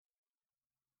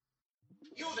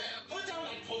You there, put down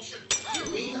that potion. Hear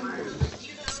me, I'm the leader of the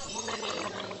game.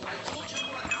 I told you to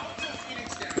run out of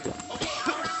Phoenix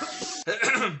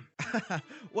down. Okay,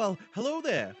 Well, hello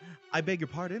there. I beg your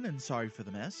pardon and sorry for the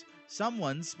mess.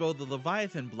 Someone spilled the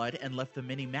Leviathan blood and left the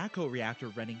mini Mako reactor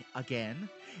running again.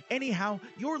 Anyhow,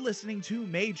 you're listening to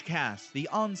MageCast, the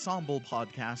ensemble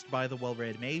podcast by the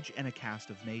well-read mage and a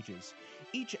cast of mages.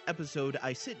 Each episode,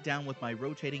 I sit down with my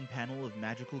rotating panel of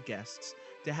magical guests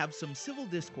to have some civil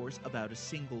discourse about a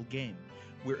single game.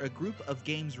 We're a group of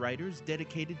games writers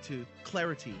dedicated to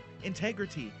clarity,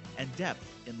 integrity, and depth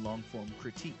in long-form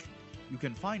critique. You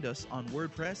can find us on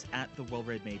WordPress at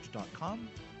thewellreadmage.com.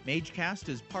 MageCast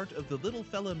is part of the Little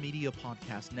Fella Media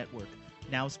Podcast Network,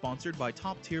 now sponsored by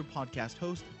top-tier podcast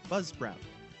host Buzzsprout.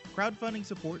 Crowdfunding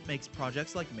support makes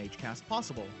projects like MageCast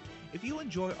possible. If you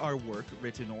enjoy our work,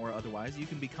 written or otherwise, you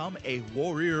can become a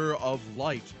Warrior of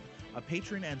Light, a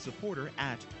patron and supporter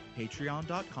at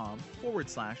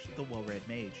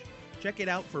patreon.com/thewellreadmage. Check it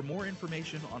out for more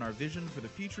information on our vision for the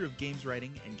future of games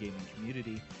writing and gaming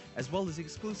community, as well as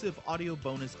exclusive audio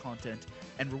bonus content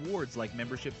and rewards like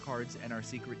membership cards and our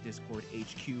secret Discord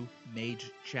HQ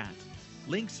Mage Chat.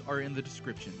 Links are in the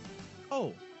description.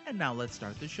 Oh, and now let's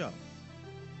start the show.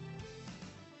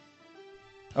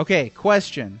 Okay,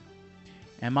 question.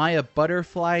 Am I a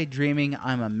butterfly dreaming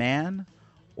I'm a man,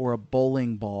 or a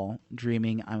bowling ball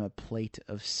dreaming I'm a plate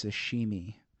of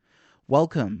sashimi?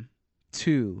 Welcome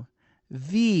to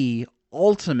the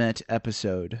ultimate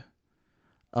episode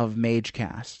of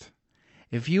MageCast.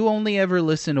 If you only ever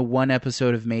listen to one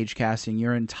episode of MageCast in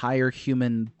your entire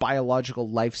human biological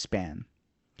lifespan,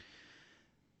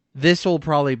 this will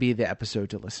probably be the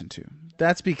episode to listen to.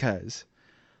 That's because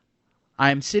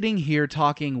I'm sitting here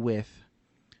talking with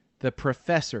the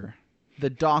professor, the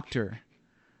doctor,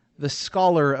 the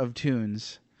scholar of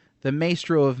tunes, the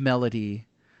maestro of melody.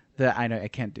 I know I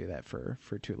can't do that for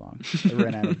too long. I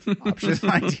ran out of options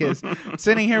and ideas.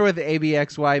 Sitting here with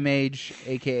ABXY Mage,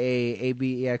 aka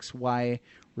ABXY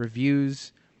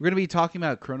Reviews. We're going to be talking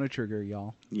about Chrono Trigger,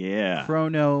 y'all. Yeah.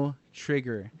 Chrono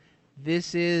Trigger.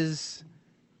 This is,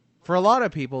 for a lot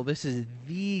of people, this is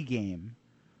the game.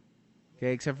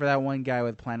 Okay, except for that one guy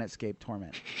with Planetscape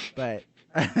Torment. But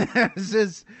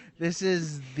this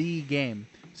is the game.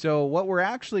 So what we're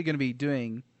actually going to be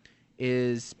doing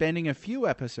is spending a few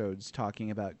episodes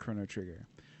talking about Chrono Trigger.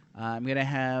 I'm going to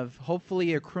have,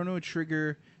 hopefully, a Chrono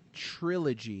Trigger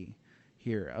trilogy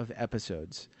here of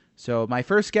episodes. So my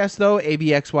first guest, though,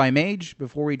 ABXY Mage.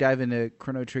 Before we dive into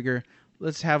Chrono Trigger,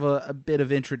 let's have a bit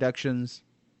of introductions.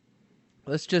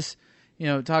 Let's just,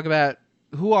 talk about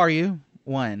who are you?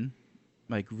 One,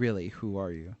 like, really, who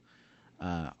are you?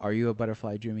 Are you a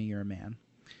butterfly dreaming you're a man?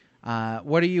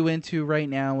 What are you into right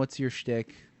now? What's your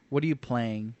shtick? What are you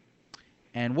playing?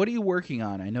 And what are you working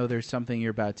on? I know there's something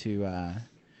you're about to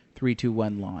 3, 2,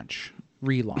 1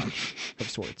 relaunch of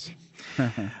sorts.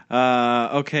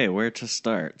 Okay, where to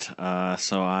start?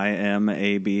 So I am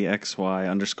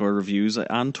ABXY_reviews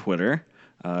on Twitter,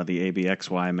 the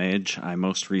ABXY Mage. I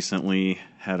most recently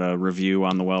had a review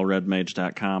on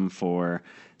thewellreadmage.com for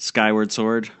Skyward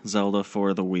Sword, Zelda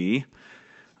for the Wii.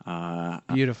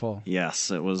 Beautiful. Yes,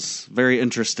 it was very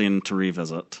interesting to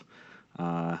revisit.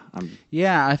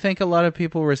 Yeah, I think a lot of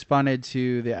people responded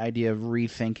to the idea of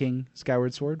rethinking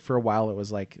Skyward Sword. For a while, it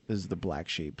was like, this is the black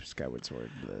sheep Skyward Sword.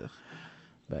 Ugh.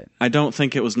 But I don't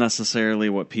think it was necessarily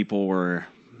what people were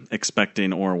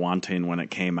expecting or wanting when it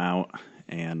came out,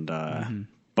 and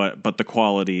but the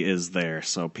quality is there,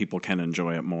 so people can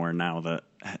enjoy it more now that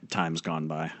time's gone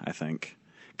by, I think.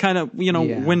 Kind of,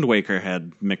 Wind Waker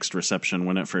had mixed reception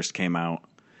when it first came out,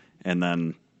 and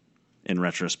then in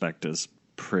retrospect is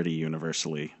pretty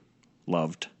universally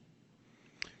loved.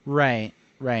 Right.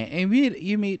 And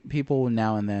you meet people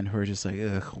now and then who are just like,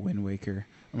 ugh, Wind Waker.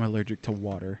 I'm allergic to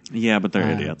water. Yeah, but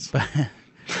they're idiots. I'm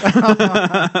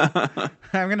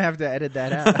going to have to edit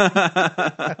that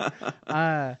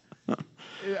out.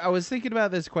 I was thinking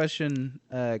about this question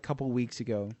a couple weeks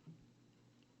ago,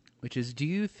 which is, do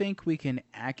you think we can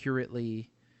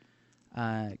accurately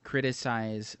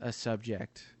criticize a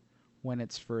subject when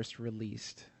it's first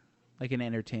released, like an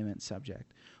entertainment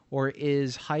subject? Or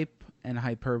is hype and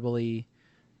hyperbole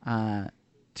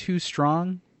too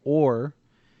strong? Or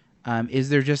is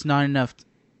there just not enough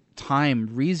time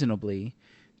reasonably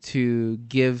to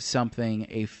give something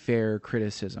a fair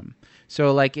criticism?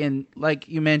 So like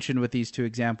you mentioned with these two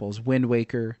examples, Wind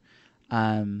Waker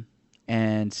and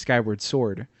Skyward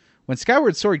Sword. When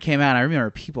Skyward Sword came out, I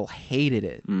remember people hated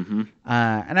it. Mm-hmm.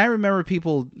 And I remember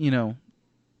people,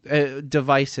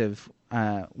 divisive.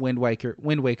 Wind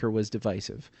Waker was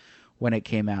divisive when it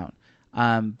came out.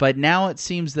 But now it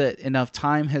seems that enough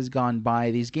time has gone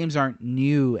by. These games aren't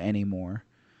new anymore.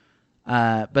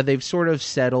 But they've sort of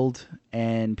settled,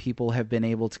 and people have been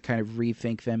able to kind of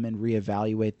rethink them and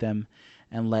reevaluate them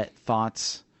and let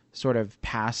thoughts sort of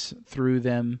pass through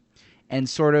them and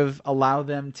sort of allow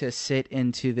them to sit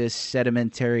into this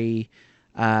sedimentary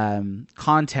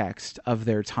context of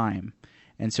their time.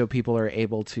 And so people are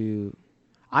able to,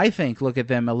 I think, look at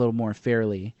them a little more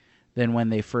fairly than when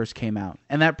they first came out.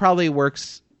 And that probably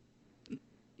works,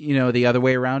 the other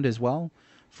way around as well,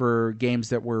 for games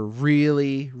that were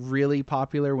really, really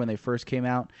popular when they first came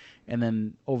out, and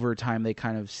then over time they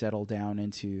kind of settle down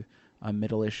into a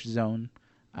middle-ish zone.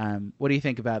 What do you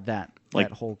think about that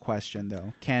whole question,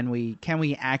 though? Can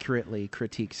we accurately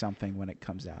critique something when it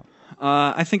comes out?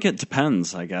 I think it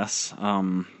depends, I guess.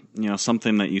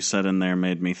 Something that you said in there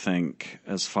made me think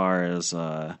as far as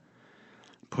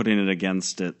putting it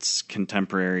against its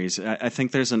contemporaries. I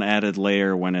think there's an added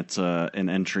layer when it's an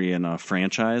entry in a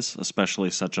franchise, especially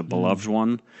such a beloved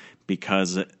one,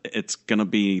 because it's going to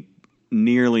be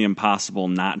nearly impossible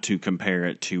not to compare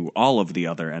it to all of the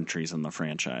other entries in the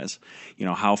franchise.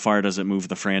 How far does it move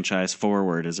the franchise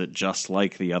forward? Is it just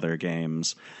like the other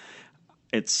games?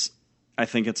 I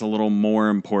think it's a little more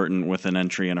important with an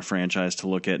entry in a franchise to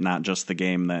look at not just the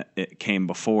game that it came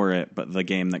before it, but the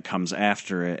game that comes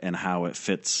after it and how it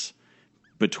fits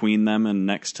between them and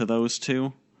next to those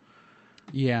two.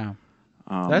 Yeah.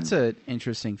 That's an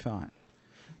interesting thought.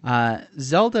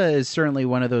 Zelda is certainly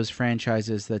one of those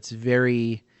franchises that's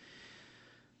very...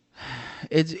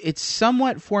 It's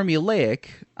somewhat formulaic.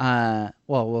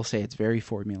 We'll say it's very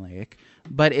formulaic,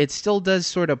 but it still does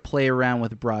sort of play around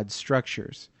with broad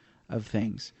structures of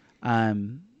things.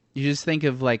 You just think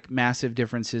of like massive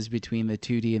differences between the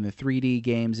 2D and the 3D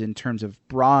games in terms of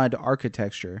broad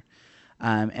architecture,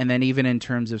 and then even in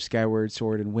terms of Skyward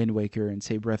Sword and Wind Waker and,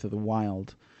 say, Breath of the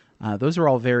Wild. Those are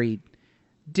all very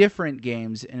different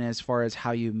games in as far as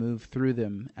how you move through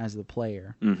them as the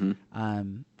player,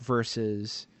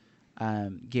 versus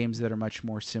games that are much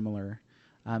more similar.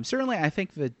 Certainly, I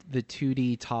think the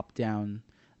 2D top-down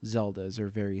Zeldas are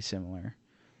very similar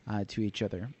to each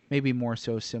other. Maybe more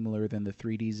so similar than the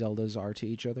 3D Zeldas are to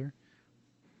each other.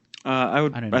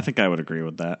 I think I would agree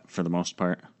with that for the most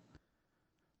part.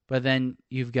 But then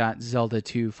you've got Zelda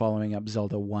 2 following up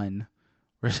Zelda 1,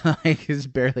 where there's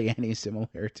barely any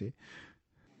similarity.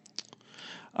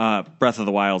 Breath of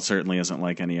the Wild certainly isn't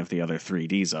like any of the other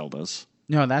 3D Zeldas.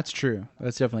 No, that's true.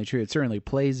 That's definitely true. It certainly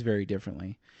plays very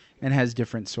differently and has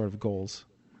different sort of goals.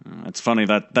 It's funny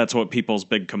that's what people's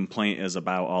big complaint is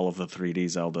about all of the 3D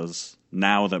Zeldas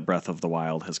now that Breath of the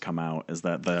Wild has come out, is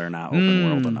that they're not open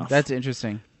world enough. That's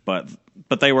interesting. But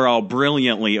they were all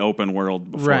brilliantly open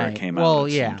world before it came out. Well,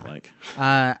 yeah. Like.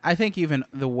 I think even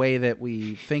the way that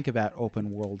we think about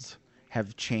open worlds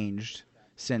have changed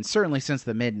certainly since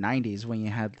the mid-90s, when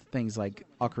you had things like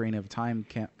Ocarina of Time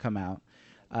come out,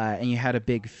 and you had a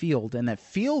big field, and that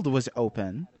field was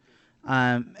open.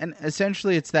 And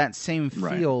essentially it's that same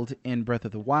field in Breath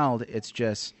of the Wild. It's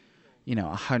just,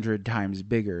 100 times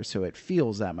bigger, so it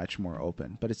feels that much more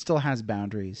open, but it still has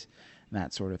boundaries and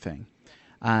that sort of thing.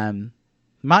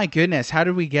 My goodness, how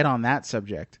did we get on that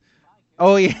subject?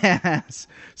 Oh, yes.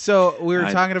 So we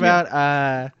were talking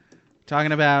about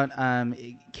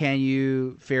can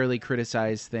you fairly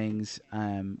criticize things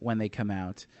when they come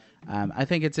out? I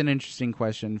think it's an interesting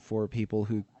question for people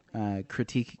who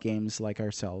critique games like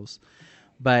ourselves.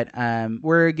 But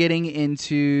we're getting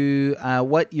into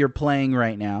what you're playing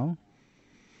right now.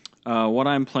 What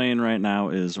I'm playing right now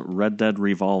is Red Dead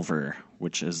Revolver,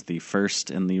 which is the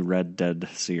first in the Red Dead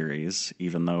series,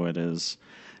 even though it is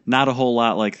not a whole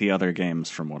lot like the other games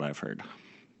from what I've heard.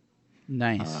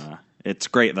 Nice. It's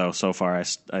great, though, so far.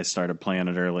 I started playing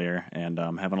it earlier, and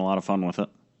I'm having a lot of fun with it.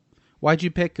 Why'd you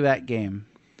pick that game?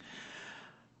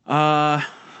 I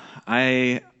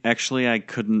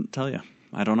couldn't tell you.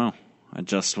 I don't know. I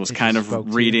just was kind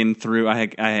of reading through.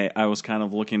 I was kind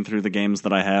of looking through the games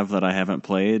that I have that I haven't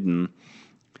played, and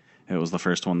it was the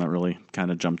first one that really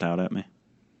kind of jumped out at me.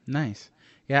 Nice.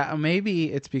 Yeah,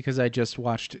 maybe it's because I just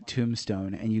watched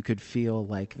Tombstone, and you could feel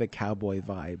like the cowboy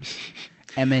vibes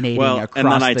emanating across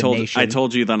and then the nation. I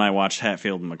told you then I watched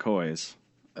Hatfield and McCoy's.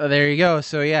 Oh, there you go.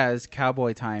 So yeah, it's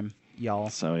cowboy time, y'all.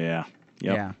 So yeah.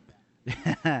 Yep.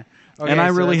 Yeah. Okay, and I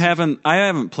really haven't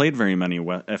played very many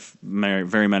Western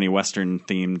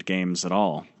themed games at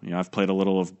all. I've played a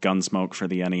little of Gunsmoke for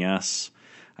the NES.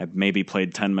 I've maybe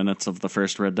played 10 minutes of the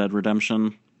first Red Dead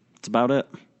Redemption. That's about it.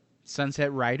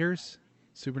 Sunset Riders,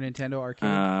 Super Nintendo Arcade.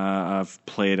 I've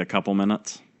played a couple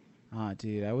minutes. Oh,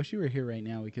 dude, I wish you were here right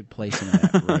now. We could play some of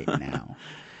that right now.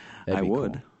 I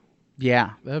would. Cool.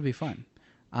 Yeah, that would be fun.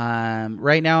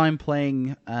 Right now I'm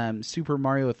playing Super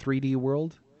Mario 3D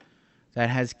World that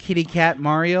has Kitty Cat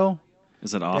Mario.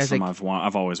 Is it awesome?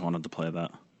 I've always wanted to play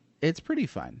that. It's pretty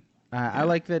fun. I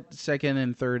like that second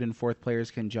and third and fourth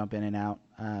players can jump in and out.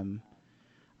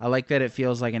 I like that it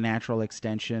feels like a natural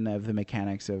extension of the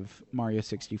mechanics of Mario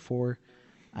 64.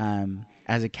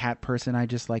 As a cat person, I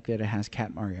just like that it has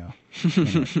Cat Mario.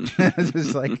 It's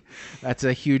just like, that's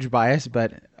a huge bias,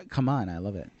 but come on, I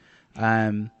love it.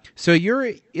 So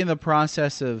you're in the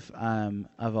process of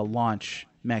a launch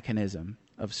mechanism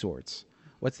of sorts.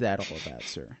 What's that all about,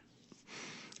 sir?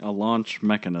 A launch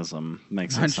mechanism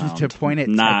makes it sound to point it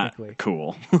not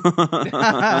cool.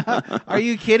 Are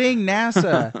you kidding?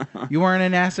 NASA. You weren't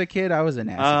a NASA kid? I was a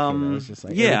NASA kid. I was just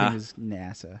like, everything is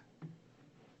NASA.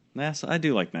 NASA, I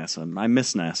do like NASA. I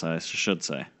miss NASA, I should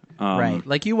say. Right.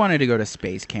 Like you wanted to go to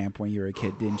space camp when you were a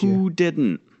kid, didn't you? Who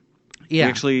didn't?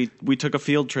 Yeah. We took a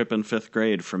field trip in 5th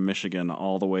grade from Michigan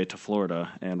all the way to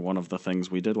Florida, and one of the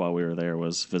things we did while we were there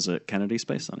was visit Kennedy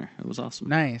Space Center. It was awesome.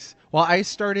 Nice. Well, I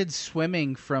started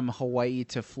swimming from Hawaii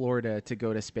to Florida to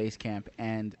go to space camp,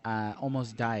 and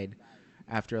almost died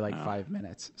after like 5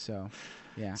 minutes. So,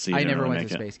 yeah. So I never went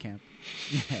to space camp.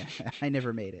 I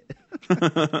never made it.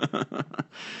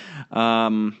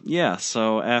 Yeah,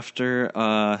 so after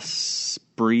a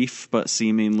brief but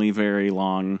seemingly very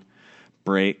long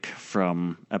break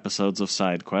from episodes of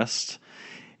Side Quest,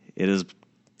 it is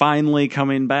finally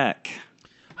coming back.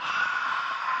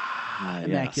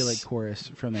 Immaculate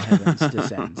chorus from the heavens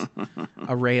descends.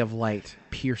 A ray of light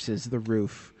pierces the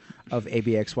roof of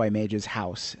ABXY Mage's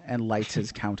house and lights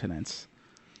his countenance.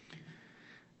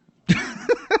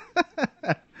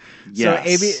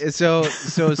 Yes. So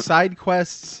Side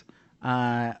Quests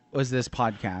was this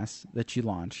podcast that you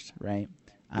launched, right?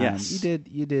 Yes.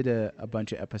 You did a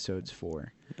bunch of episodes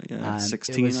for.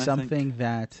 16. It was something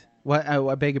that what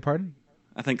I beg your pardon?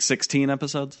 I think 16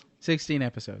 episodes. 16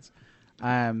 episodes.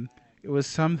 It was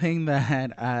something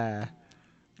that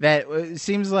that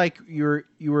seems like you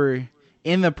were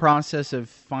in the process of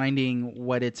finding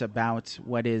what it's about,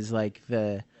 what is like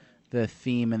the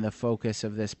theme and the focus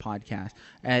of this podcast.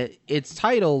 Its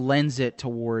title lends it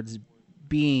towards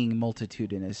being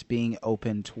multitudinous, being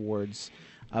open towards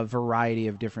a variety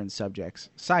of different subjects,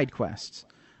 side quests.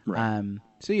 Right.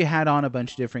 So you had on a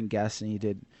bunch of different guests and you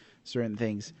did certain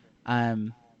things.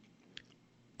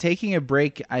 Taking a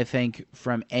break, I think,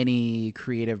 from any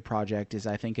creative project is,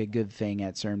 I think, a good thing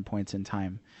at certain points in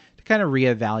time to kind of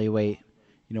reevaluate,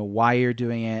 why you're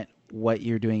doing it, what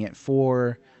you're doing it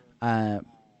for,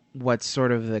 what's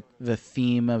sort of the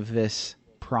theme of this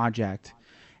project.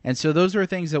 And so those are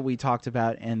things that we talked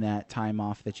about in that time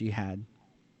off that you had,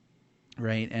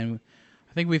 right? And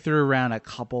I think we threw around a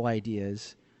couple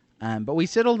ideas, but we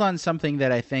settled on something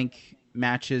that I think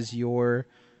matches your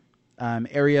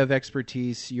area of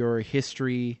expertise, your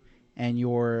history, and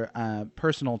your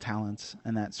personal talents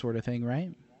and that sort of thing,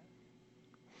 right?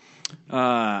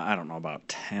 I don't know about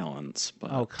talents,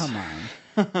 but... Oh, come on.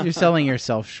 You're selling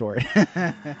yourself short.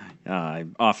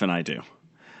 Often I do.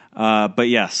 But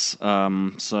yes,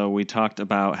 so we talked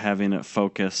about having it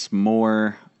focus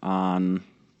more on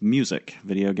music,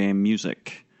 video game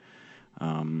music.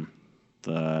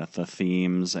 The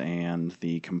themes and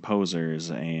the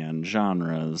composers and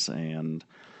genres, and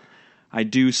I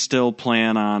do still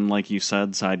plan on, like you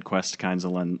said, Side Quest kinds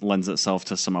of lends itself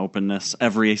to some openness.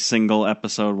 Every single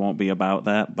episode won't be about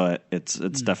that, but it's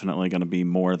definitely going to be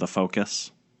more the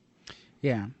focus.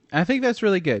 Yeah, I think that's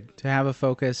really good to have a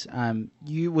focus.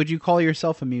 Would you call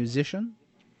yourself a musician?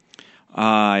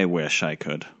 I wish I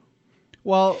could.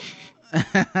 Well,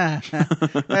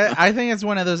 I think it's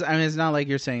one of those. I mean, it's not like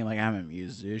you're saying like I'm a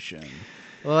musician.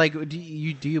 Well, like, do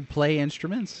you play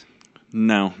instruments?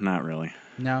 No, not really.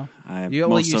 No,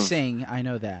 you sing. I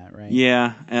know that, right?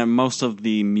 Yeah, and most of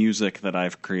the music that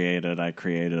I've created, I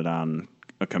created on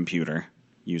a computer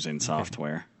using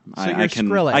software. So I can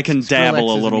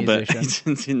dabble a little bit.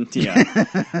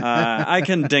 Yeah, I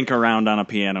can dink around on a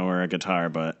piano or a guitar,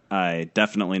 but I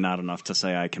definitely not enough to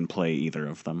say I can play either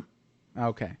of them.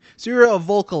 Okay, so you're a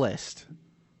vocalist.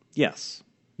 Yes.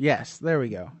 Yes, there we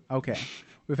go. Okay,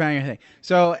 we found your thing.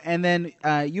 So, and then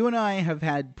you and I have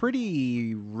had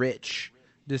pretty rich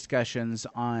discussions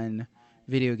on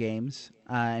video games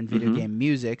and video game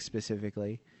music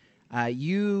specifically.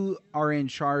 You are in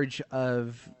charge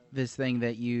of this thing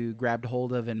that you grabbed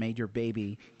hold of and made your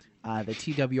baby, the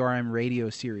TWRM radio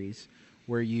series,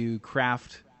 where you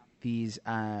craft these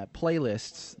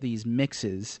playlists, these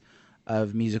mixes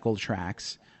of musical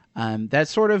tracks that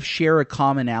sort of share a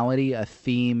commonality, a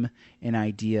theme, an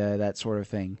idea, that sort of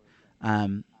thing.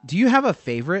 Do you have a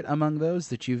favorite among those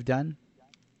that you've done?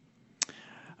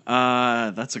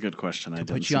 That's a good question. I didn't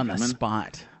Put you on the coming.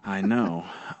 spot. I know.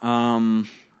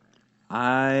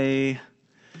 I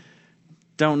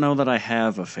don't know that I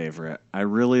have a favorite. I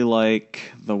really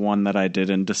like the one that I did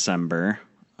in December,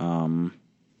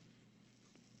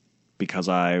 because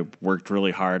I worked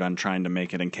really hard on trying to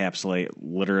make it encapsulate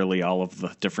literally all of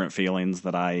the different feelings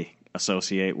that I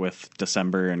associate with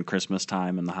December and Christmas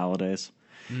time and the holidays.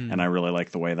 And I really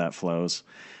like the way that flows.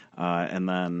 And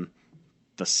then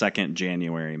the second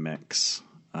January mix,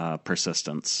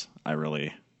 Persistence, I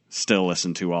really still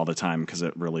listen to all the time because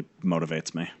it really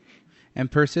motivates me. And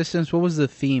Persistence, what was the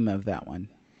theme of that one?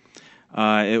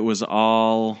 It was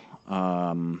all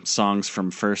songs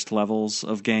from first levels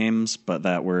of games, but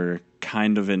that were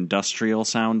kind of industrial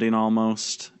sounding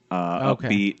almost.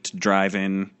 Upbeat,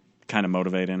 driving, kind of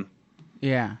motivating.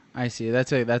 Yeah, I see.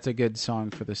 That's a good song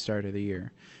for the start of the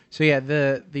year. So yeah,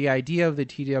 the idea of the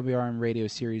TWRM radio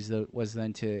series was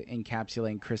then to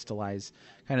encapsulate and crystallize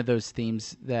kind of those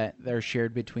themes that are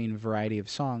shared between a variety of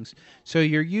songs. So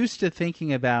you're used to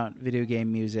thinking about video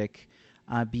game music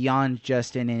beyond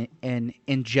just an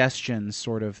ingestion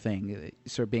sort of thing,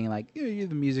 sort of being like, the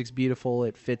music's beautiful,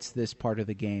 it fits this part of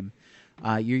the game.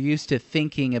 You're used to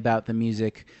thinking about the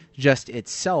music just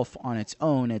itself on its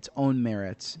own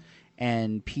merits,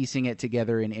 and piecing it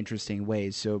together in interesting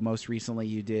ways. So most recently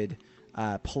you did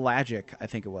Pelagic, I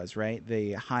think it was, right?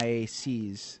 The High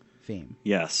Seas theme.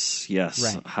 Yes.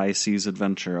 Right. High Seas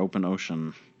Adventure, Open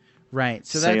Ocean. Right.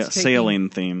 So that's sailing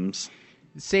themes.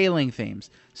 Sailing themes.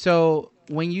 So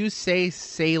when you say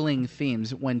sailing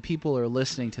themes, when people are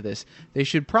listening to this, they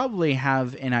should probably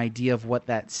have an idea of what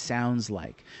that sounds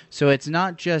like. So it's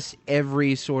not just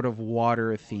every sort of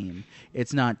water theme.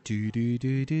 It's not do do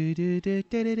do do do do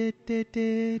do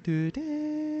do do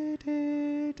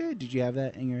do. Did you have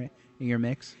that in your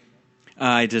mix?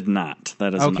 I did not.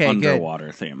 That is an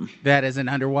underwater theme. That is an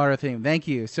underwater theme. Thank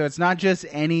you. So it's not just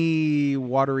any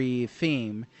watery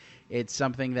theme. It's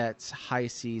something that's high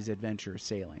seas adventure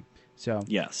sailing. So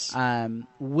yes,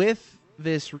 with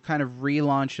this kind of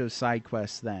relaunch of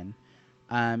SideQuest, then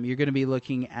you're going to be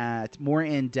looking at more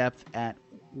in depth at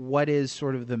what is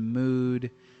sort of the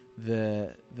mood,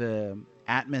 the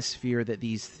atmosphere that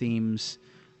these themes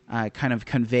kind of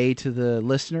convey to the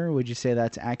listener. Would you say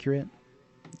that's accurate?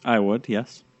 I would,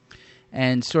 yes.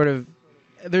 And sort of,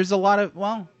 there's a lot of,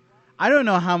 I don't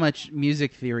know how much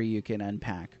music theory you can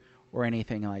unpack or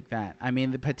anything like that. I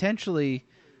mean, potentially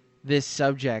this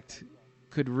subject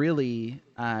could really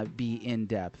be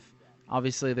in-depth.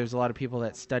 Obviously, there's a lot of people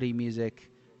that study music.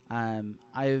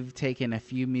 I've taken a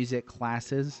few music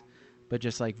classes, but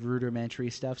just like rudimentary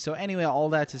stuff. So anyway, all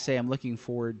that to say, I'm looking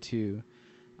forward to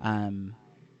kind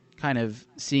of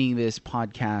seeing this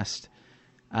podcast,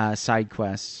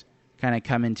 SideQuests, kind of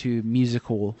come into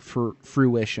musical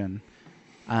fruition.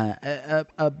 A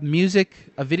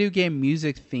video game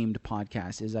music themed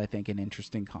podcast is, I think, an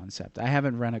interesting concept. I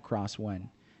haven't run across one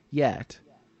yet,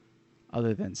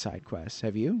 other than SideQuests.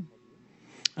 Have you?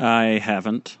 I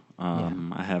haven't.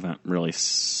 I haven't really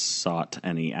sought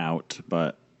any out,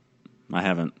 but I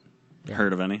haven't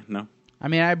heard of any. No. I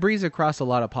mean, I breeze across a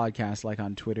lot of podcasts, like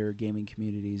on Twitter, gaming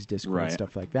communities, Discord,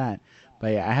 stuff like that.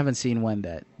 But yeah, I haven't seen one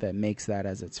that makes that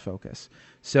as its focus.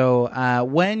 So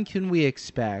when can we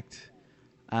expect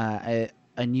a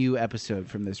new episode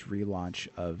from this relaunch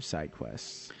of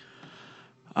SideQuests?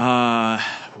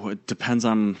 It depends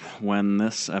on when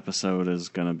this episode is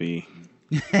going to be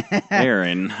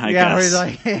airing, I guess.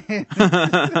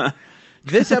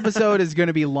 This episode is going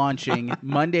to be launching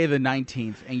Monday the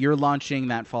 19th, and you're launching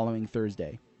that following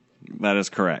Thursday. That is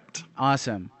correct.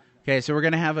 Awesome. Okay, so we're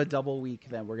going to have a double week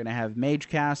then. We're going to have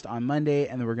MageCast on Monday,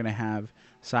 and then we're going to have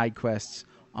SideQuests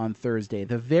on Thursday.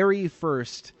 The very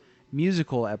first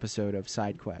musical episode of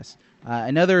SideQuest.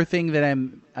 Another thing that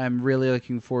I'm really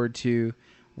looking forward to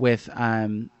with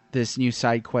this new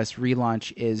SideQuest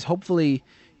relaunch is hopefully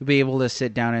you'll be able to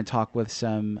sit down and talk with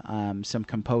some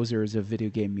composers of video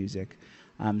game music,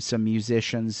 some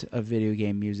musicians of video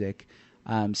game music,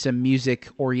 some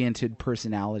music-oriented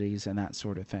personalities, and that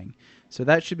sort of thing. So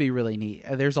that should be really neat.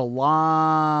 There's a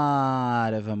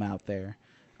lot of them out there.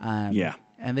 Yeah.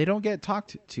 And they don't get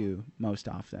talked to most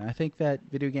often. I think that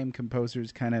video game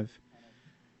composers kind of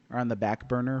are on the back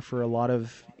burner for a lot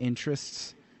of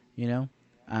interests, you know?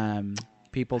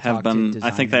 People have talk to been.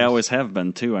 designers. I think they always have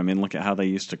been, too. I mean, look at how they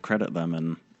used to credit them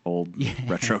in old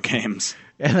retro games.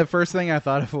 And the first thing I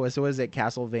thought of was it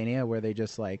Castlevania, where they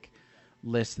just, like,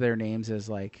 list their names as,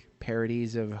 like,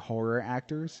 parodies of horror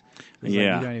actors.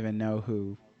 Yeah. Like, you don't even know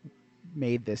who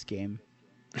made this game.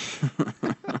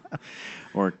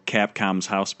 Or Capcom's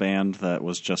house band that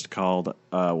was just called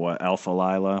Alpha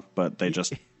Lila, but they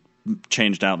just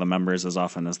changed out the members as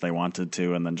often as they wanted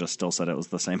to, and then just still said it was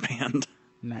the same band.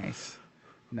 Nice.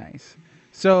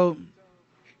 So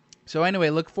anyway,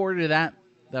 look forward to that.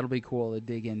 That'll be cool to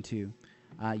dig into.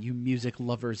 You music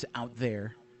lovers out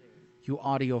there, you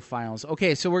audiophiles.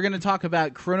 Okay, so we're going to talk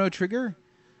about Chrono Trigger,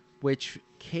 which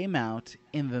came out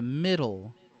in the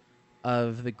middle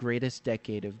of the greatest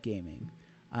decade of gaming.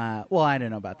 Well, I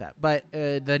don't know about that, but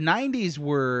the 90s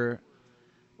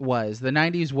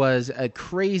was a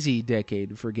crazy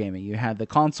decade for gaming. You had the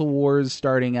console wars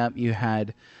starting up. You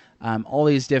had all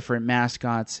these different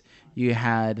mascots. You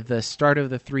had the start of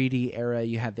the 3D era.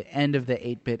 You had the end of the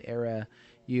 8-bit era.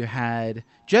 You had,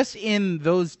 just in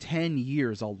those 10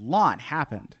 years, a lot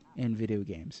happened in video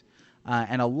games.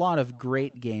 And a lot of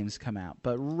great games come out.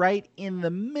 But right in the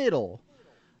middle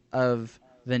of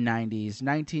the 90s,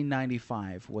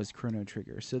 1995 was Chrono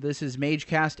Trigger. So this is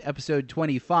MageCast episode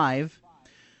 25,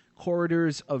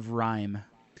 Corridors of Rhyme.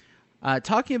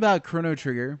 Talking about Chrono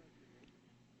Trigger,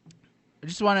 I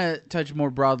just want to touch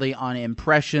more broadly on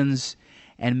impressions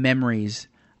and memories.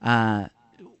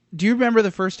 Do you remember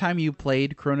the first time you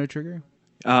played Chrono Trigger?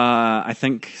 I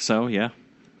think so, yeah.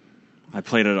 I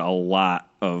played it a lot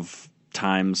of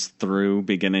times through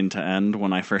beginning to end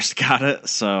when I first got it,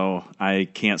 so I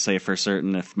can't say for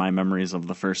certain if my memories of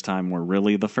the first time were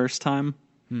really the first time.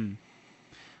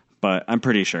 But I'm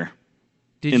pretty sure.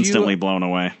 Instantly blown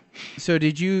away. So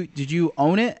did you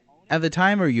own it at the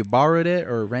time, or you borrowed it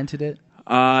or rented it?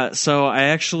 So I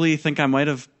actually think I might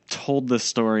have told this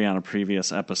story on a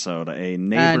previous episode.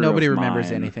 Nobody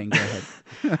remembers anything. Go ahead.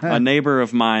 A neighbor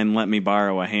of mine let me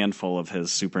borrow a handful of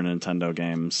his Super Nintendo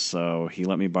games. So he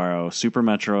let me borrow Super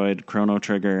Metroid, Chrono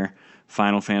Trigger,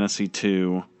 Final Fantasy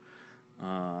II,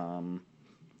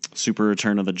 Super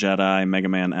Return of the Jedi, Mega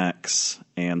Man X,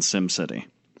 and SimCity.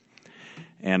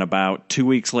 And about 2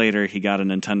 weeks later, he got a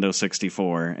Nintendo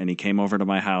 64, and he came over to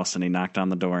my house, and he knocked on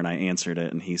the door, and I answered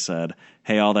it, and he said,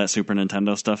 "Hey, all that Super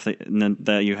Nintendo stuff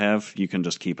that you have, you can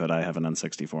just keep it. I have an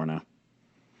N64 now."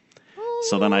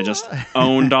 So then I just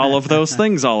owned all of those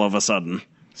things all of a sudden.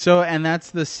 So, and that's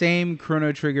the same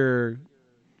Chrono Trigger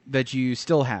that you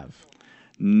still have?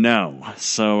 No.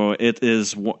 So it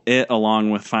is it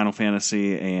along with Final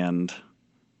Fantasy and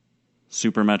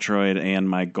Super Metroid and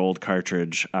my gold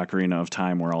cartridge, Ocarina of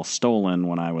Time, were all stolen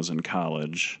when I was in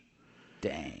college.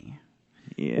 Dang.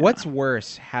 Yeah. What's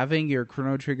worse, having your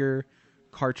Chrono Trigger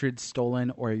cartridge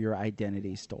stolen or your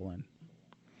identity stolen?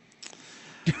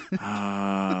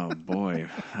 Oh, boy.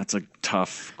 That's a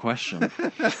tough question.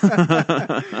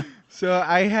 So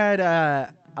I had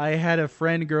a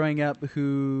friend growing up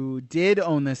who did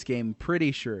own this game,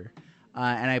 pretty sure.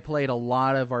 And I played a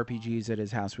lot of RPGs at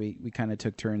his house. We kind of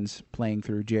took turns playing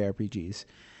through JRPGs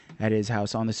at his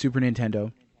house on the Super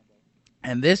Nintendo.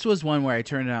 And this was one where I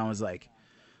turned it on and was like,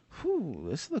 whew,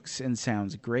 this looks and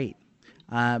sounds great.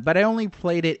 But I only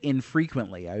played it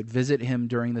infrequently. I would visit him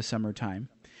during the summertime.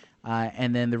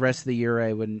 And then the rest of the year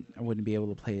I wouldn't be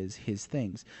able to play his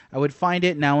things. I would find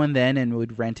it now and then and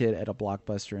would rent it at a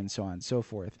Blockbuster and so on and so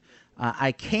forth.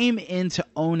 I came into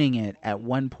owning it at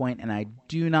one point, and I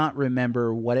do not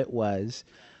remember what it was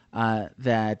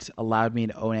that allowed me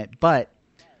to own it. But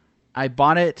I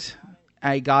got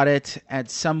it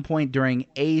at some point during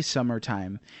a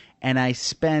summertime, and I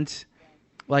spent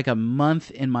like a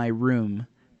month in my room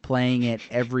playing it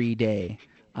every day.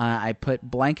 I put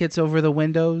blankets over the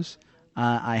windows.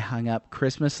 I hung up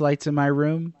Christmas lights in my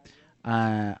room.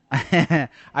 I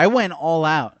went all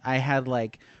out. I had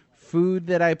like food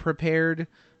that I prepared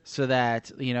so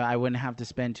that, I wouldn't have to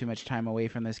spend too much time away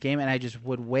from this game. And I just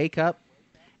would wake up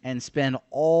and spend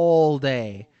all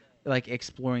day like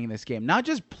exploring this game. Not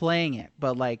just playing it,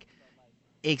 but like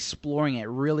exploring it,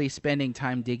 really spending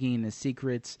time digging into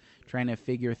secrets, trying to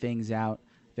figure things out.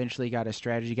 Eventually got a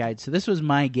strategy guide. So this was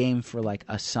my game for like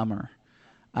a summer.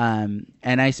 And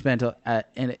I spent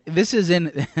and this was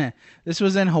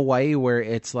in Hawaii, where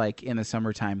it's like in the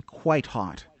summertime quite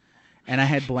hot, and I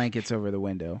had blankets over the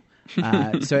window.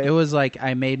 So it was like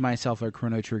I made myself a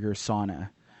Chrono Trigger sauna.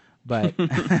 But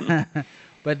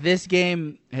but this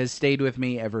game has stayed with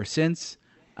me ever since.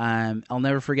 I'll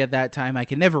never forget that time. I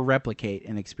can never replicate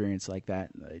an experience like that.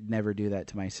 I'd never do that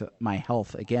to my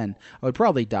health again. I would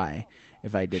probably die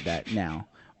if I did that now.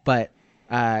 But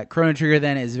Chrono Trigger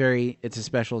then it's a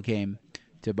special game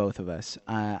to both of us.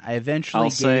 I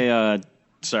eventually say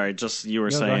Sorry, just you were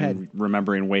No, go ahead. saying,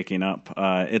 remembering waking up.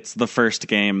 It's the first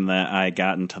game that I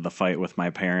got into the fight with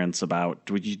my parents about,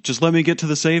 would you just let me get to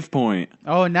the save point?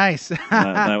 Oh, nice. It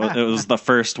was the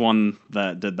first one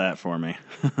that did that for me.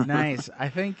 Nice. I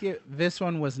think this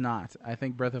one was not. I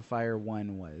think Breath of Fire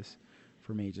 1 was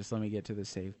for me. Just let me get to the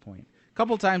save point. A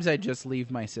couple times I'd just leave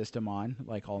my system on,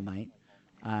 like, all night.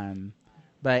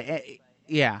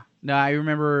 Yeah. No, I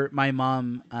remember my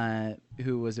mom,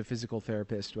 who was a physical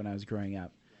therapist when I was growing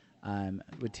up,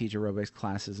 would teach aerobics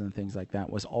classes and things like that,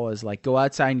 was always like, go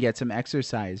outside and get some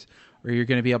exercise or you're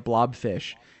going to be a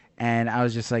blobfish. And I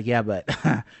was just like, yeah, but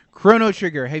Chrono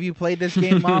Trigger. Have you played this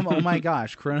game, Mom? Oh, my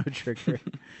gosh, Chrono Trigger.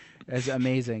 That's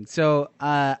amazing. So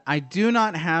I do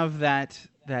not have that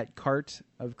cart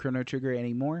of Chrono Trigger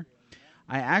anymore.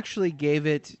 I actually gave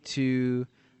it to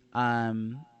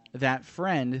that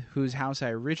friend whose house I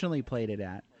originally played it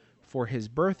at for his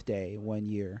birthday one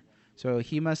year. So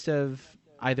he must have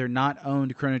either not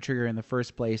owned Chrono Trigger in the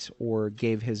first place or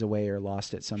gave his away or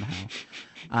lost it somehow.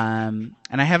 And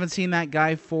I haven't seen that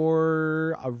guy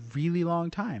for a really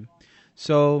long time.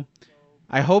 So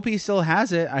I hope he still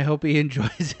has it. I hope he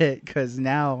enjoys it, because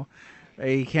now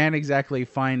you can't exactly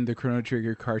find the Chrono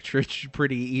Trigger cartridge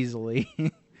pretty easily.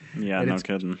 Yeah, no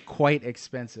kidding. Quite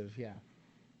expensive, yeah.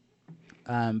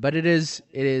 But it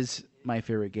is my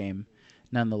favorite game,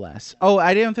 nonetheless. Oh,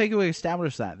 I didn't think we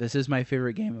established that. This is my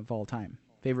favorite game of all time.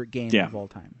 Favorite game of all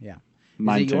time. Yeah.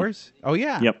 Mine is it too. yours? Oh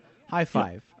yeah. Yep. High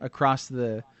five across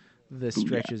the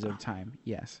stretches of time.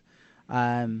 Yes.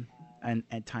 And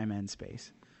time and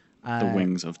space. The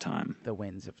wings of time. The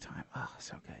winds of time. Oh,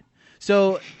 so good.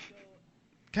 So,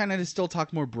 kind of to still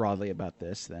talk more broadly about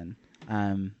this, then.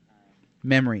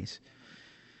 Memories.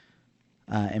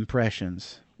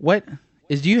 Impressions.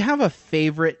 Do you have a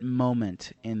favorite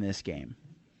moment in this game?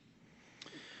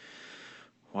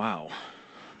 Wow.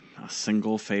 A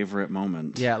single favorite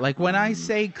moment. Yeah, like when I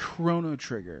say Chrono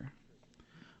Trigger,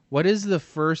 what is the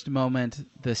first moment,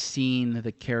 the scene,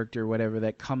 the character, whatever,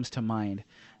 that comes to mind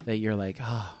that you're like,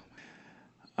 oh.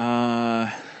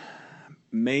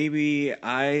 Maybe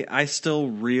I still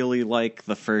really like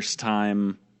the first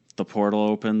time the portal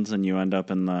opens and you end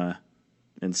up in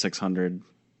 600.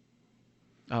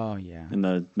 Oh yeah. In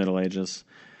the Middle Ages.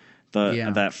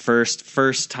 That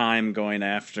first time going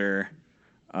after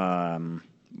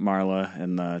Marla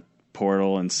in the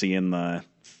portal and seeing the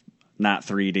not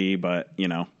 3D but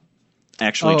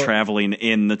actually traveling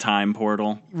in the time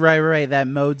portal. Right. That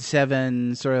mode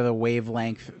 7 sort of the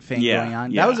wavelength thing going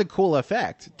on. Yeah. That was a cool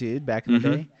effect, dude, back in the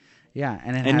day. Yeah,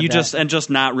 and just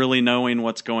not really knowing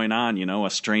what's going on, a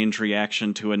strange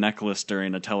reaction to a necklace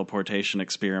during a teleportation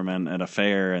experiment at a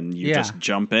fair, and you just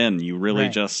jump in. You really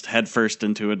just head first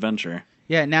into adventure.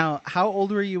 Yeah. Now, how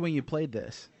old were you when you played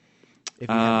this? If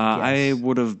you I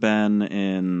would have been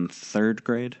in 3rd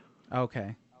grade.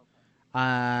 Okay.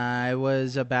 I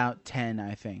was about 10,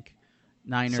 I think.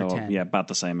 9 or 10. Yeah, about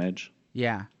the same age.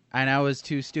 Yeah. And I was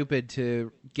too stupid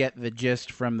to get the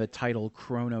gist from the title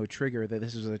Chrono Trigger that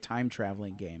this was a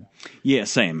time-traveling game. Yeah,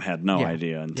 same. Had no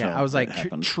idea until I was like,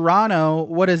 happened. Toronto,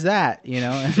 what is that?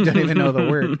 I don't even know the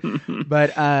word.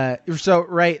 But,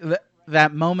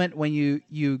 that moment when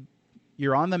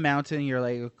you're on the mountain, you're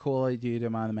like, oh, cool, dude,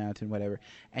 I'm on the mountain, whatever.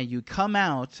 And you come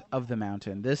out of the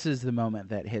mountain. This is the moment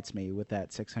that hits me with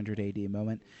that 600 AD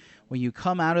moment. When you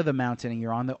come out of the mountain and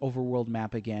you're on the overworld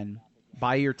map again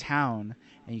by your town,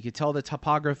 and you can tell the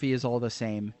topography is all the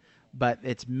same, but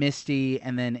it's misty,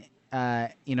 and then,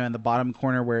 in the bottom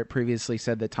corner where it previously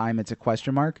said the time, it's a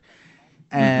question mark.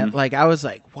 And, I was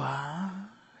like, what?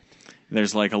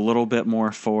 There's a little bit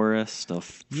more forest, a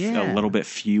little bit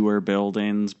fewer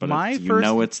buildings, but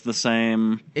it's the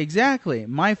same. Exactly.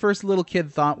 My first little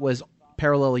kid thought was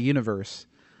parallel universe,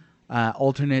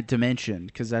 alternate dimension,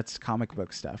 because that's comic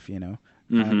book stuff,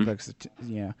 comic books,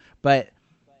 But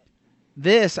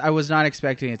this, I was not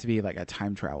expecting it to be like a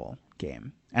time travel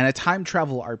game and a time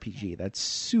travel RPG. That's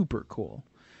super cool.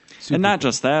 And not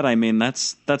just that. I mean,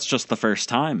 that's just the first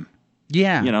time.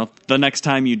 Yeah. The next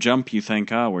time you jump, you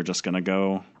think, oh, we're just going to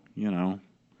go,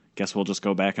 guess we'll just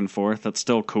go back and forth. That's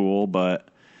still cool, but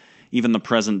even the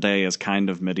present day is kind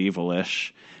of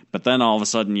medieval-ish. But then all of a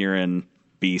sudden you're in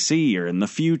BC, you're in the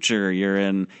future, you're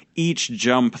in each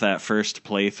jump. That first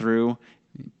playthrough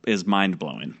is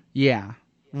mind-blowing. Yeah,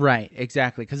 right,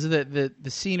 exactly. Because the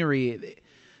scenery,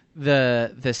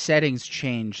 the settings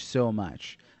change so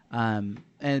much. And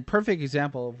a perfect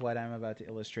example of what I'm about to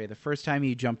illustrate, the first time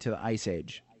you jump to the Ice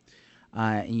Age,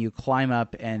 and you climb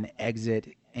up and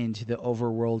exit into the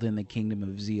overworld in the Kingdom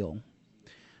of Zeal,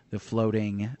 the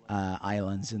floating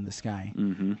islands in the sky.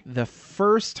 Mm-hmm. The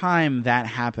first time that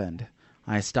happened,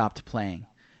 I stopped playing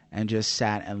and just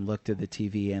sat and looked at the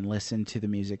TV and listened to the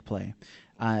music play.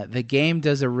 The game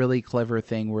does a really clever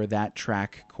thing where that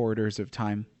track, Corridors of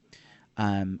Time,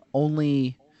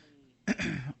 only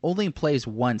plays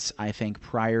once, I think,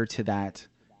 prior to that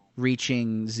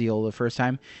reaching Zeal the first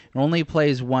time. It only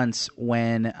plays once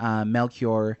when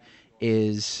Melchior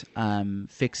is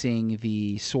fixing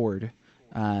the sword,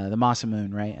 the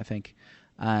Masamune, right? I think.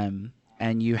 And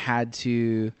you had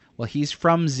to... Well, he's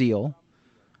from Zeal,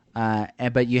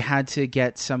 but you had to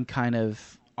get some kind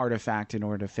of artifact in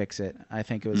order to fix it. I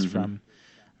think it was from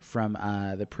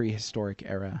the prehistoric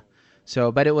era.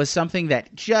 So, but it was something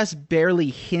that just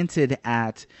barely hinted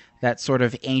at that sort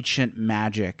of ancient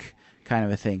magic kind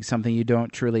of a thing, something you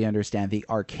don't truly understand, the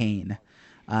arcane.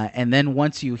 And then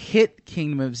once you hit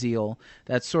Kingdom of Zeal,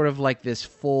 that's sort of like this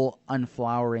full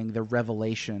unflowering, the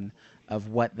revelation of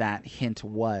what that hint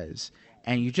was.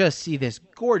 And you just see this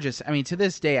gorgeous... I mean, to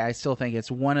this day, I still think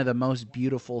it's one of the most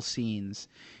beautiful scenes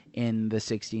in the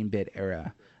 16-bit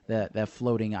era. The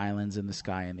floating islands in the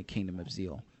sky in the Kingdom of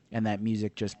Zeal. And that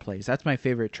music just plays. That's my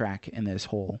favorite track in this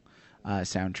whole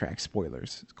soundtrack.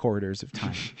 Spoilers. Corridors of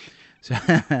Time. So,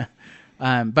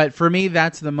 but for me,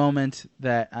 that's the moment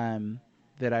that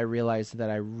I realized that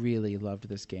I really loved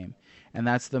this game. And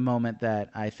that's the moment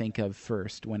that I think of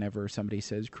first whenever somebody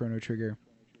says Chrono Trigger.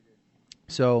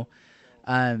 So,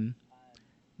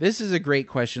 this is a great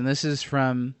question. This is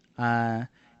from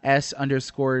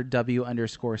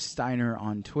S_W_Steiner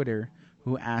on Twitter,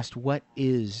 who asked, what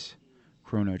is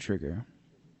Chrono Trigger?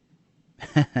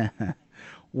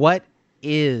 What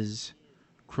is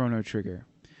Chrono Trigger?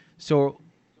 So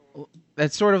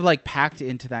that's sort of like packed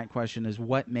into that question is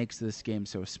what makes this game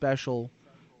so special?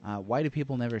 Why do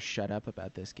people never shut up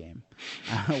about this game?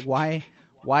 Why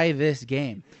this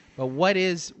game? But what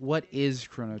is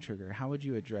Chrono Trigger? How would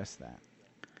you address that?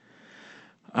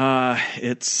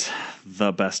 It's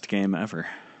the best game ever.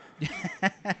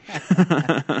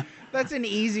 That's an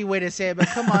easy way to say it, but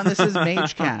come on, this is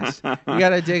MageCast. You got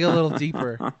to dig a little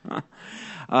deeper.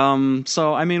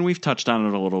 So, I mean, we've touched on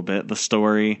it a little bit. The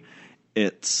story,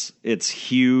 it's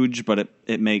huge, but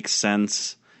it makes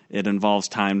sense. It involves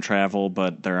time travel,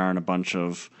 but there aren't a bunch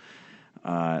of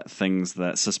things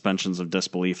that suspensions of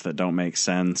disbelief that don't make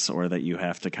sense or that you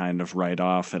have to kind of write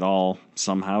off. It all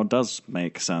somehow does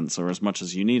make sense, or as much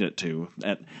as you need it to.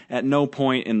 At no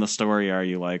point in the story are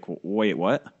you like, wait,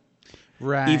 what?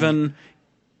 Right. Even,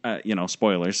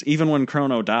 spoilers, even when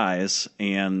Chrono dies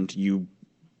and you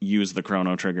use the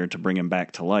Chrono Trigger to bring him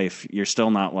back to life, you're still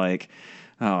not like,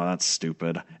 oh, that's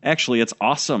stupid. Actually, it's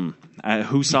awesome.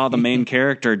 Who saw the main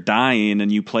character dying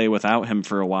and you play without him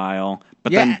for a while,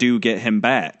 but then do get him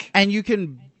back. And you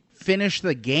can finish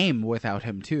the game without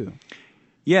him, too.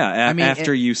 Yeah,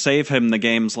 after you save him, the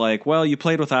game's like, well, you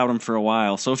played without him for a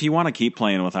while, so if you want to keep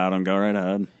playing without him, go right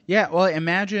ahead. Yeah, well,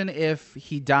 imagine if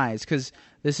he dies, because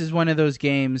this is one of those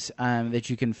games that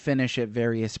you can finish at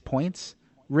various points.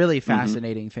 Really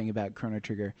fascinating thing about Chrono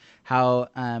Trigger. How,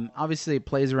 obviously, it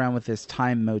plays around with this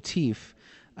time motif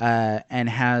and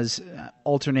has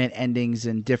alternate endings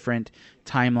and different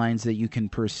timelines that you can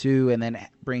pursue, and then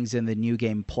brings in the New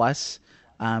Game Plus,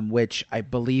 which I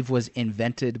believe was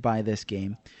invented by this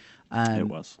game. It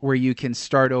was. Where you can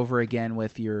start over again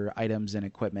with your items and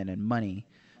equipment and money.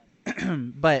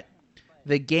 But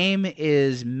the game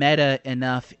is meta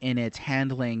enough in its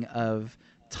handling of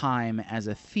time as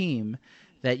a theme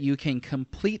that you can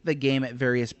complete the game at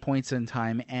various points in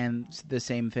time, and the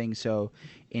same thing so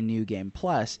in New Game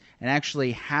Plus, and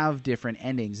actually have different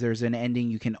endings. There's an ending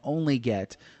you can only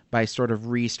get by sort of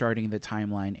restarting the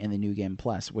timeline in the New Game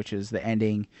Plus, which is the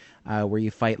ending where you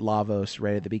fight Lavos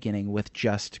right at the beginning with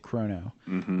just Chrono,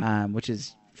 which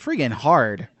is friggin'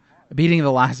 hard. Beating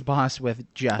the last boss with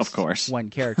just of course. One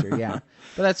character, yeah.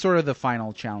 But that's sort of the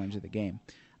final challenge of the game.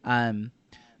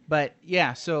 But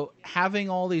yeah, so having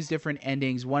all these different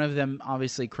endings, one of them,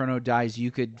 obviously, Chrono dies, you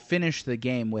could finish the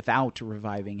game without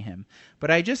reviving him.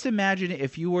 But I just imagine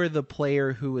if you were the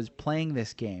player who was playing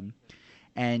this game,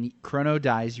 and Chrono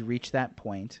dies, you reach that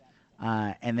point,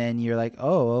 and then you're like,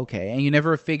 oh, okay, and you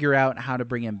never figure out how to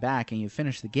bring him back, and you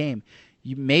finish the game.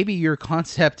 Maybe your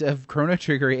concept of Chrono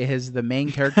Trigger is the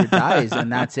main character dies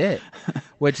and that's it.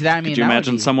 Which that means. Could you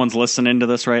imagine someone's listening to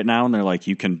this right now and they're like,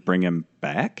 "You can bring him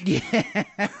back"? Yeah,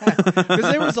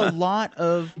 because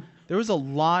there there was a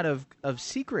lot of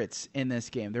secrets in this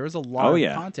game. There was a lot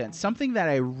of content. Something that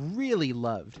I really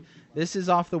loved. This is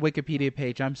off the Wikipedia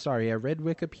page. I'm sorry. I read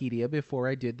Wikipedia before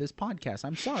I did this podcast.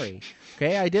 I'm sorry.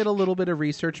 Okay, I did a little bit of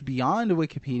research beyond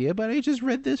Wikipedia, but I just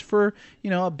read this for,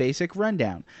 a basic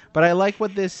rundown. But I like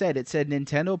what this said. It said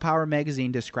Nintendo Power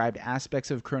Magazine described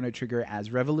aspects of Chrono Trigger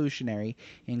as revolutionary,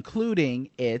 including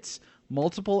its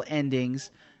multiple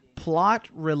endings,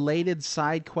 plot-related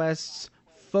side quests,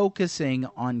 focusing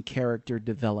on character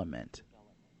development.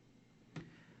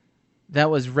 That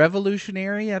was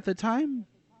revolutionary at the time,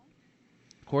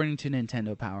 according to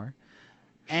Nintendo Power.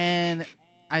 And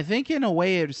I think in a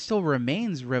way it still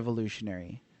remains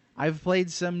revolutionary. I've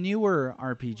played some newer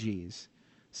RPGs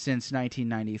since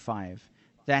 1995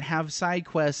 that have side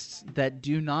quests that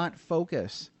do not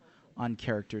focus on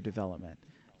character development,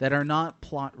 that are not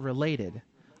plot related.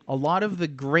 A lot of the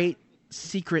great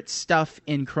secret stuff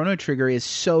in Chrono Trigger is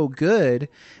so good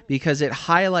because it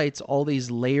highlights all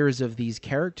these layers of these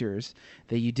characters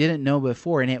that you didn't know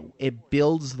before, and it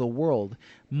builds the world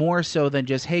more so than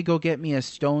just, hey, go get me a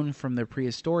stone from the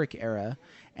prehistoric era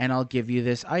and I'll give you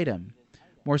this item.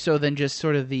 More so than just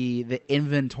sort of the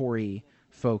inventory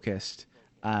focused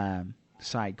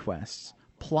side quests,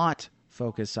 plot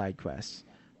focused side quests,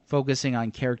 focusing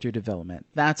on character development.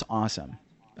 That's awesome.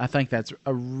 I think that's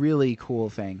a really cool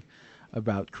thing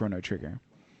about Chrono Trigger.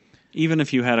 Even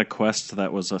if you had a quest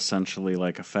that was essentially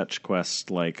like a fetch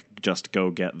quest, like just go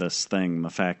get this thing, the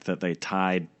fact that they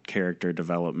tied character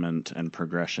development and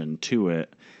progression to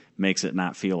it makes it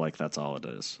not feel like that's all it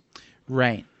is.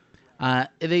 Right.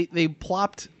 They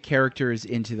plopped characters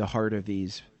into the heart of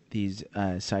these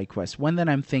side quests. One that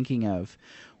I'm thinking of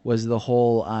was the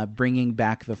whole bringing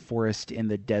back the forest in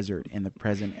the desert in the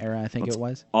present era, I think it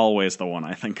was. Always the one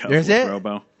I think of. There's with it?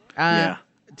 Robo. Yeah.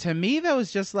 To me, that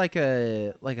was just like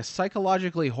a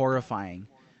psychologically horrifying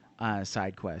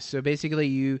side quest. So basically,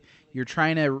 you're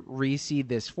trying to reseed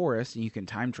this forest, and you can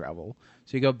time travel.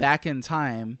 So you go back in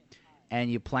time, and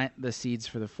you plant the seeds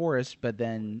for the forest, but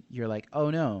then you're like, oh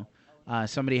no,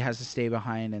 somebody has to stay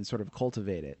behind and sort of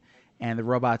cultivate it. And the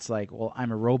robot's like, well,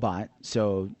 I'm a robot,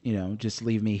 so just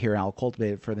leave me here. I'll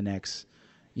cultivate it for the next,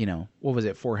 what was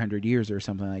it, 400 years or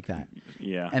something like that.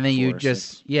 Yeah. And then you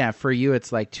just, for you,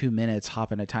 it's like 2 minutes,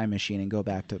 hop in a time machine and go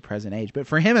back to the present age. But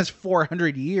for him, it's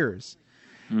 400 years.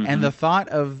 Mm-hmm. And the thought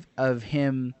of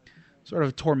him sort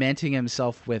of tormenting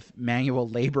himself with manual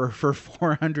labor for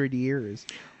 400 years.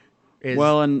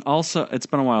 Well, and also, it's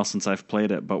been a while since I've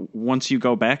played it, but once you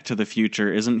go back to the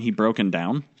future, isn't he broken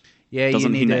down? Yeah,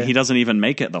 he doesn't even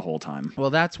make it the whole time. Well,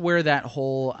 that's where that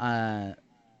whole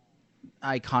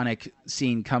iconic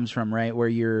scene comes from, right? Where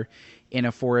you're in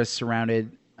a forest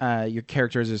surrounded, your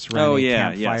characters are surrounding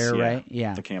a campfire, right?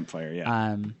 Yeah, the campfire. Yeah,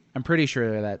 I'm pretty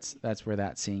sure that's where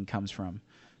that scene comes from.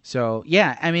 So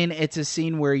yeah, I mean, it's a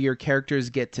scene where your characters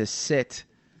get to sit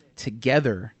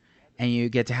together and you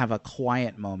get to have a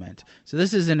quiet moment. So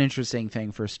this is an interesting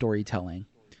thing for storytelling.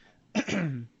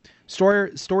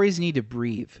 Stories need to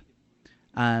breathe.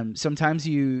 Sometimes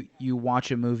you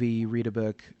watch a movie, you read a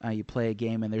book, you play a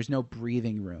game, and there's no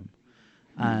breathing room.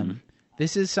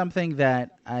 This is something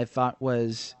that I thought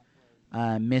was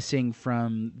missing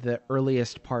from the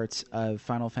earliest parts of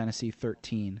Final Fantasy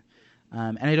XIII.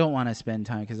 And I don't want to spend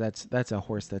time because that's a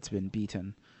horse that's been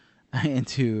beaten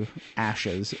into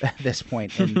ashes at this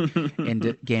point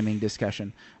in gaming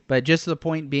discussion. But just the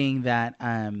point being that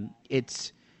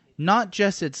it's not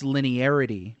just its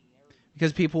linearity.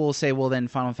 Because people will say, well, then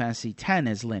Final Fantasy X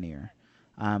is linear.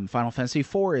 Final Fantasy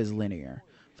IV is linear.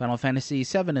 Final Fantasy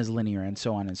VII is linear, and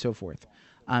so on and so forth.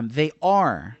 They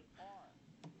are,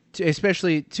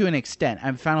 especially to an extent.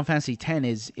 Final Fantasy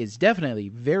X is definitely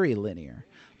very linear.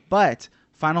 But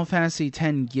Final Fantasy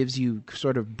X gives you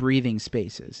sort of breathing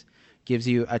spaces. Gives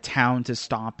you a town to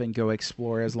stop and go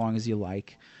explore as long as you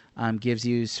like. Gives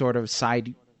you sort of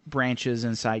side branches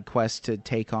and side quests to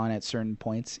take on at certain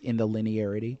points in the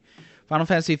linearity. Final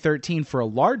Fantasy XIII, for a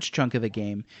large chunk of the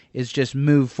game, is just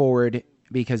move forward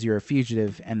because you're a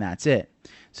fugitive, and that's it.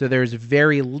 So there's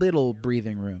very little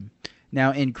breathing room.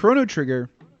 Now, in Chrono Trigger,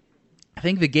 I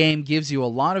think the game gives you a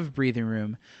lot of breathing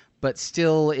room, but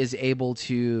still is able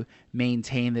to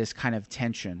maintain this kind of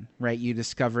tension, right? You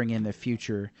discovering in the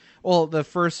future. Well, the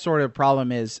first sort of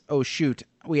problem is, oh, shoot,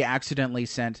 we accidentally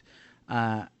sent...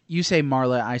 you say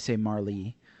Marla, I say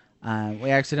Marley. We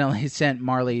accidentally sent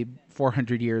Marley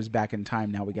 400 years back in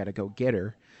time. Now we got to go get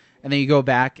her. And then you go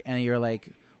back and you're like,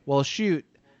 well, shoot.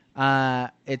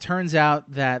 It turns out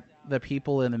that the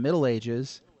people in the Middle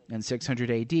Ages in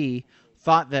 600 AD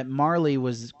thought that Marley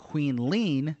was Queen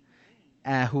Lean,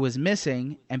 who was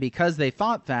missing. And because they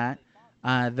thought that,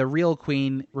 The real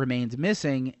queen remained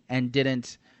missing and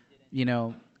didn't,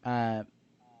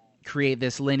 create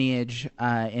this lineage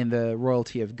in the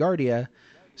royalty of Guardia.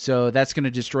 So that's going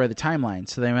to destroy the timeline.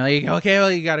 So they were like, okay,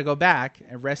 well, you got to go back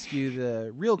and rescue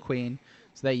the real queen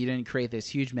so that you didn't create this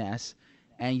huge mess.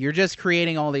 And you're just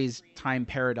creating all these time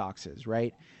paradoxes,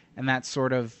 right? And that's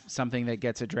sort of something that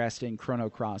gets addressed in Chrono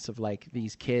Cross of like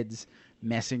these kids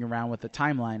messing around with the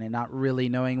timeline and not really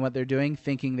knowing what they're doing,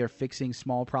 thinking they're fixing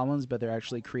small problems, but they're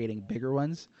actually creating bigger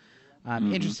ones.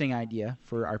 Interesting idea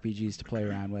for RPGs to play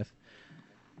around with.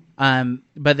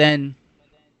 But then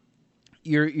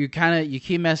you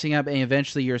keep messing up, and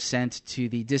eventually you're sent to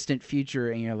the distant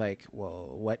future, and you're like, well,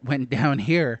 what went down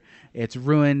here? It's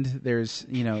ruined. There's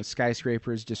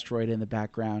skyscrapers destroyed in the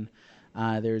background.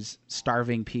 There's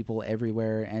starving people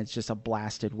everywhere, and it's just a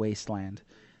blasted wasteland.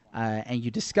 And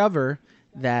you discover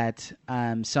that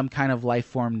some kind of life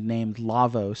form named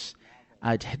Lavos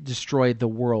destroyed the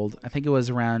world. I think it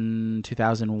was around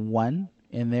 2001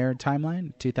 in their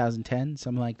timeline, 2010,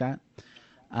 something like that.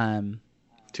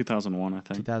 2001, I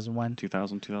think. 2001?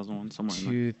 2001, somewhere in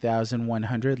there.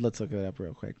 2100. Let's look it up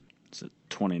real quick. It's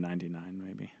 2099,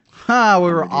 maybe.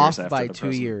 We were off by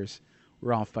 2 years.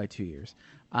 We're off by 2 years.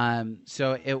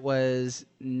 So it was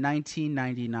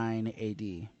 1999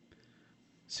 AD.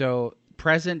 So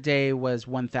present day was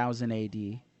 1000 AD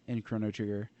in Chrono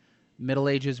Trigger. Middle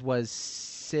Ages was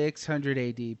 600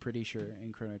 AD, pretty sure,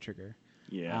 in Chrono Trigger.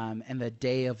 Yeah. And the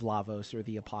day of Lavos, or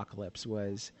the apocalypse,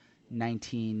 was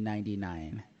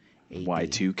 1999 AD.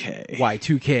 Y2K.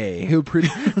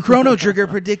 Y2K. Chrono Trigger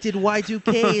predicted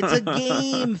Y2K. It's a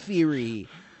game theory.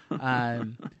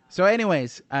 So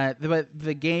anyways,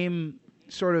 the game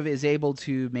sort of is able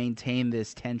to maintain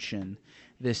this tension,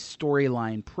 this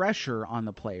storyline pressure on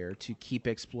the player to keep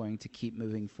exploring, to keep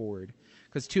moving forward.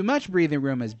 Because too much breathing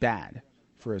room is bad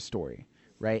for a story,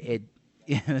 right?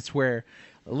 It's where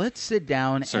let's sit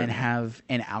down and have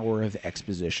an hour of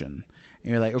exposition.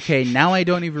 And you're like, okay, now I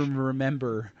don't even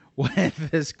remember what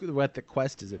the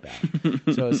quest is about.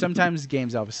 So sometimes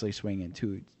games obviously swing in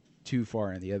too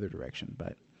far in the other direction.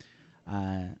 But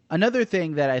another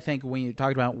thing that I think when you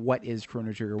talk about what is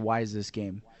Chrono Trigger, why is this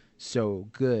game so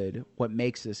good, what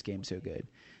makes this game so good,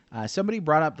 somebody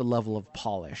brought up the level of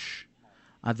polish.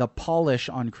 The polish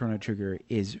on Chrono Trigger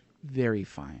is very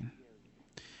fine.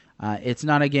 It's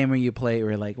not a game where you play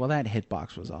where you're like, well, that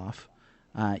hitbox was off.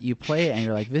 You play it and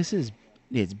you're like,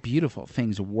 it's beautiful.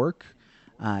 Things work.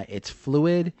 It's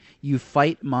fluid. You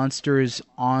fight monsters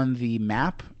on the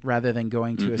map rather than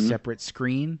going to a separate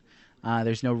screen.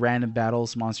 There's no random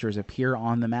battles. Monsters appear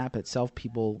on the map itself.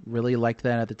 People really liked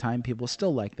that at the time. People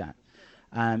still like that.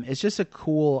 It's just a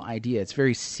cool idea. It's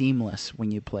very seamless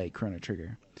when you play Chrono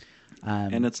Trigger.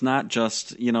 And it's not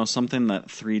just, something that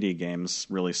 3D games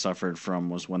really suffered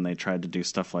from was when they tried to do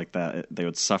stuff like that, they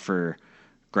would suffer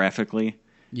graphically.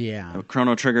 Yeah.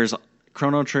 Chrono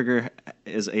Trigger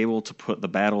is able to put the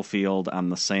battlefield on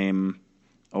the same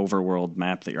overworld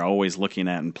map that you're always looking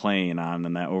at and playing on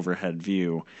in that overhead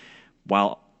view,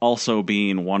 while also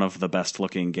being one of the best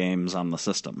looking games on the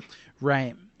system.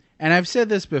 Right. And I've said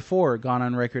this before, gone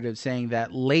on record of saying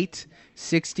that late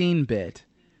 16-bit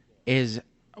is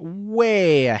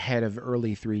way ahead of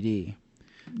early 3D.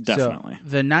 Definitely. So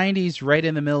the 90s, right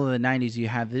in the middle of the 90s, you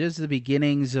had just the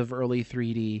beginnings of early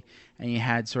 3D, and you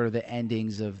had sort of the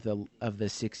endings of the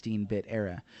 16-bit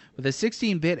era. But the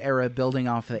 16-bit era, building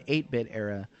off the 8-bit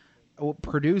era,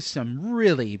 produced some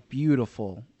really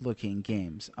beautiful looking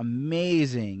games,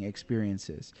 amazing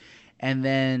experiences. And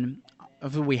then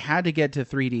we had to get to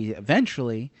 3D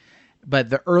eventually, but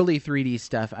the early 3D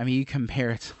stuff, I mean, you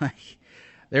compare it to like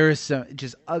there is some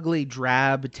just ugly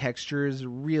drab textures,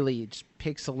 really just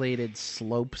pixelated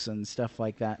slopes and stuff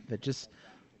like that just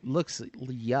looks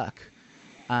yuck.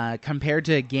 Compared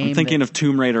to a game, I'm thinking of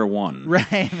Tomb Raider 1.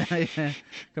 Right.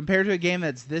 Compared to a game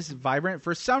that's this vibrant.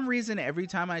 For some reason, every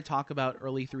time I talk about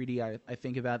early 3D, I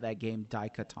think about that game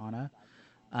Daikatana,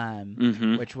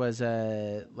 which was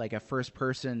a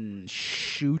first-person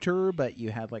shooter, but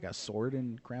you had like a sword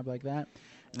and crap like that.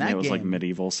 It was like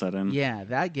medieval setting. Yeah,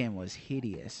 that game was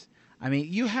hideous. I mean,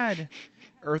 you had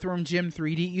Earthworm Jim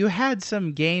 3D. You had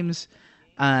some games,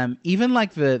 even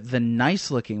like the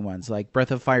nice-looking ones, like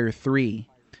Breath of Fire 3,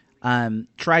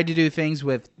 tried to do things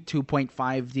with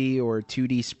 2.5D or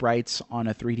 2D sprites on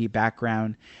a 3D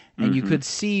background, and you could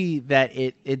see that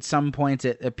at some points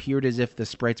it appeared as if the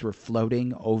sprites were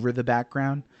floating over the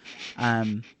background.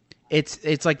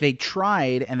 It's like they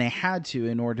tried and they had to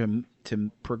in order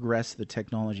to progress the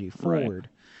technology forward,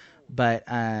 but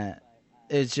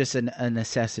it's just a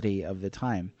necessity of the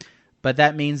time. But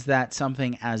that means that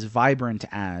something as vibrant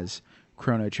as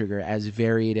Chrono Trigger, as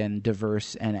varied and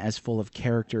diverse and as full of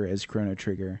character as Chrono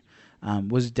Trigger,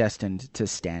 was destined to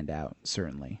stand out,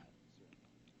 certainly.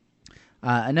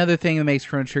 Another thing that makes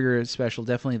Chrono Trigger special,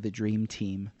 definitely the Dream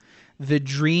Team. The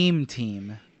Dream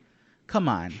Team. Come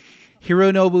on.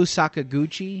 Hironobu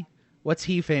Sakaguchi, what's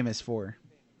he famous for?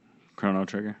 Chrono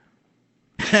Trigger.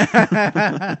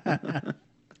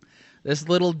 This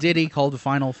little ditty called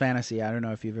Final Fantasy. I don't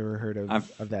know if you've ever heard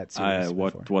of that series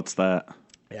before. What's that?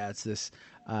 Yeah, it's this,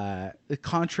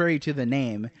 contrary to the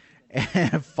name,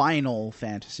 Final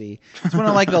Fantasy. It's one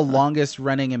of like the longest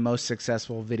running and most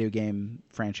successful video game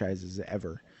franchises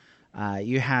ever.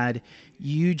 You had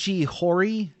Yuji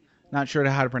Horii, not sure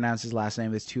how to pronounce his last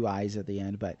name, there's 2 I's at the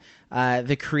end, but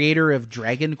the creator of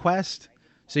Dragon Quest.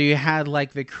 So you had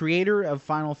like the creator of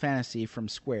Final Fantasy from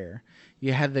Square.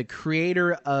 You had the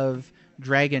creator of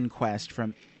Dragon Quest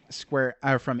from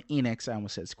from Enix. I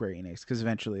almost said Square Enix because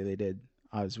eventually they did,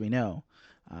 as we know,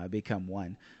 become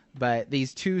one. But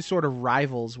these 2 sort of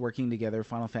rivals working together,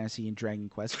 Final Fantasy and Dragon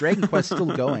Quest. Dragon Quest still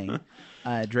going.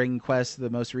 Dragon Quest, the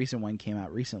most recent one, came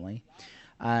out recently.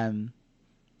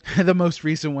 The most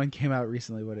recent one came out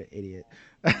recently. What an idiot.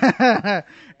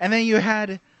 And then you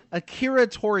had Akira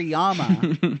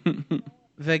Toriyama,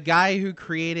 the guy who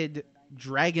created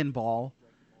Dragon Ball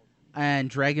and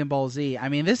Dragon Ball Z. I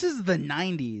mean, this is the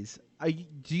 90s.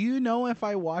 Do you know if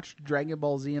I watched Dragon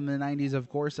Ball Z in the 90s? Of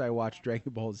course I watched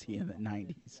Dragon Ball Z in the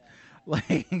 90s.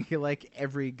 Like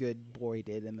every good boy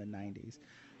did in the 90s.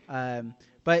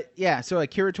 But yeah, so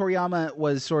Akira Toriyama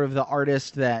was sort of the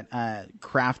artist that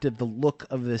crafted the look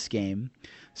of this game.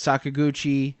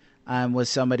 Sakaguchi was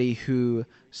somebody who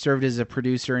served as a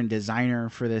producer and designer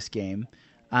for this game.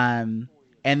 And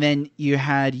then you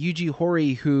had Yuji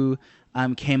Horii, who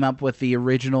came up with the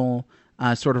original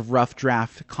sort of rough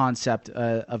draft concept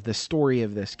of the story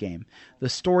of this game. The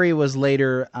story was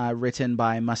later written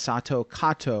by Masato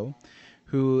Kato,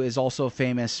 who is also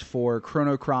famous for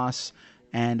Chrono Cross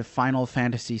and Final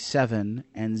Fantasy VII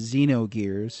and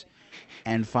Xenogears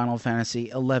and Final Fantasy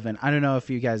XI. I don't know if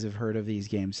you guys have heard of these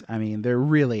games. I mean, they're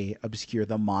really obscure.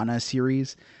 The Mana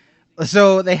series.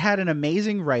 So they had an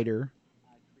amazing writer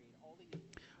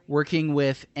working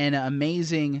with an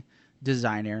amazing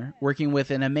designer, working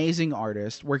with an amazing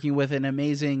artist, working with an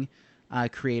amazing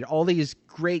creator. All these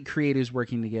great creators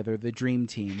working together, the Dream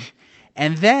Team.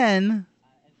 And then,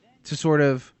 to sort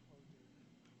of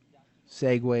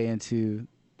segue into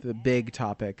the big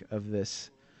topic of this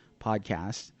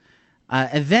podcast,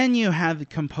 and then you have the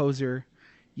composer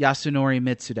Yasunori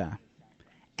Mitsuda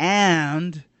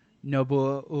and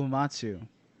Nobuo Uematsu,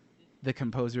 the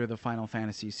composer of the Final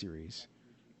Fantasy series,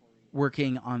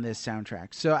 working on this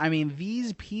soundtrack. So, I mean,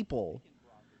 these people,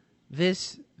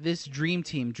 this Dream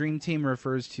Team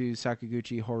refers to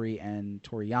Sakaguchi, Horii, and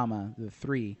Toriyama, the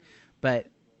 3, but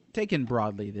taken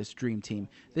broadly, this Dream Team,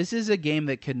 this is a game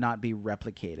that could not be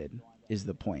replicated, is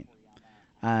the point.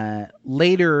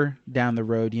 Later down the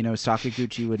road,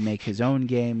 Sakaguchi would make his own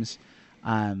games.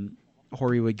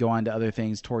 Horii would go on to other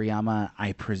things. Toriyama,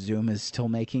 I presume, is still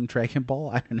making Dragon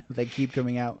Ball. I don't know. They keep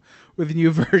coming out with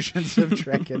new versions of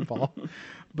Dragon Ball.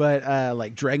 But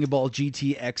like Dragon Ball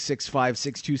GT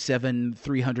X65627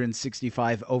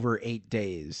 365 over 8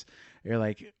 days. You're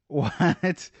like,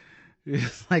 what?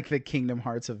 It's like the Kingdom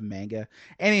Hearts of manga.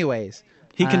 Anyways.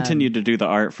 He continued to do the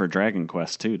art for Dragon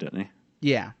Quest too, didn't he?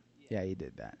 Yeah. Yeah, he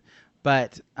did that.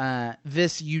 But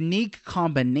this unique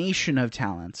combination of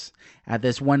talents at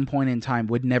this one point in time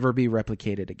would never be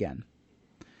replicated again.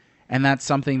 And that's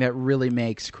something that really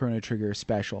makes Chrono Trigger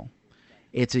special.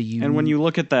 It's a unique... And when you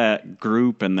look at that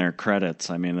group and their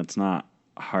credits, I mean, it's not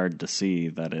hard to see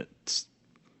that it's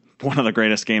one of the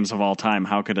greatest games of all time.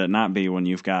 How could it not be when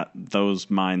you've got those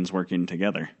minds working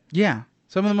together? Yeah.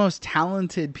 Some of the most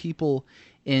talented people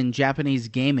in Japanese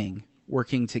gaming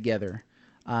working together.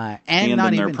 And not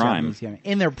in even their prime.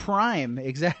 In their prime,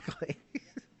 exactly.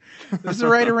 This is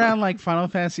right around like Final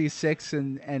Fantasy 6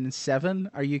 and 7.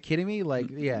 Are you kidding me? Like,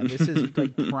 yeah, this is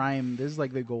like prime. This is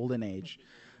like the golden age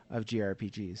of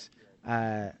JRPGs.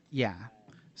 Yeah.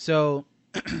 So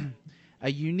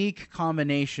a unique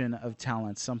combination of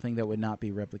talents, something that would not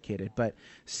be replicated. But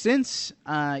since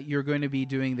you're going to be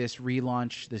doing this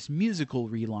relaunch, this musical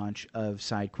relaunch of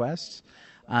side quests,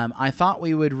 I thought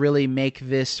we would really make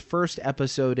this first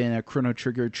episode in a Chrono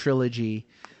Trigger trilogy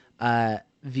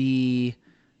the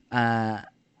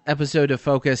episode to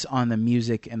focus on the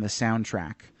music and the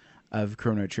soundtrack of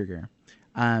Chrono Trigger.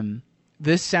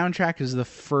 This soundtrack is the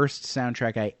first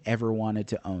soundtrack I ever wanted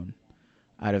to own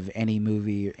out of any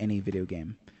movie or any video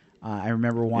game. I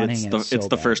remember wanting it. It's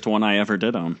the first one I ever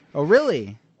did own. Oh,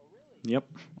 really? Yep.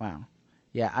 Wow.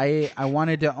 Yeah, I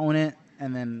wanted to own it.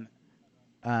 and then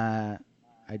I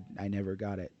never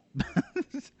got it.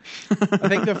 I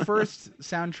think the first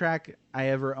soundtrack I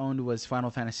ever owned was Final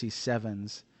Fantasy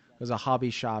VII's. It was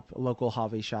a local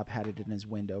hobby shop had it in his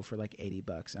window for like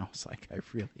 $80, and I was like, I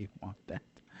really want that.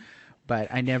 But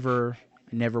I never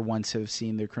once have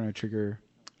seen the Chrono Trigger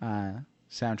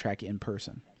soundtrack in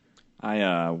person.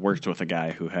 I worked with a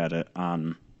guy who had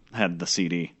the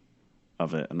CD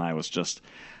of it, and I was just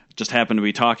happened to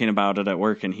be talking about it at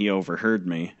work, and he overheard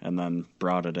me and then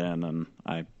brought it in, and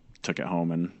I took it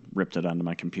home and ripped it onto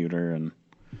my computer, and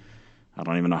I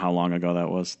don't even know how long ago that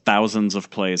was. Thousands of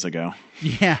plays ago.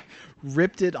 Yeah,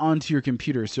 ripped it onto your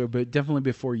computer, but definitely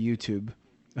before YouTube.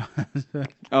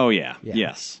 Oh, yeah.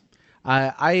 Yes.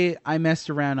 I messed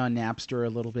around on Napster a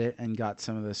little bit and got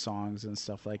some of the songs and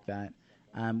stuff like that.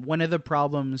 One of the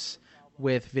problems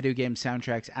with video game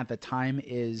soundtracks at the time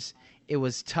is it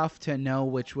was tough to know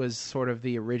which was sort of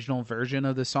the original version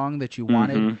of the song that you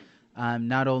wanted.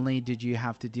 Not only did you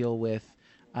have to deal with,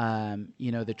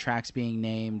 the tracks being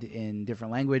named in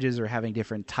different languages or having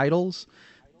different titles,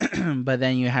 but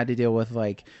then you had to deal with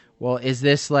like, well, is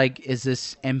this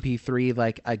MP3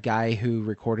 like a guy who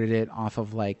recorded it off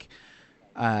of like,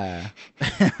 off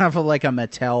of like a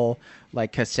Mattel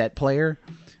like cassette player?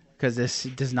 Because this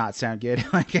does not sound good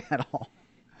like at all.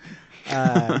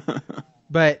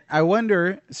 But I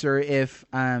wonder, sir, if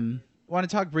I want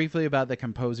to talk briefly about the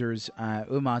composers,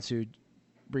 Uematsu,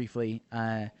 briefly.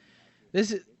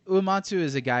 Uematsu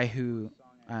is a guy who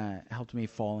helped me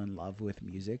fall in love with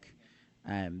music.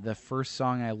 The first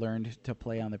song I learned to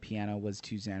play on the piano was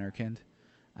To Xanarkand.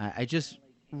 I just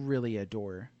really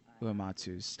adore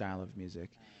Uematsu's style of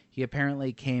music. He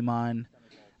apparently came on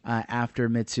after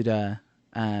Mitsuda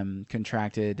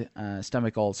contracted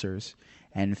stomach ulcers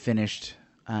and finished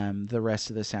the rest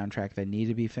of the soundtrack that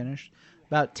needed to be finished.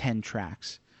 About 10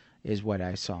 tracks is what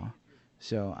I saw.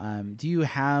 So do you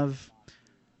have,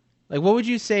 like, what would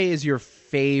you say is your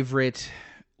favorite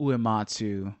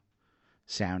Uematsu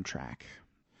soundtrack?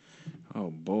 Oh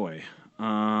boy.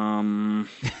 Like,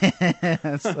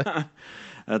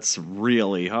 that's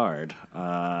really hard.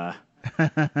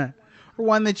 or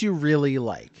one that you really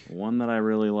like. One that I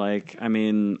really like. I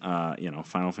mean,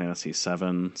 Final Fantasy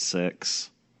 7, 6,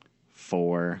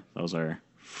 4. Those are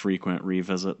frequent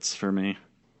revisits for me.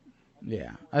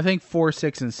 Yeah, I think 4,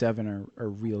 6, and 7 are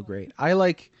real great. I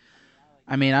like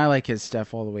his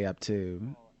stuff all the way up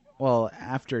to, well,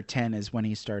 after 10 is when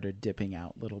he started dipping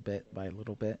out little bit by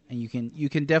little bit, and you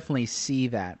can definitely see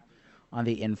that on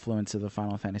the influence of the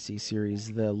Final Fantasy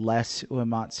series. The less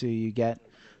Uematsu you get,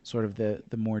 sort of the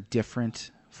more different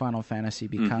Final Fantasy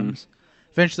becomes.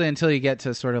 Eventually, until you get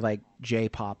to sort of like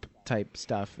J-pop type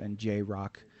stuff and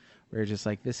J-rock, where you're just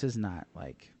like, this is not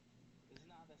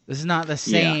the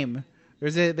same. Yeah.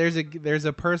 There's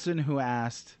a person who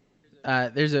asked.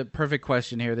 There's a perfect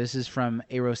question here. This is from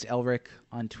Eros Elric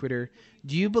on Twitter.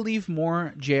 Do you believe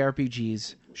more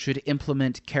JRPGs should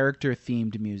implement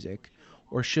character-themed music,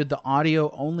 or should the audio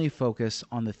only focus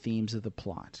on the themes of the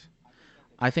plot?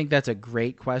 I think that's a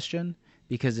great question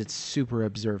because it's super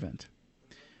observant.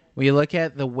 When you look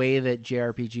at the way that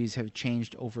JRPGs have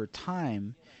changed over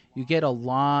time, you get a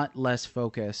lot less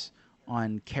focus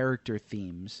on character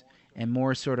themes and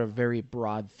more sort of very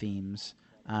broad themes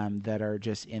that are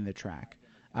just in the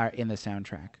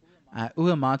soundtrack.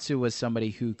 Uematsu was somebody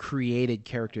who created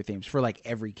character themes for like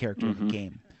every character in the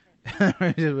game.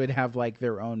 It would have like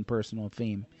their own personal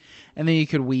theme, and then you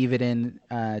could weave it in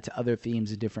to other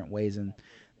themes in different ways and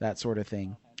that sort of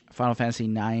thing. Final Fantasy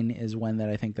IX is one that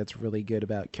I think that's really good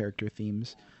about character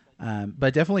themes.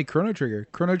 But definitely Chrono Trigger.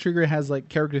 Chrono Trigger has like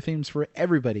character themes for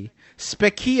everybody.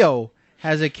 Specchio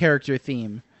has a character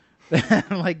theme.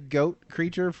 Like goat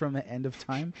creature from the End of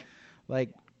Time.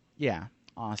 Like, yeah,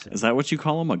 awesome. Is that what you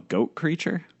call him, a goat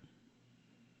creature?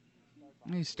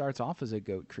 He starts off as a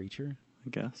goat creature, I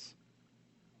guess.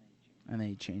 And then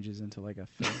he changes into like a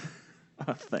thing.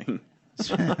 A thing.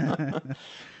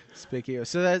 Specchio.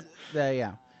 So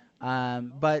yeah.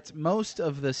 But most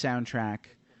of the soundtrack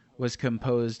was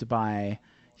composed by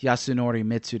Yasunori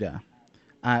Mitsuda,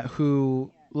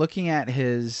 who, looking at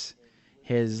his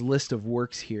list of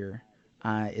works here,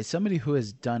 is somebody who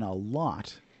has done a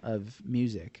lot of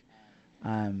music,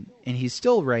 and he's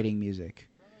still writing music.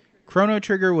 Chrono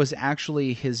Trigger was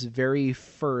actually his very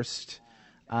first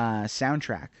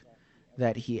soundtrack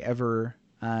that he ever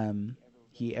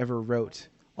wrote,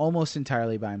 almost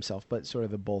entirely by himself, but sort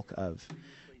of the bulk of.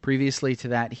 Previously to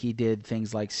that, he did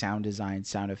things like sound design,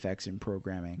 sound effects, and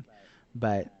programming.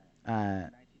 But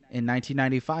in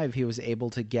 1995, he was able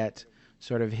to get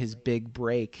sort of his big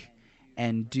break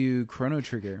and do Chrono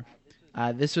Trigger.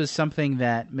 This was something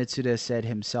that Mitsuda said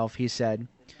himself. He said,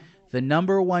 "The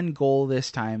number one goal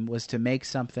this time was to make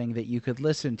something that you could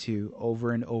listen to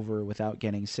over and over without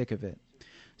getting sick of it.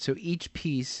 So each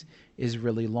piece is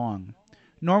really long.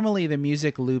 Normally the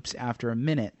music loops after a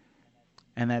minute,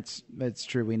 and that's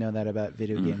true. We know that about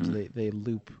video games. They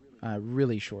loop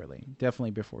really shortly,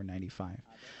 definitely before 95.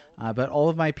 But all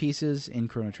of my pieces in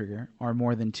Chrono Trigger are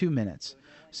more than 2 minutes,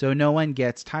 so no one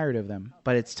gets tired of them.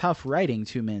 But it's tough writing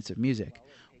 2 minutes of music.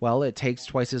 Well, it takes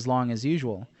twice as long as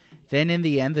usual. Then in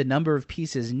the end, the number of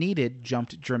pieces needed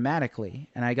jumped dramatically,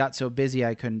 and I got so busy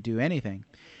I couldn't do anything.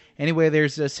 Anyway,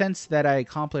 there's a sense that I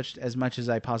accomplished as much as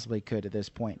I possibly could at this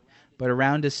point. But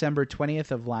around December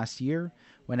 20th of last year,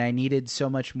 when I needed so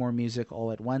much more music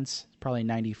all at once, probably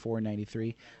 94,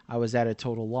 93, I was at a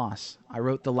total loss. I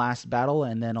wrote the last battle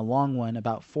and then a long one,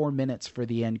 about 4 minutes for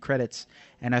the end credits,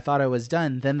 and I thought I was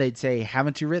done. Then they'd say,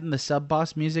 "Haven't you written the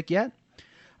sub-boss music yet?"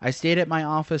 I stayed at my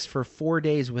office for 4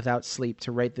 days without sleep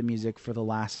to write the music for the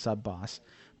last sub-boss,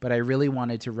 but I really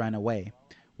wanted to run away.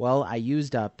 Well, I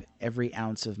used up every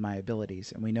ounce of my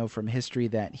abilities, and we know from history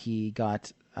that he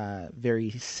got very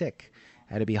sick,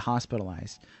 had to be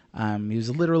hospitalized. He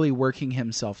was literally working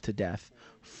himself to death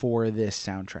for this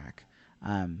soundtrack,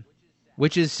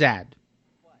 which is sad,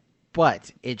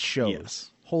 but it shows.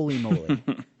 Yes. Holy moly.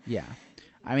 Yeah.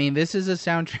 I mean, this is a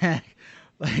soundtrack,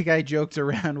 like I joked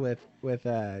around with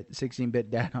 16-Bit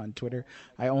Dad on Twitter.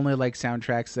 I only like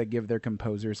soundtracks that give their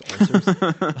composers ulcers.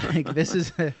 Like, this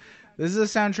is a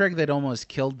soundtrack that almost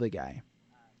killed the guy.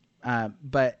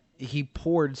 But he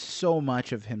poured so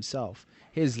much of himself,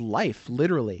 his life,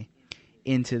 literally,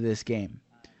 into this game.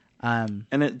 And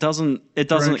it doesn't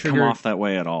come off that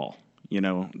way at all. You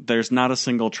know, there's not a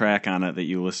single track on it that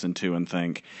you listen to and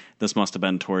think, this must have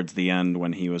been towards the end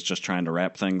when he was just trying to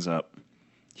wrap things up.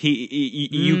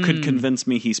 You could convince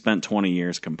me he spent 20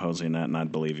 years composing that, and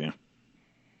I'd believe you.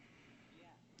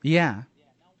 Yeah.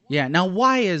 Yeah. Now,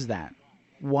 why is that?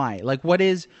 Why? Like, what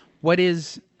is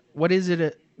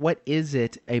it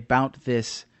about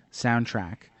this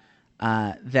soundtrack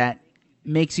that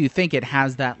makes you think it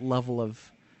has that level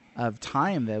of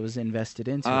time that was invested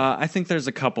into it? I think there's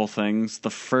a couple things.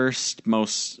 The first,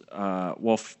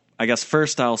 I guess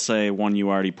first I'll say one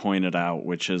you already pointed out,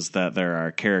 which is that there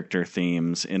are character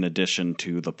themes in addition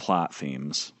to the plot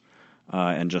themes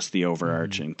and just the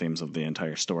overarching themes of the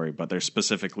entire story. But there's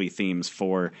specifically themes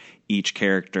for each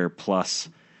character plus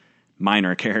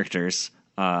minor characters.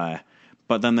 But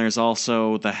then there's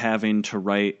also the having to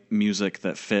write music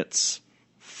that fits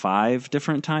 5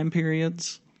 different time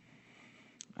periods.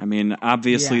 I mean,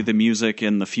 obviously the music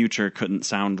in the future couldn't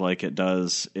sound like it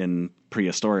does in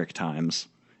prehistoric times,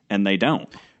 and they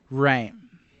don't. Right.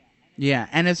 Yeah,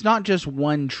 and it's not just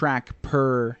one track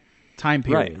per time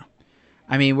period. Right.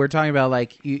 I mean, we're talking about,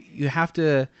 like, you have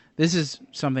to... This is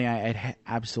something I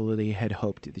absolutely had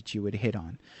hoped that you would hit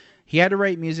on. He had to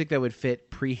write music that would fit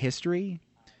prehistory,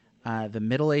 the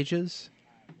Middle Ages,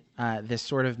 this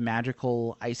sort of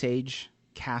magical Ice Age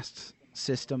caste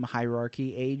system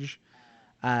hierarchy age,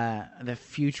 the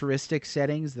futuristic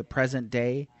settings, the present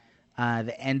day,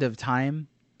 the end of time.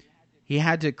 He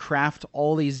had to craft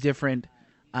all these different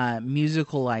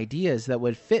musical ideas that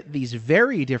would fit these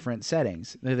very different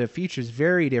settings. The future's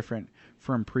very different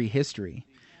from prehistory.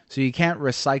 So you can't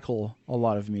recycle a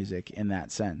lot of music in that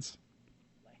sense.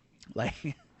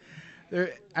 Like,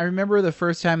 I remember the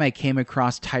first time I came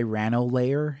across Tyranno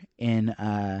Layer in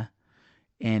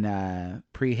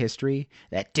prehistory.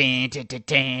 That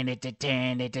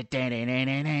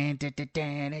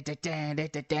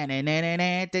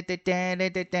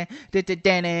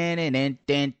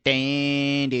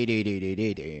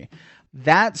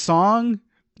that song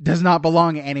does not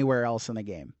belong anywhere else in the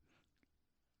game.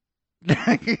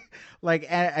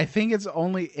 Like, I think is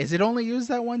it only used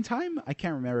that one time? I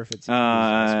can't remember if it's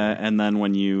and then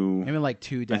when you maybe like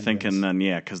 2 demos. I think, and then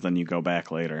because then you go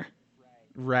back later.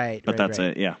 Right. But that's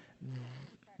it, yeah.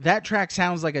 That track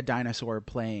sounds like a dinosaur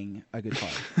playing a guitar.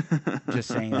 Just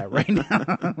saying that right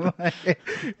now.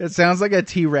 It sounds like a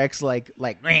T-Rex like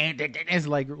is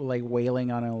like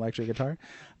wailing on an electric guitar.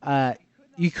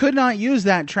 You could not use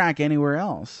that track anywhere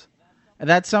else.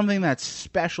 That's something that's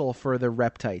special for the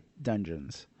Reptite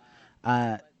dungeons.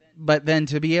 But then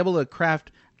to be able to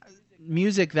craft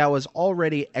music that was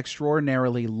already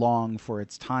extraordinarily long for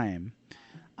its time,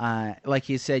 like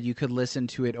you said, you could listen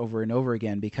to it over and over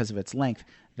again because of its length.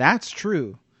 That's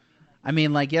true. I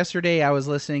mean, like yesterday I was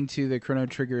listening to the Chrono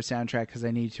Trigger soundtrack because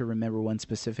I needed to remember one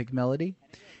specific melody,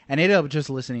 and I ended up just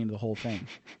listening to the whole thing.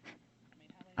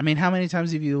 I mean, how many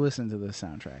times have you listened to this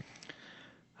soundtrack?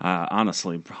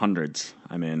 Honestly, hundreds.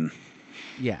 I mean...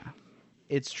 Yeah,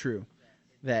 it's true.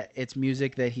 that it's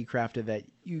music that he crafted that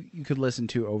you could listen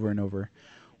to over and over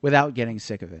without getting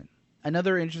sick of it.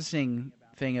 Another interesting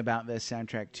thing about this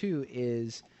soundtrack too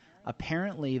is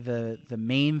apparently the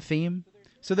main theme.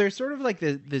 So there's sort of like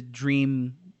the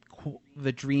dream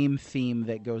theme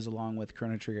that goes along with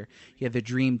Chrono Trigger. You have the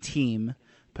dream team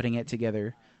putting it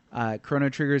together. Chrono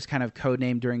Trigger's kind of code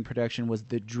name during production was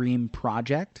the Dream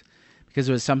Project, because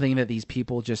it was something that these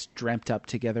people just dreamt up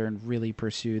together and really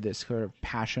pursued, this sort of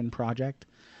passion project.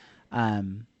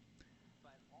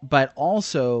 But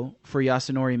also for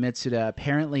Yasunori Mitsuda,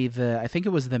 apparently I think it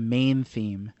was the main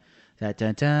theme that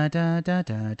da da da da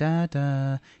da da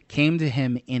da came to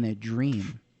him in a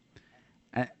dream.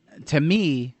 To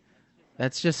me,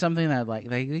 that's just something that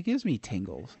it gives me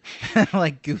tingles,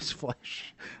 like goose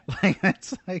flesh.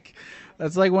 That's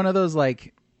like one of those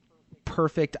like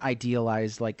perfect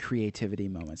idealized like creativity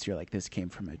moments. You're like, this came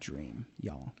from a dream,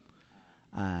 y'all.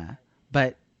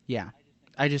 But yeah,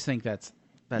 I just think that's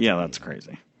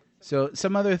crazy. So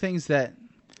some other things that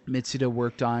Mitsuda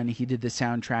worked on, he did the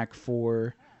soundtrack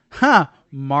for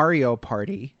Mario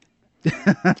Party.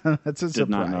 That's a surprise. Did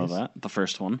not know that. The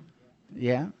first one.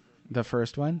 Yeah, the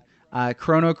first one.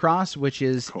 Chrono Cross, which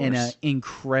is an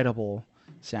incredible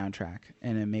soundtrack,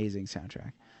 an amazing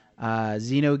soundtrack.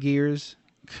 Xenogears.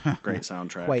 Great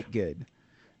soundtrack. Quite good.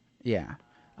 Yeah.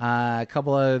 A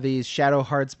couple of these: Shadow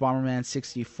Hearts Bomberman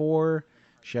 64,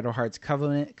 Shadow Hearts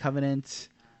Covenant,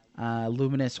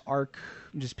 Luminous Arc.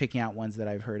 I'm just picking out ones that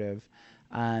I've heard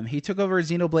of. He took over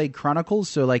Xenoblade Chronicles,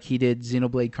 so like he did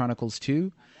Xenoblade Chronicles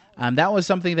 2. That was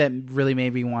something that really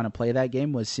made me want to play that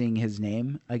game, was seeing his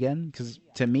name again, because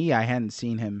to me, I hadn't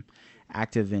seen him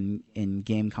active in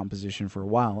game composition for a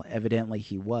while. Evidently,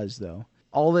 he was, though.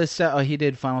 All this, he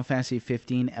did Final Fantasy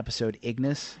 15 episode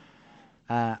Ignis.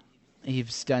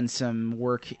 He's done some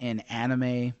work in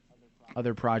anime,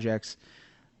 other projects.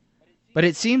 But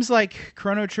it seems like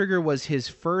Chrono Trigger was his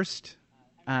first...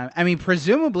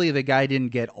 presumably the guy didn't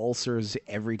get ulcers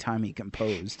every time he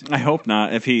composed. I hope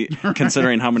not,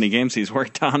 considering how many games he's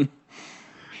worked on.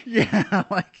 Yeah,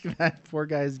 like that poor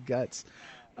guy's guts.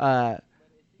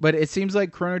 But it seems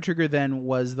like Chrono Trigger then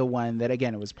was the one that,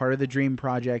 again, it was part of the Dream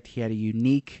Project. He had a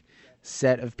unique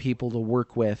set of people to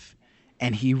work with,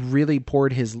 and he really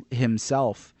poured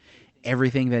himself,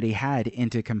 everything that he had,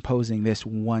 into composing this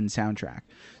one soundtrack.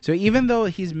 So even though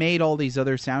he's made all these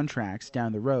other soundtracks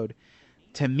down the road,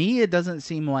 to me, it doesn't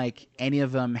seem like any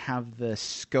of them have the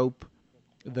scope,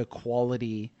 the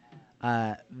quality,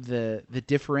 the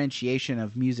differentiation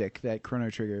of music that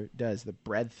Chrono Trigger does, the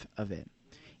breadth of it.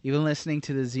 Even listening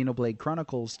to the Xenoblade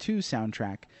Chronicles 2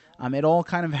 soundtrack, it all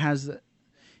kind of has,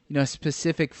 a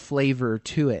specific flavor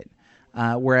to it.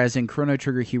 Whereas in Chrono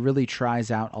Trigger, he really tries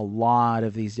out a lot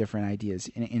of these different ideas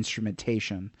in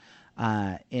instrumentation,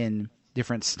 in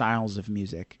different styles of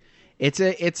music.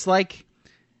 It's like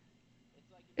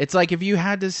if you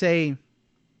had to say,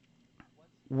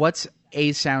 what's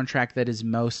a soundtrack that is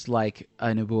most like a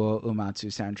Nobuo Uematsu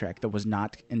soundtrack that was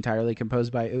not entirely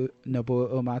composed by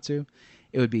Nobuo Uematsu,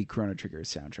 it would be Chrono Trigger's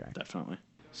soundtrack. Definitely.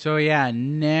 So yeah,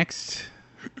 next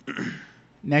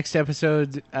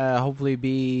episode, hopefully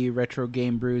be Retro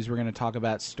Game Brews. We're going to talk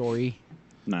about story.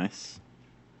 Nice.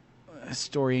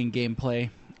 Story and gameplay,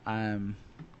 and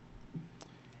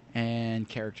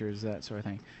characters, that sort of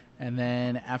thing. And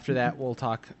then after that, we'll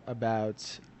talk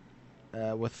about,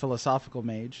 with Philosophical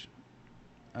Mage,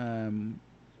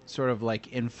 sort of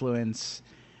like influence,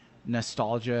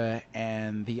 nostalgia,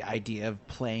 and the idea of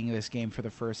playing this game for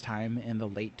the first time in the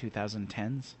late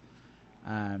 2010s.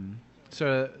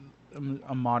 So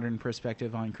a modern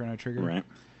perspective on Chrono Trigger. Right.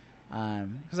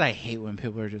 Because I hate when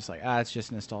people are just like, it's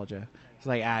just nostalgia. It's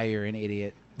like, you're an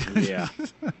idiot. Yeah.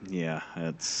 Yeah,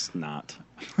 it's not.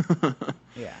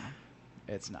 Yeah,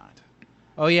 it's not.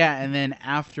 Oh, yeah, and then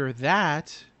after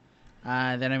that,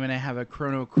 then I'm going to have a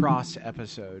Chrono Cross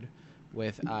episode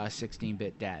with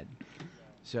 16-Bit Dad.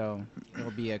 So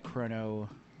it'll be a Chrono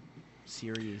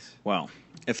series. Well,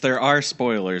 if there are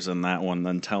spoilers in that one,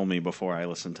 then tell me before I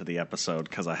listen to the episode,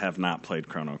 because I have not played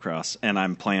Chrono Cross, and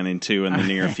I'm planning to in the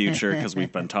near future, because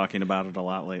we've been talking about it a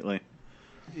lot lately.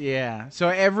 Yeah, so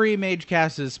every Mage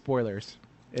cast is spoilers.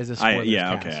 Is a spoilers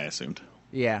cast. Okay, I assumed.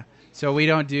 Yeah, so we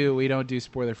don't do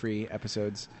spoiler-free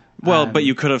episodes. Well, but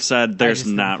you could have said there's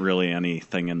not really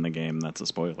anything in the game that's a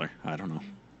spoiler. I don't know.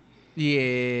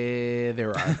 Yeah,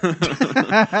 there are.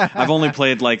 I've only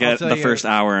played like the first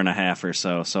hour and a half or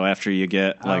so. So after you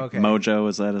get like Mojo,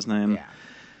 is that his name? Yeah.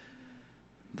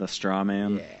 The straw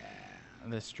man. Yeah,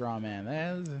 the straw man.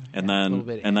 And then, a little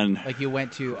bit like you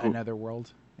went to another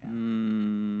world. Yeah. I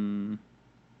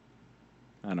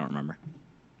don't remember.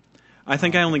 I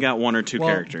think I only got 1 or 2 Well-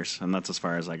 characters, and that's as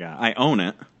far as I got. I own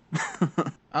it.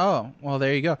 Oh, well,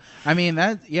 there you go. I mean,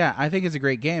 I think it's a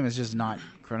great game. It's just not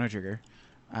Chrono Trigger.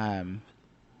 There's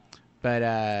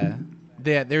I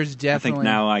definitely... think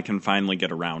now I can finally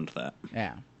get around that.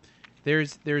 Yeah.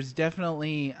 There's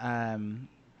definitely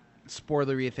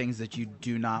spoilery things that you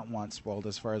do not want spoiled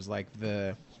as far as like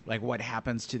what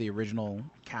happens to the original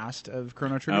cast of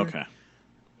Chrono Trigger. Okay.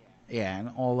 Yeah,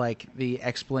 and all like the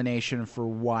explanation for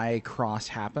why Cross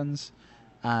happens.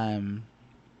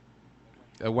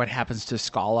 What happens to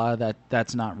Scala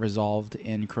that's not resolved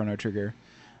in Chrono Trigger.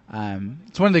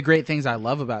 It's one of the great things I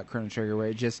love about Chrono Trigger, where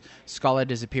it just Scala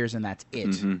disappears and that's it.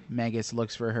 Mm-hmm. Magus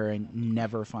looks for her and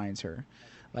never finds her.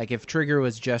 Like if Trigger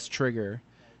was just Trigger,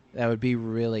 that would be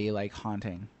really like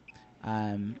haunting.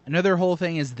 Another whole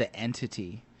thing is the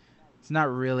entity. It's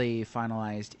not really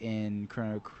finalized in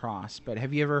Chrono Cross, but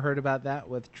have you ever heard about that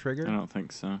with Trigger? I don't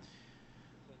think so.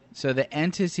 So the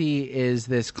entity is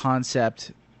this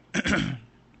concept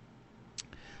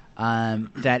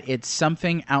that it's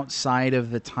something outside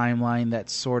of the timeline that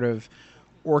sort of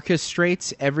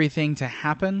orchestrates everything to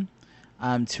happen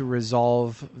to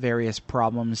resolve various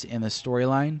problems in the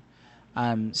storyline.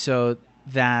 So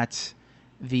that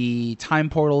the time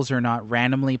portals are not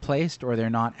randomly placed or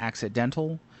they're not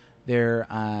accidental. They're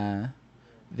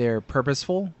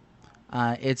purposeful.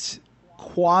 It's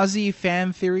quasi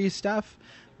fan theory stuff,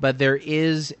 but there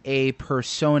is a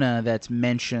persona that's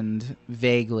mentioned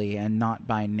vaguely and not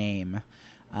by name.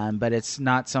 But it's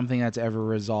not something that's ever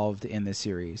resolved in the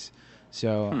series.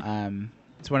 So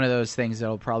it's one of those things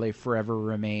that'll probably forever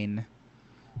remain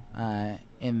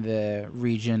in the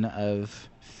region of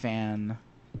fan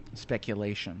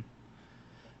speculation.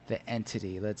 The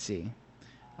entity, let's see.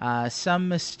 Some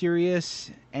mysterious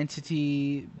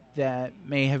entity that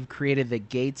may have created the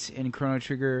gates in Chrono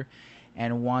Trigger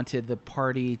and wanted the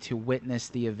party to witness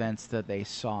the events that they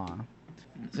saw.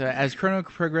 So as Chrono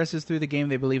progresses through the game,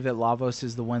 they believe that Lavos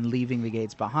is the one leaving the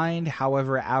gates behind.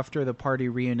 However, after the party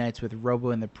reunites with Robo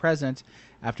in the present,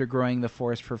 after growing the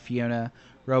forest for Fiona,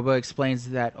 Robo explains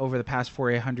that over the past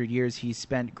 400 years he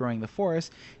spent growing the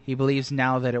forest. He believes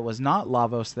now that it was not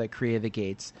Lavos that created the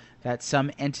gates, that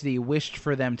some entity wished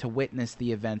for them to witness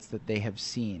the events that they have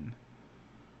seen.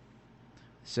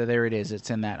 So there it is.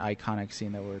 It's in that iconic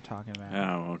scene that we were talking about.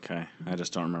 Oh, okay. I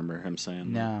just don't remember him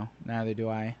saying that. No, neither do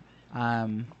I.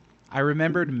 I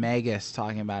remembered Magus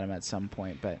talking about him at some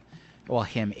point, but, well,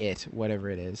 whatever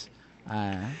it is.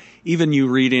 Even you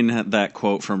reading that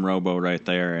quote from Robo right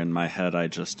there, in my head, I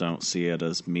just don't see it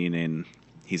as meaning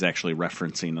he's actually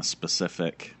referencing a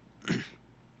specific...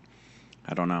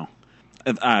 I don't know.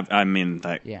 I mean,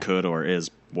 that could or is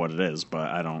what it is, but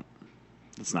I don't...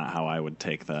 It's not how I would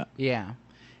take that. Yeah.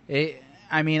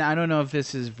 I mean, I don't know if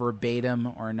this is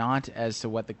verbatim or not as to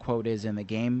what the quote is in the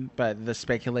game, but the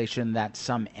speculation that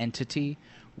some entity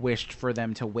wished for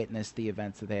them to witness the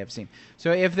events that they have seen.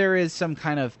 So if there is some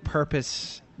kind of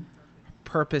purposing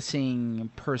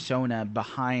persona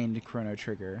behind Chrono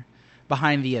Trigger,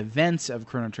 behind the events of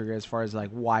Chrono Trigger, as far as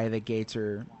like why the gates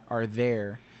are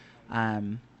there,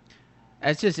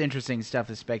 it's just interesting stuff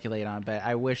to speculate on, but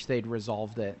I wish they'd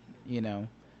resolved it, you know.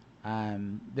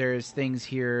 There's things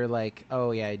here like,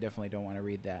 oh yeah, I definitely don't want to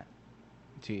read that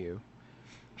to you.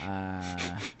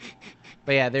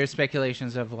 But yeah, there's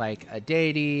speculations of like a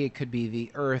deity. It could be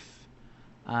the Earth.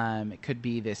 It could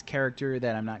be this character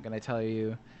that I'm not going to tell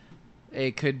you.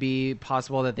 It could be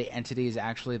possible that the entity is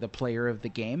actually the player of the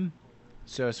game.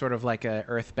 So sort of like a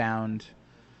Earthbound,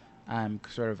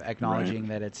 sort of acknowledging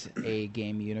that it's a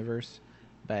game universe.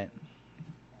 But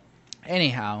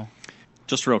anyhow...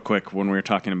 Just real quick, when we were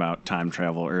talking about time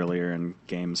travel earlier and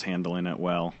games handling it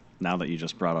well, now that you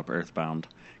just brought up Earthbound,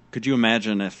 could you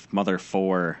imagine if Mother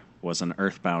 4 was an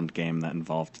Earthbound game that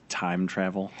involved time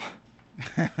travel?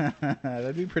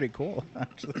 That'd be pretty cool,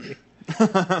 actually.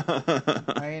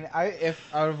 I mean,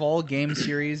 if out of all game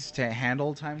series to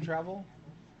handle time travel,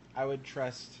 I would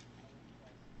trust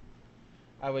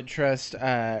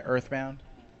Earthbound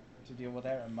to deal with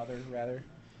that, or Mother rather.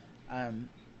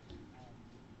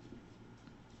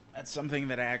 That's something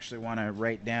that I actually want to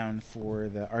write down for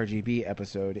the RGB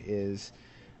episode is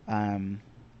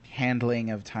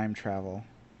handling of time travel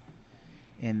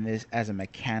in this as a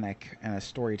mechanic and a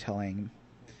storytelling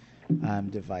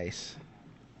device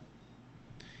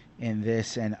in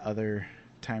this and other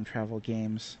time travel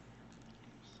games.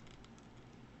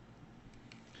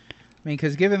 I mean,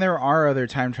 because given there are other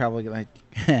time travel like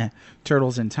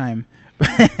Turtles in Time,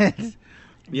 yes.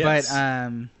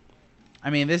 But I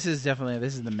mean, this is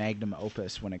the magnum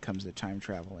opus when it comes to time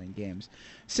travel in games.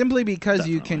 Simply because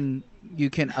you can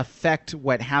affect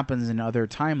what happens in other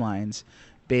timelines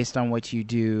based on what you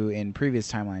do in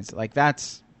previous timelines. Like,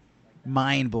 that's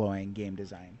mind-blowing game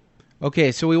design.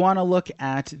 Okay, so we want to look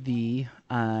at the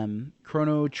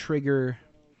Chrono Trigger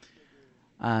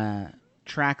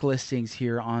track listings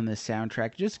here on the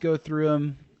soundtrack. Just go through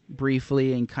them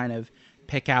briefly and kind of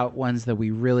pick out ones that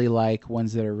we really like,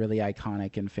 ones that are really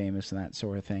iconic and famous and that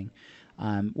sort of thing.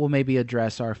 We'll maybe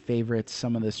address our favorites,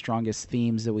 some of the strongest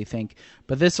themes that we think,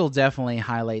 but this will definitely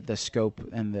highlight the scope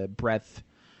and the breadth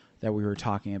that we were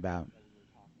talking about.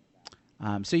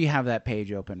 So you have that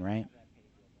page open, right?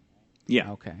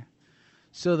 Yeah. Okay.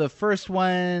 So the first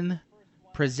one,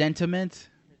 Presentiment,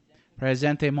 that's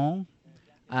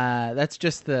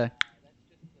just the...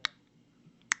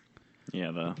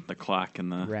 Yeah, the clock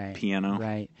and the piano.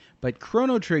 Right. But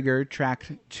Chrono Trigger track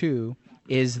 2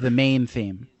 is the main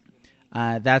theme.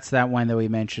 That's that one that we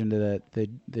mentioned,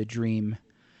 the dream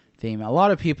theme. A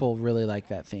lot of people really like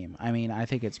that theme. I mean, I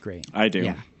think it's great. I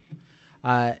do.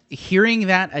 Yeah. Hearing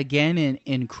that again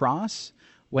in Cross,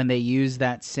 when they use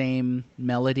that same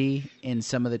melody in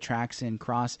some of the tracks in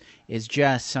Cross, is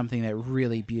just something that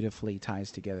really beautifully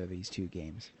ties together these two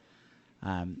games.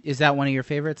 Is that one of your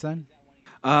favorites then?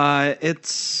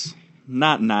 It's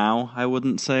not now, I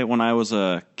wouldn't say. When I was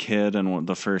a kid and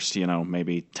the first,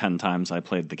 maybe 10 times I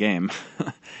played the game,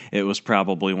 it was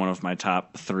probably one of my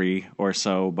top 3 or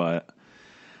so, but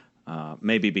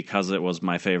maybe because it was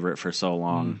my favorite for so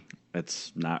long,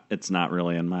 it's not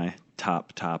really in my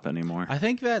top anymore. I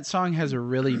think that song has a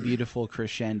really beautiful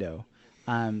crescendo.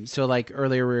 So like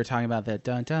earlier we were talking about that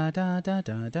da da da da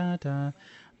da da da,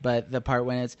 but the part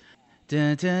when it's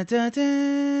da, da, da,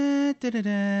 da, da,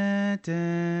 da,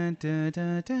 da, da,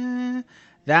 da, da.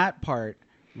 That part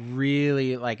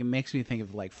really like makes me think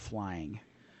of like flying.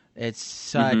 It's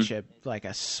such a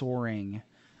soaring,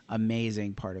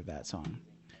 amazing part of that song.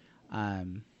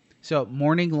 So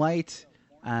Morning Light,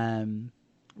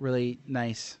 really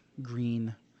nice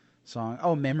green song.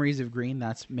 Oh, Memories of Green.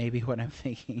 That's maybe what I'm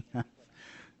thinking of.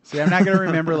 See, I'm not going to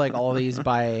remember like all these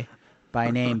by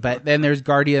name, but then there's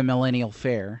Guardia Millennial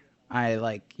Fair.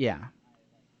 Who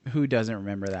doesn't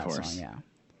remember that song? Yeah.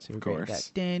 Super of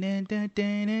course. Great.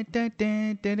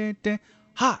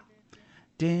 Ha!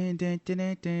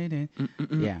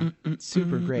 Yeah.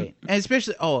 Super great. And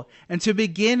especially, and to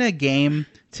begin a game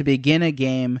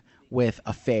with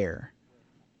a fair.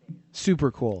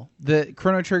 Super cool. The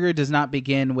Chrono Trigger does not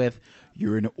begin with,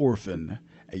 "You're an orphan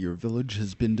and your village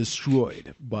has been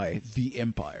destroyed by the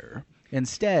Empire."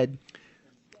 Instead,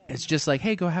 it's just like,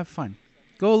 hey, go have fun.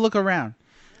 Go look around.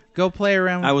 Go play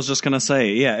around. I was just going to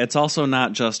say, it's also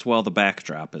not just, the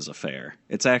backdrop is a fair.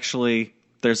 It's actually,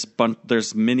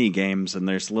 there's mini games and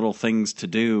there's little things to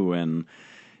do, and,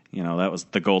 that was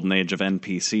the golden age of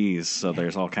NPCs, so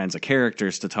there's all kinds of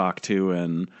characters to talk to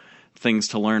and things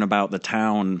to learn about the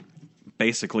town,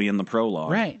 basically in the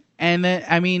prologue. Right. And then,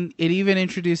 it even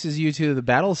introduces you to the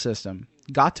battle system.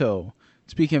 Gato.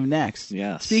 Speaking of next.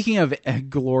 Yes. Speaking of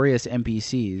glorious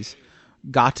NPCs,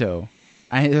 Gato.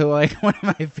 I like one of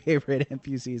my favorite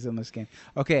NPCs in this game.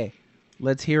 Okay,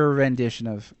 let's hear a rendition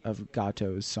of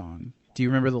Gato's song. Do you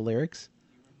remember the lyrics?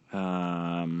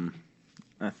 I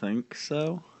think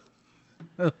so.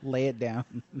 Lay it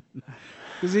down.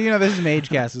 Because, this is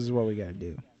MageCast. This is what we got to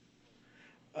do.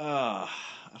 I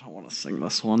don't want to sing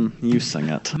this one. You sing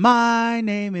it. My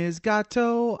name is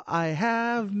Gato. I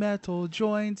have metal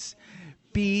joints.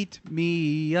 Beat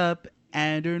me up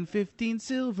and earn 15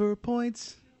 silver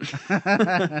points.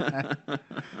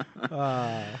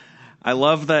 I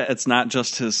love that it's not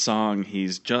just his song. He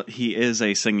is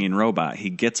a singing robot. He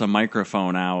gets a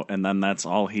microphone out, and then that's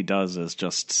all he does is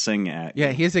just sing at you.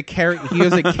 Yeah, he has a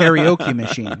karaoke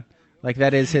machine. Like,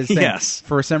 that is his thing. Yes.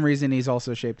 For some reason, he's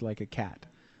also shaped like a cat.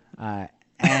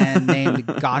 And named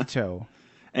Gato.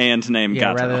 And named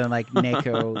Gato. Rather than like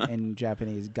Neko in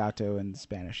Japanese, Gato in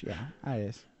Spanish. Yeah, that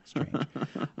is strange.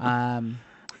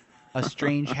 A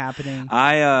strange happening.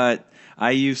 I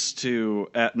used to,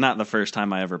 not the first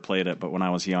time I ever played it, but when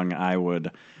I was young, I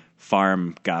would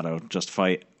farm Gato, just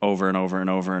fight over and over and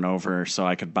over and over, so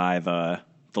I could buy the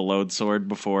load sword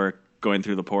before going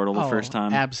through the portal the first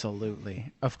time.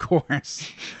 Absolutely, of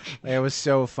course. It was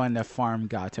so fun to farm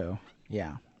Gato.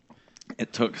 Yeah.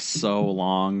 It took so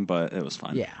long, but it was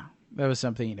fun. Yeah, that was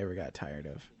something you never got tired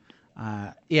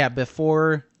of.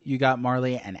 Before you got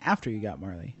Marley and after you got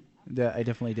Marley. I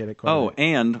definitely did it quite a bit.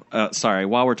 And, sorry,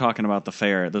 while we're talking about the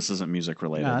fair, this isn't music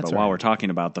related, but while we're talking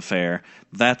about the fair,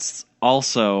 that's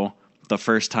also the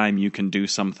first time you can do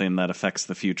something that affects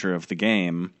the future of the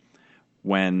game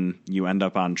when you end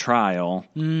up on trial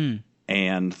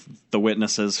and the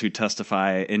witnesses who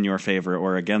testify in your favor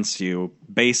or against you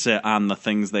base it on the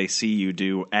things they see you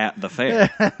do at the fair.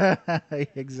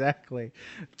 Exactly.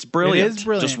 It's brilliant. It is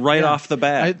brilliant. Just right off the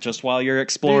bat, just while you're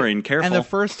exploring. Dude, careful. And the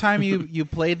first time you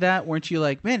played that, weren't you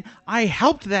like, man, I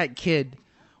helped that kid.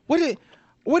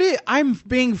 I'm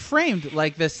being framed,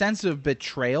 like the sense of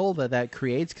betrayal that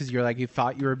creates because you're like, you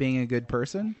thought you were being a good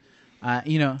person.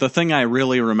 The thing I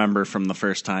really remember from the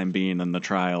first time being in the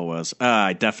trial was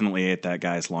I definitely ate that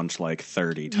guy's lunch like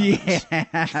 30 times. Yeah,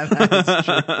 that's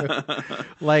true.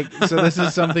 Like, so this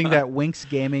is something that Winx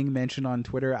Gaming mentioned on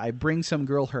Twitter. I bring some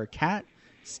girl her cat,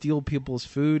 steal people's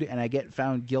food, and I get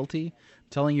found guilty. I'm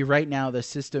telling you right now, the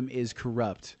system is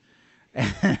corrupt.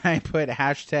 And I put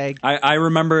hashtag. I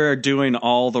remember doing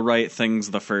all the right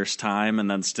things the first time and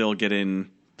then still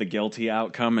getting the guilty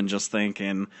outcome and just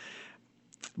thinking,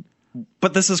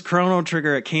 but this is Chrono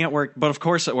Trigger. It can't work. But of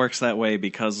course it works that way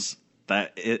because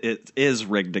that it is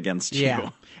rigged against you.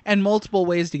 Yeah. And multiple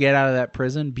ways to get out of that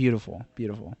prison. Beautiful.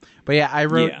 Beautiful. But yeah, I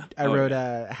wrote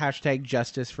hashtag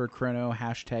justice for Chrono,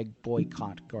 hashtag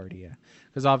boycott Guardia.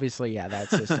 Because obviously, yeah, that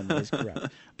system is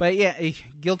corrupt. But yeah,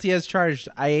 guilty as charged.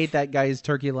 I ate that guy's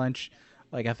turkey lunch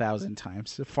like 1,000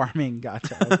 times. Farming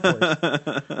gacha, of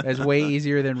course. It's way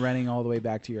easier than running all the way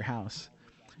back to your house.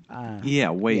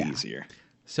 Way easier.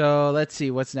 So let's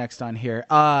see what's next on here.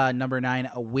 Number 9,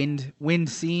 a wind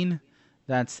scene.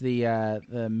 That's the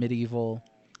medieval,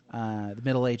 the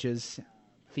Middle Ages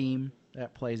theme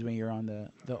that plays when you're on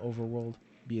the overworld.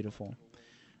 Beautiful.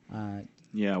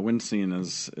 Wind scene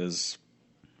is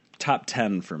top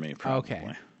 10 for me.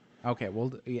 Probably. Okay.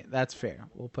 Well, yeah, that's fair.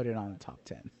 We'll put it on the top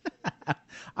 10.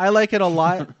 I like it a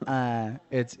lot.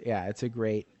 It's a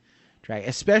great track,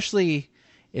 especially.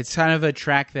 It's kind of a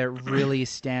track that really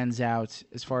stands out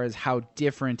as far as how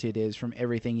different it is from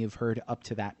everything you've heard up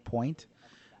to that point.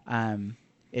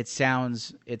 It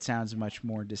sounds much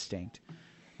more distinct.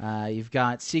 You've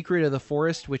got Secret of the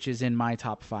Forest, which is in my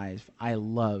top 5. I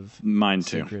love mine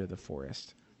too. Secret of the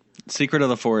Forest. Secret of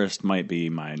the Forest might be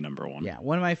my number 1. Yeah,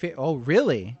 one of my favorite. Oh,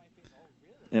 really?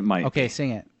 It might. Okay, be.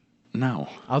 Sing it. No.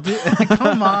 I'll do.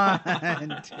 Come on,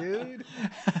 dude.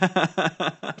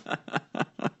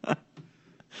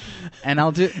 And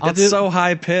I'll do. It's so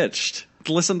high pitched.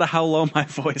 Listen to how low my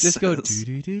voice just is. Go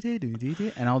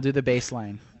do, and I'll do the bass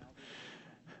line.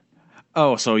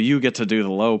 Oh, so you get to do the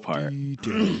low part.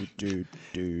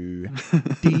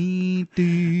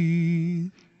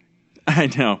 I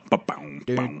know.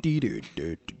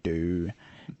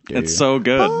 It's so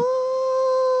good.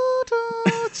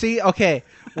 See, okay.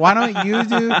 Why don't you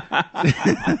do?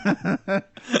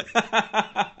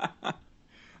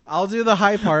 I'll do the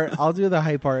high part.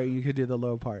 And you could do the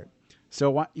low part.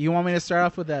 So you want me to start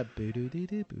off with that? And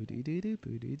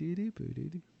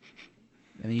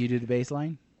then you do the bass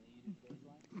line?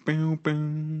 I can't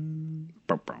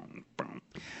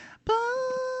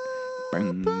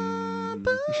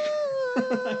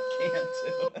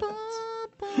do it.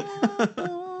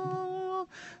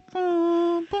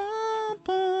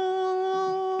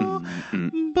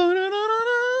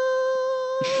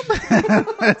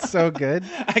 That's so good.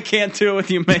 I can't do it with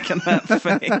you making that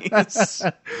face.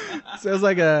 Sounds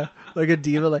like a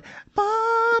diva, like.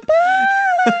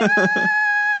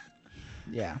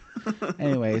 Yeah.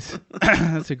 Anyways,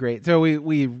 that's a great. So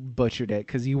we butchered it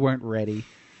because you weren't ready.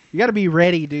 You got to be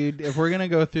ready, dude. If we're gonna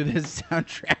go through this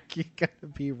soundtrack, you got to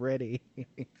be ready.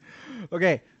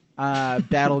 Okay.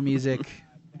 Battle music.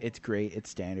 It's great. It's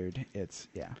standard.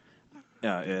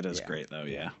 Yeah, it is great though.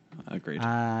 Yeah, agreed.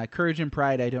 Courage and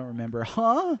Pride. I don't remember.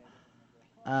 Huh?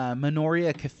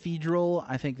 Menoria Cathedral.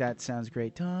 I think that sounds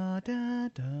great. Da, da,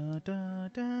 da, da,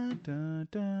 da, da,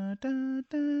 da, da,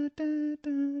 da,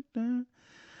 da, da.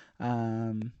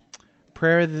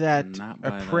 Prayer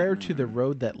to the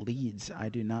Road That Leads. I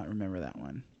do not remember that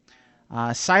one.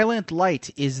 Silent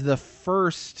Light is the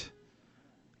first.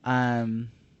 Oh,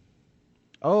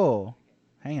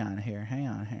 hang on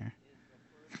here.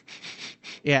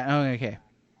 Yeah. Okay.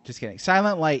 Just kidding.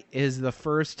 Silent Light is the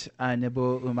first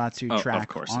Nobuo Uematsu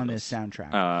track on this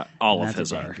soundtrack. All of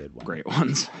his are great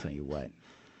ones. I'll tell you what.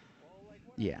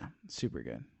 Yeah, super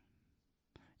good.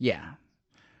 Yeah.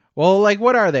 Well, like,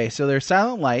 what are they? So there's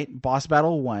Silent Light, Boss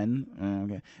Battle 1.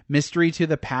 Okay. Mystery to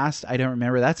the Past. I don't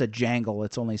remember. That's a jangle.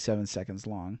 It's only 7 seconds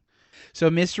long. So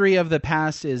Mystery of the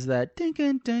Past is that.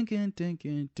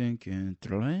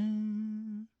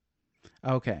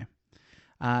 Okay.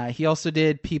 He also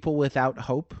did People Without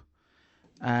Hope.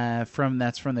 That's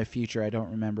from the future. I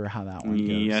don't remember how that one goes.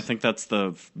 Yeah, I think that's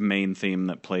the main theme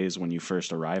that plays when you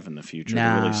first arrive in the future.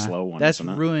 The really slow one. That's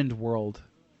isn't it? Ruined World.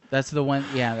 That's the one.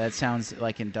 Yeah, that sounds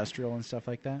like industrial and stuff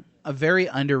like that. A very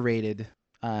underrated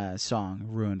song,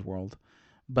 "Ruined World,"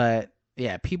 but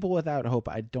yeah, "People Without Hope."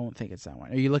 I don't think it's that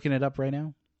one. Are you looking it up right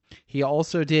now? He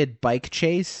also did "Bike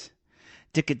Chase."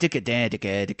 That's a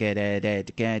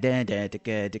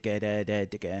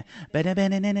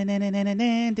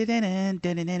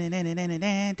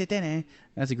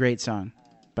great song,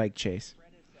 "Bike Chase."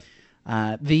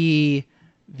 The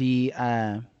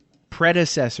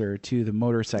predecessor to the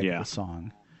motorcycle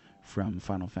song from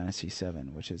Final Fantasy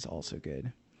VII, which is also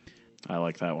good. I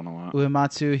like that one a lot.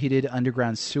 Uematsu, he did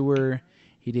 "Underground Sewer."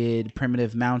 He did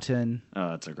 "Primitive Mountain." Oh,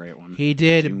 that's a great one. He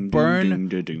did "Burn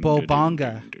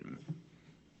Bobonga."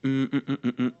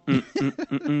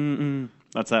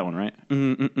 That's that one, right?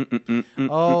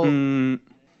 Oh,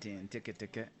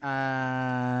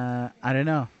 I don't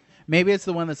know. Maybe it's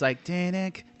the one that's like.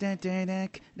 I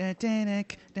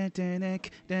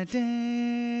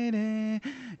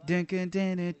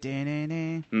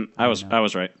was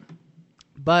right.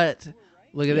 But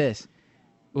look at this.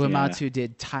 Uematsu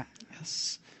did.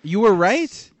 Yes. You were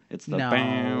right. It's the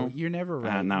no. You're never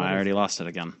right. No, I already lost it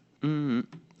again.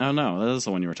 Oh no, that is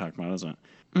the one you were talking about, isn't it?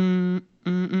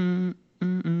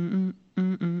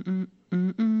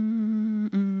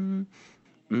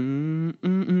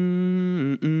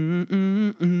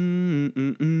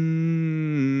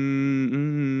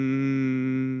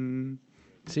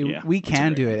 See, we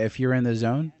can do it if you're in the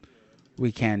zone.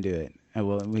 We can do it.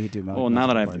 We do. Well, now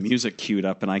that I have the music queued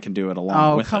up and I can do it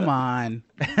along with it. Oh, come on!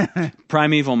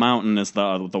 Primeval Mountain is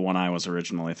the one I was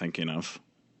originally thinking of.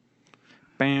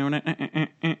 Oh,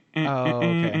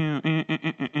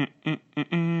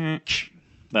 okay.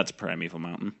 That's Primeval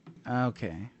Mountain.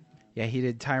 Okay. Yeah, he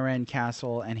did Tyran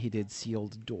Castle and he did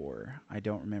Sealed Door. I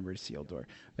don't remember Sealed Door.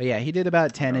 But yeah, he did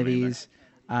about 10 of these.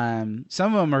 Some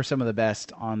of them are some of the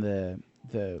best on the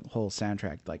whole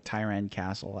soundtrack. Like Tyran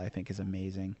Castle, I think, is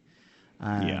amazing.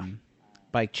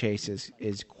 Bike Chase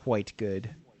is quite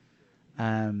good.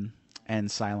 And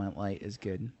Silent Light is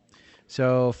good.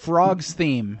 So, Frog's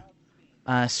theme.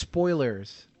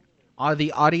 Spoilers.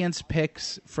 The audience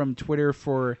picks from Twitter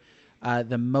for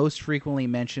the most frequently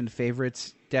mentioned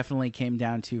favorites definitely came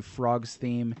down to Frog's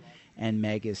theme and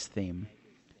Mega's theme.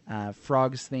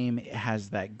 Frog's theme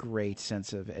has that great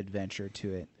sense of adventure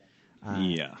to it.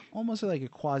 Almost like a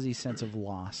quasi sense of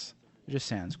loss. It just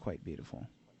sounds quite beautiful.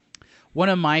 One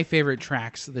of my favorite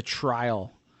tracks, The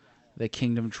Trial, the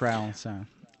Kingdom Trial song.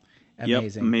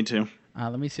 Amazing. Yep, me too.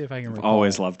 Let me see if I can recall.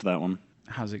 Always loved that one.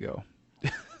 How's it go?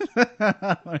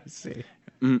 Let me see.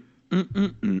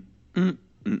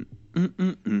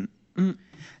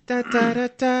 Da da da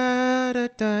da da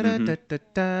da da da da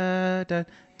da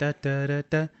da da da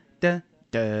da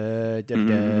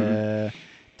da.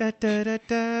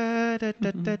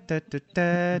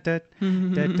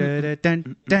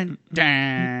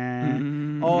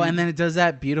 Oh, and then it does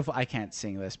that beautiful. I can't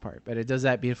sing this part, but it does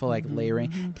that beautiful like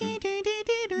layering.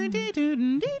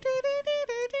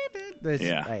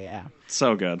 Yeah,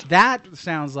 so good. That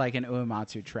sounds like an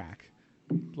Uematsu track,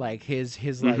 like his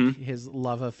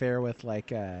love affair with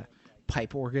like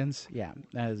pipe organs. Yeah,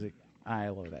 I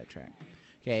love that track.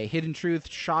 Okay, Hidden Truth,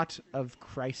 Shot of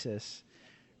Crisis.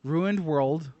 Ruined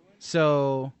World.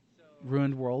 So,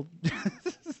 Ruined World.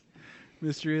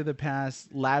 Mystery of the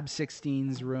Past. Lab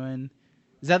 16's Ruin.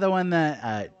 Is that the one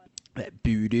that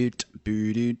booted.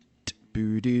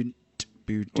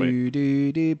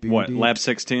 What, Lab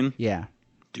 16? Yeah.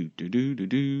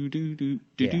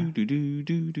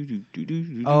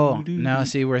 Oh, no,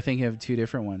 see, we're thinking of two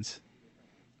different ones.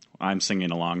 I'm singing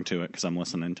along to it because I'm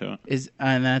listening to it.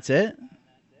 And that's it?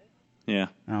 Yeah.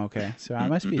 Oh, okay. So I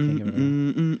must be thinking of it.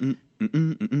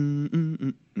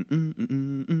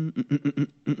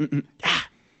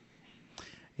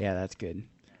 Yeah, that's good.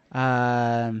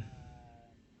 Or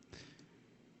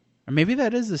maybe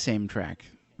that is the same track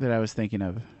that I was thinking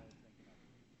of.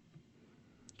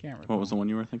 Can't recall. What was the one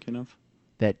you were thinking of?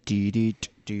 That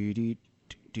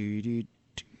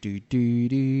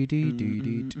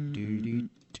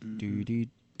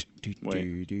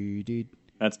Wait.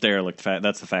 That's Derelict.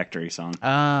 That's the Factory song.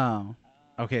 Oh.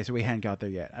 Okay, so we hadn't got there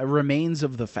yet. Remains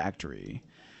of the Factory.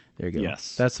 There you go.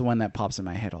 Yes. That's the one that pops in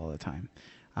my head all the time.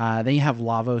 Then you have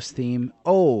Lavos theme.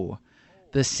 Oh,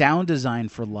 the sound design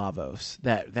for Lavos.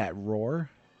 That roar.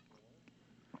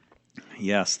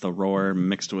 Yes, the roar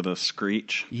mixed with a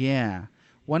screech. Yeah.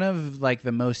 One of like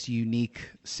the most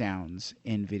unique sounds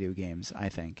in video games, I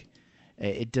think.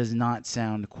 It does not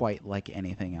sound quite like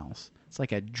anything else. It's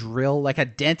like a drill, like a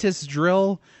dentist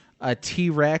drill, a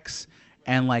T-Rex,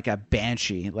 and like a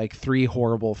banshee, like three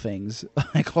horrible things,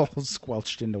 like all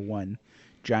squelched into one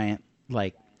giant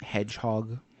like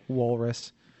hedgehog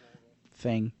walrus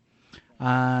thing.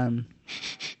 The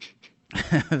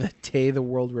Day the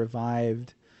World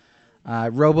Revived.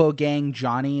 Robo Gang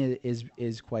Johnny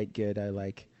is quite good. I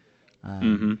like.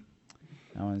 That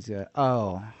one's good.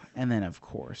 Oh, and then of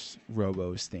course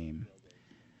Robo's theme.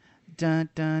 Dun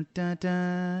dun dun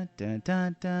dun dun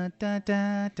dun dun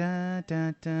dun dun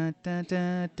dun dun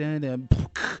dun dun dun.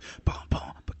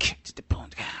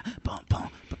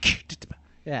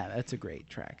 Yeah, that's a great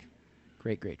track.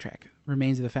 Great track.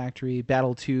 Remains of the Factory,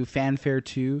 Battle 2, Fanfare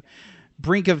 2,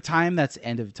 Brink of Time. That's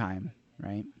End of Time,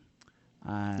 right?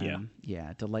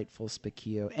 Yeah. Delightful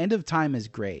Spicchio. End of Time is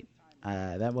great.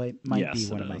 That might be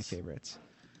one of my favorites.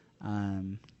 A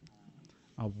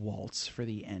Waltz for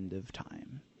the End of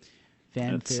Time.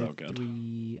 Fanfare so good.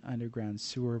 3, Underground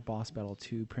Sewer, Boss Battle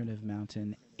 2, Primitive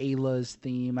Mountain, Ayla's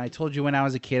theme. I told you when I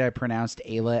was a kid I pronounced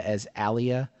Ayla as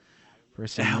Alia for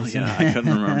some reason. I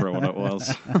couldn't remember what it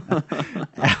was.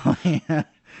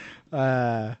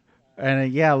 Alia.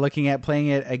 And looking at playing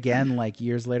it again like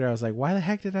years later, I was like, why the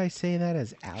heck did I say that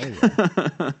as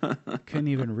Alia? Couldn't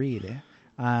even read it.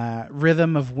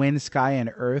 Rhythm of Wind, Sky, and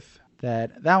Earth.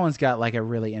 That one's got like a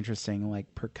really interesting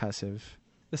like percussive.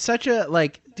 It's such a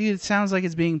dude. It sounds like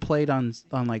it's being played on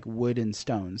like wood and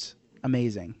stones.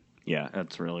 Amazing. Yeah,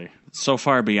 it's really so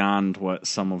far beyond what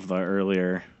some of the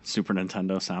earlier Super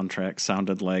Nintendo soundtracks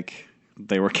sounded like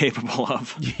they were capable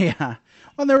of. Yeah.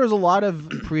 Well, there was a lot of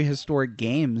prehistoric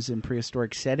games and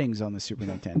prehistoric settings on the Super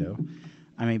Nintendo.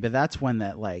 I mean, but that's one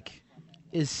that like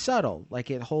is subtle. Like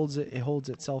it holds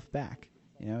itself back.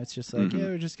 You know, it's just like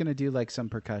we're just gonna do like some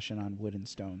percussion on wood and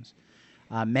stones.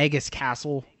 Magus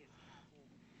Castle.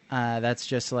 That's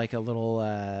just like a little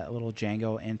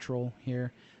Django intro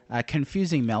here.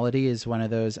 Confusing Melody is one of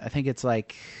those. I think it's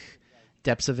like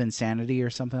Depths of Insanity or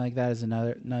something like that is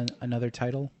another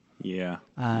title. Yeah.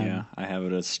 I have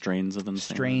it as Strains of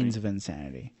Insanity. Strains of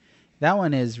Insanity. That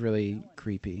one is really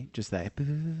creepy. Just that.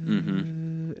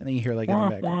 And then you hear like in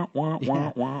the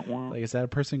background. Like, is that a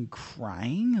person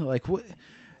crying? Like, what?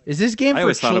 Is this game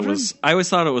for children? I always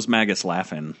thought it was Magus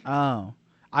laughing. Oh.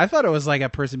 I thought it was like a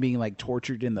person being like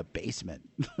tortured in the basement.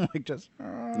 Like just.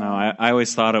 No, I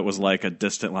always thought it was like a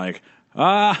distant like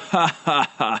ha ha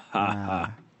ha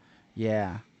ha.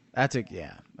 Yeah. That's a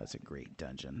great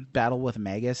dungeon. Battle with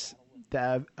Magus,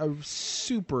 a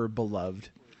super beloved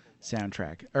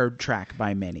soundtrack or track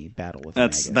by many. Battle with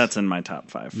Magus. That's in my top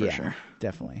 5 for sure.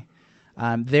 Definitely.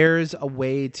 There's a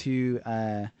way to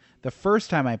the first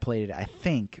time I played it, I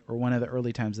think, or one of the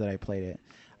early times that I played it,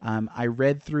 I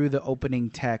read through the opening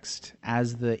text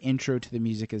as the intro to the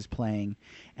music is playing,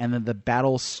 and then the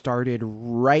battle started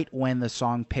right when the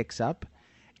song picks up.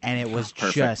 And it was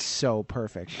just so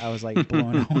perfect. I was like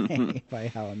blown away by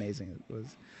how amazing it was.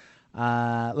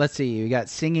 Let's see. We got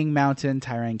Singing Mountain,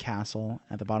 Tyrant Castle,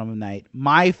 At the Bottom of Night.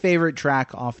 My favorite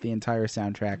track off the entire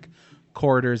soundtrack,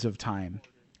 Corridors of Time.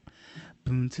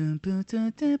 Boom, boom, boom.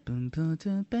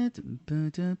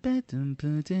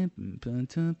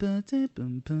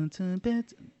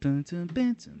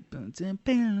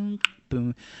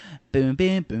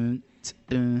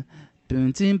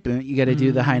 You got to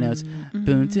do the high notes.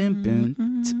 Boom, boom, boom,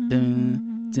 boom,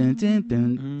 boom, boom,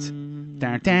 boom.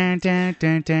 Down, down, down,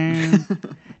 down, down,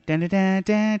 down, down,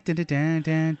 down,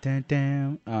 down, down,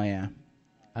 down. Oh yeah,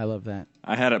 I love that.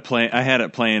 I had it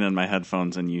playing in my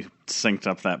headphones, and you synced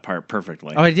up that part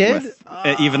perfectly. Oh, I did.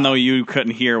 Even though you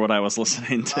couldn't hear what I was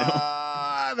listening to.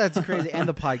 That's crazy. And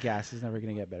the podcast is never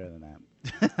going to get better than that.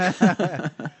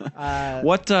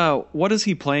 What is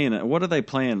he playing? What are they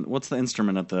playing? What's the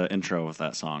instrument at the intro of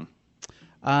that song?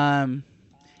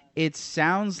 It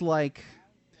sounds like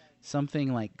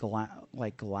something like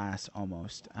glass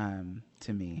almost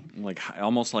to me. Like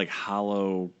almost like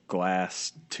hollow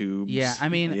glass tubes. Yeah, I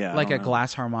mean like a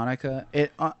glass harmonica.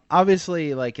 It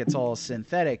obviously like it's all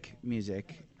synthetic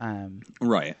music.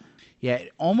 Right. Yeah,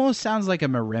 it almost sounds like a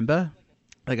marimba,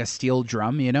 like a steel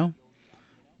drum, you know?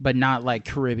 But not like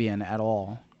Caribbean at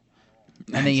all.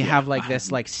 And then you have like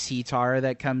this like sitar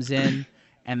that comes in,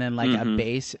 and then like a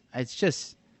bass. It's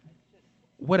just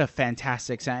what a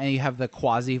fantastic sound. And you have the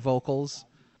quasi vocals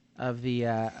of the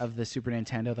Super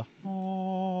Nintendo.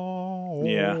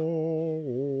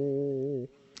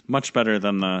 Much better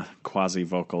than the quasi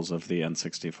vocals of the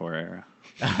N64 era.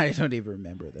 I don't even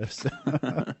remember those.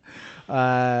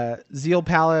 Zeal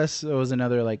Palace was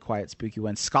another like quiet, spooky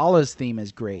one. Scala's theme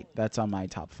is great. That's on my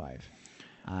top 5.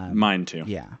 Mine too.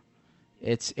 Yeah,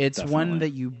 it's one that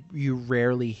you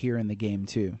rarely hear in the game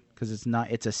too, because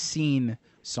it's a scene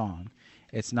song.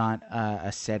 It's not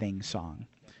a setting song.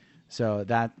 So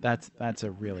that's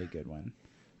a really good one.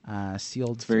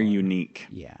 Sealed. It's very unique.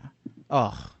 Yeah.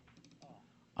 Oh,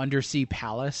 Undersea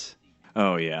Palace.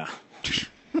 Oh yeah.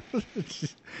 You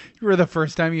were the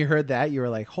first time you heard that, you were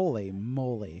like, holy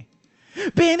moly.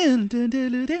 It's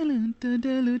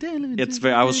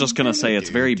I was just gonna say it's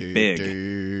very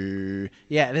big.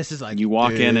 Yeah, this is like You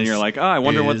walk in and you're like, oh, I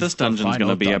wonder what this dungeon's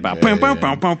gonna be about. Oh,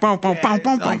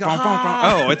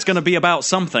 it's gonna be about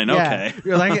something. Okay.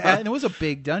 You're like, and it was a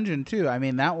big dungeon too. I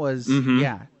mean, that was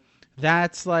yeah.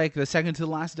 That's like the second to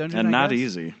the last dungeon, and I not guess,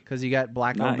 easy because you got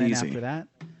Black Not Omen easy. after that.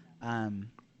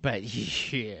 But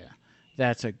yeah,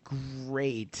 that's a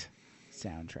great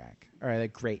soundtrack, or a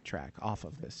great track off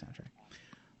of this soundtrack.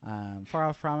 Far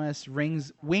Off Promise,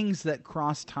 Wings That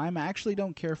Cross Time. I actually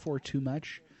don't care for too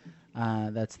much.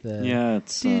 That's the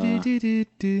it's a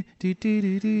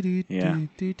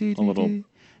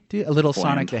little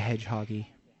Sonic bland. the Hedgehoggy.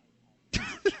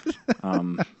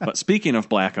 But speaking of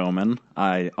Black Omen,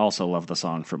 I also love the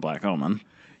song for Black Omen.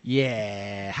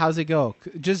 Yeah, how's it go?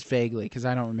 Just vaguely, because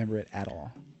I don't remember it at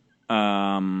all.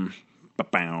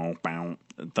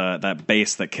 That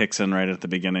bass that kicks in right at the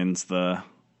beginning's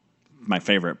my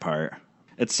favorite part.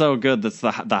 It's so good. That's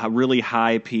the really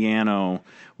high piano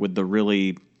with the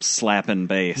really slapping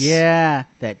bass. Yeah,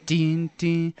 that ding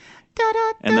ding.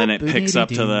 And then it picks up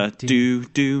to the do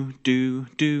do do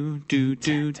do do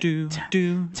do do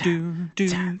do do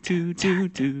do do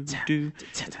do do.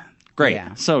 Great,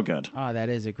 Yeah. so good. Oh, that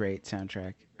is a great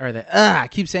soundtrack. Or I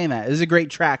keep saying that. This is a great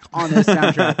track on this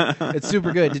soundtrack. It's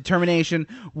super good. Determination.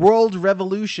 World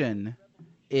Revolution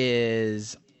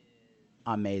is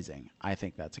amazing. I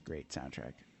think that's a great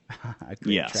soundtrack. A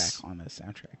great track on this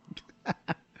soundtrack.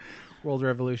 World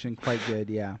Revolution, quite good,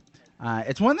 yeah.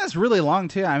 It's one that's really long,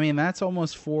 too. I mean, that's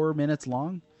almost 4 minutes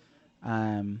long.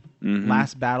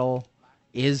 Last Battle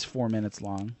is 4 minutes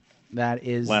long. That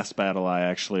is... Last Battle I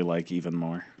actually like even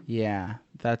more. Yeah,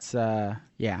 that's,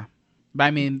 yeah. But,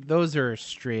 I mean, those are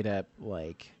straight up,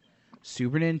 like,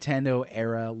 Super Nintendo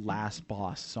era last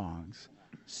boss songs.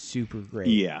 Super great.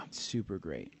 Yeah. Super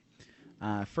great.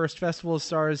 First Festival of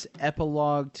Stars,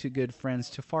 Epilogue to Good Friends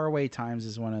to Faraway Times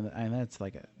is one of the... I mean, that's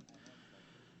like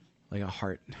a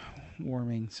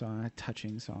heart-warming song, a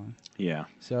touching song. Yeah.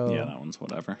 So yeah, that one's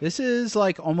whatever. This is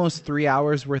like almost 3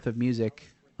 hours worth of music,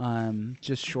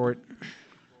 just short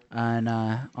on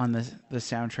the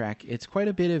soundtrack. It's quite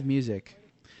a bit of music.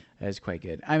 That is quite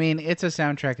good. I mean, it's a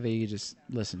soundtrack that you just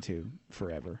listen to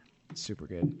forever. It's super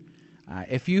good.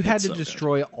 If you had to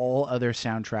destroy all other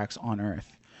soundtracks on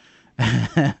Earth,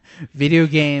 video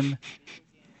game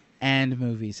and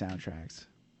movie soundtracks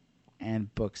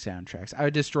and book soundtracks, I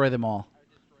would destroy them all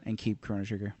and keep Chrono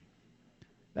Trigger.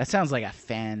 That sounds like a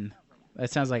fan. That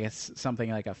sounds like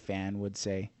something like a fan would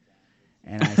say.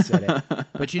 And I said it.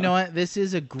 But you know what? This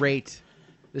is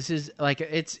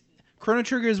Chrono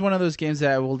Trigger is one of those games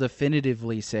that I will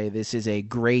definitively say this is a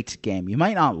great game. You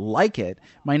might not like it,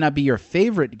 might not be your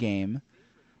favorite game,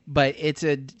 but it's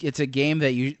a game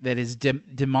that is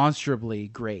demonstrably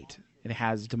great. It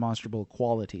has demonstrable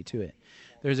quality to it.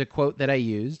 There's a quote that I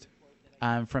used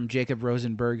from Jacob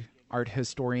Rosenberg, art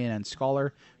historian and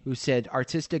scholar, who said,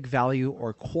 "Artistic value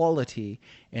or quality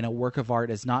in a work of art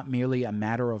is not merely a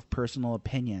matter of personal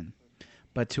opinion,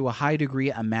 but to a high degree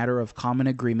a matter of common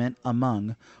agreement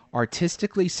among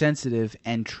artistically sensitive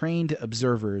and trained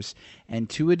observers, and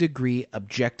to a degree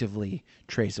objectively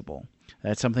traceable."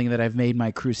 That's something that I've made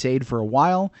my crusade for a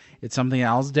while. It's something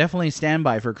I'll definitely stand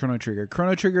by for Chrono Trigger.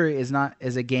 Chrono Trigger is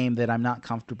a game that I'm not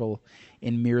comfortable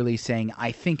in merely saying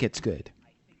I think it's good.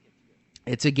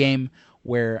 It's a game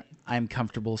where I'm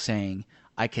comfortable saying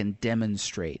I can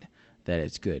demonstrate that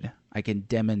it's good. I can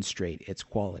demonstrate its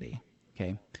quality,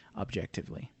 okay,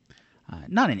 objectively.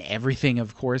 Not in everything,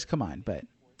 of course, come on, but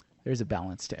there's a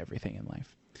balance to everything in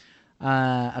life.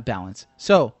 A balance.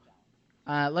 So,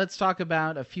 let's talk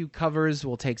about a few covers.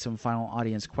 We'll take some final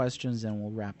audience questions, and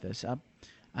we'll wrap this up.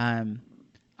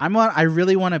 I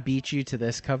really want to beat you to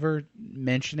this cover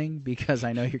mentioning, because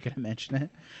I know you're going to mention it.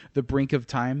 The Brink of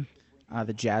Time,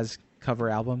 the jazz cover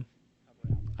album.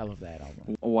 I love that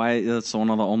album. Why? That's one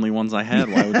of the only ones I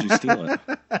had. Why would you steal it?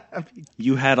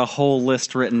 You had a whole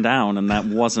list written down, and that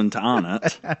wasn't on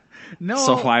it. No.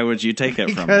 So why would you take it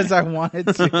from me? Because I wanted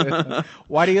to.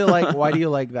 Why do you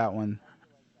like that one?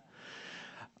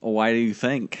 Why do you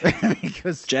think?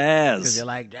 Because jazz. Because you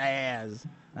like jazz.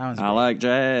 That one's I great. like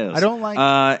jazz. I don't like.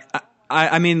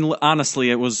 I mean,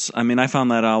 honestly, it was. I mean, I found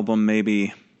that album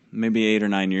maybe 8 or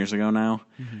 9 years ago now,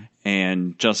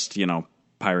 and just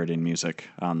pirating music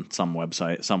on some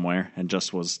website somewhere, and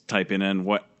just was typing in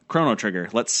what Chrono Trigger.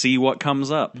 Let's see what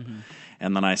comes up,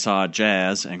 and then I saw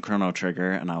jazz and Chrono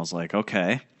Trigger, and I was like,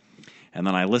 okay. And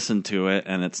then I listened to it,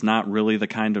 and it's not really the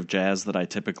kind of jazz that I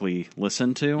typically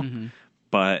listen to.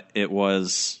 but it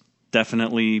was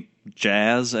definitely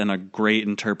jazz and a great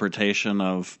interpretation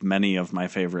of many of my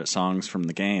favorite songs from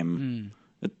the game.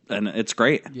 And it's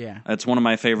great. Yeah. It's one of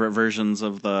my favorite versions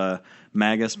of the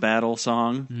Magus Battle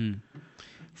song,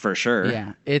 for sure.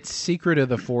 Yeah, its Secret of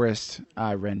the Forest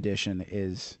rendition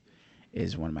is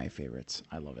one of my favorites.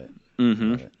 I love it.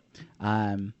 Love it.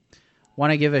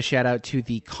 Want to give a shout out to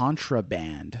the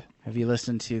Contraband. Have you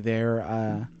listened to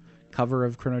their cover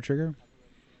of Chrono Trigger?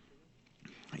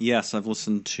 Yes, I've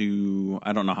listened to,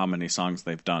 I don't know how many songs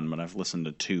they've done, but I've listened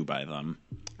to 2 by them.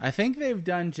 I think they've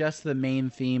done just the main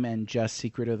theme and just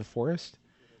Secret of the Forest.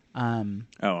 Oh,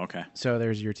 okay. So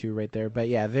there's your 2 right there. But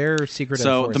yeah, their Secret of the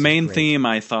So Forest the main is great. theme,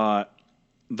 I thought,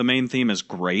 the main theme is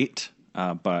great,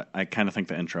 but I kind of think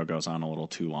the intro goes on a little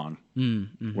too long,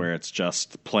 where it's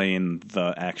just playing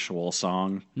the actual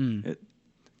song.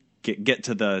 Get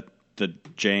to the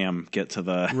jam, get to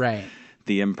the Right.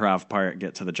 the improv part,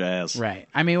 get to the jazz. Right.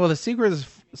 I mean, well, the Secret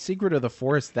of the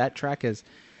Forest, that track is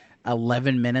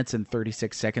 11 minutes and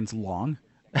 36 seconds long.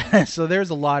 So there's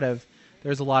a lot of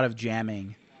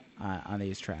jamming on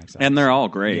these tracks. And they're all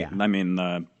great. Yeah. I mean,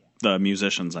 the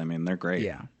musicians, they're great.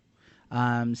 Yeah.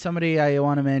 Somebody I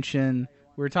want to mention,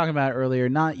 we were talking about earlier,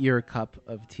 not your cup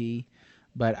of tea,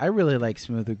 but I really like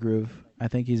Smooth the Groove. I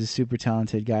think he's a super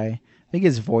talented guy. I think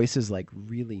his voice is like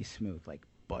really smooth, like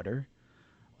butter.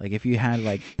 Like if you had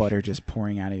like butter just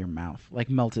pouring out of your mouth, like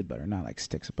melted butter, not like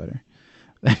sticks of butter.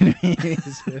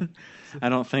 I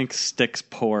don't think sticks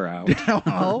pour out.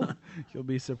 Well, you'll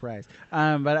be surprised.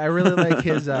 But I really like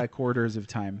his Quarters of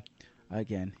Time.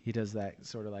 Again, he does that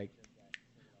sort of like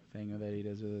thing that he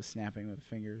does with the snapping with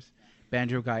fingers.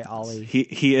 Banjo Guy Ollie.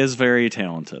 He is very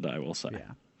talented, I will say.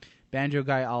 Yeah. Banjo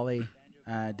Guy Ollie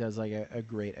does like a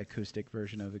great acoustic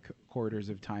version of the Quarters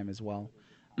of Time as well.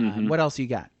 What else you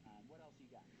got?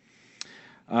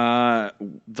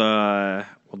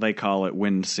 They call it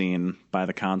Wind Scene by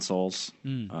the Consoles,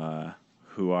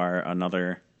 who are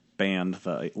another band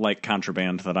that, like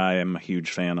Contraband, that I am a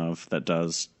huge fan of, that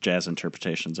does jazz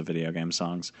interpretations of video game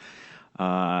songs.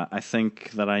 I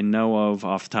think that I know of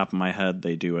off the top of my head,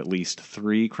 they do at least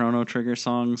 3 Chrono Trigger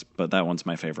songs, but that one's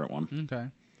my favorite one. Okay.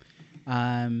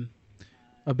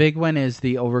 A big one is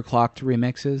the overclocked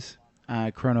remixes,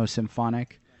 Chrono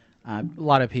Symphonic. A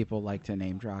lot of people like to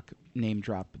name drop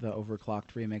the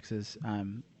overclocked remixes.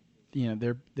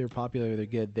 They're popular, they're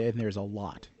good. There's a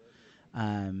lot.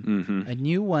 A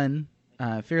new one,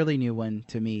 fairly new one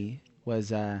to me,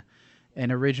 was an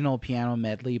original piano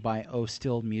medley by Oh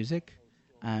Still Music.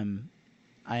 I'm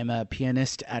a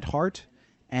pianist at heart,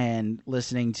 and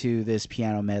listening to this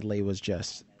piano medley was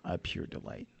just a pure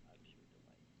delight.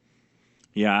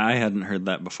 Yeah, I hadn't heard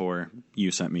that before.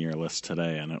 You sent me your list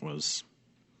today, and it was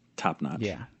top notch.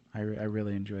 Yeah, I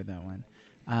really enjoyed that one.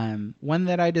 One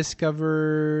that I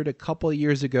discovered a couple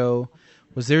years ago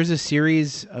was there's a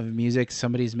series of music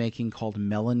somebody's making called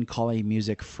Melancholy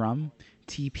Music from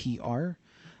TPR.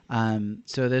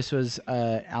 So this was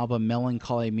an album,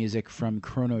 Melancholy Music from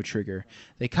Chrono Trigger.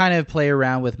 They kind of play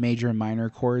around with major and minor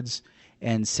chords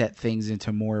and set things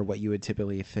into more what you would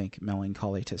typically think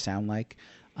melancholy to sound like,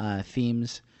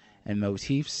 themes and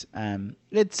motifs.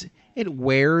 It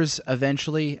wears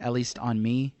eventually, at least on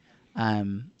me.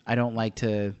 I don't like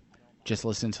to just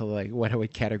listen to like what I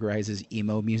would categorize as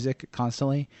emo music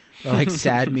constantly, or like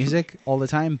sad music all the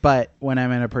time. But when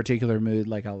I'm in a particular mood,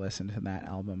 like I'll listen to that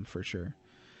album for sure.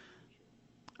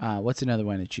 What's another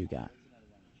one that you got?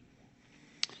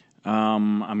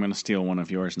 I'm going to steal one of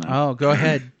yours now. Oh, go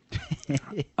ahead.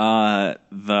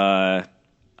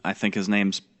 I think his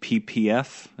name's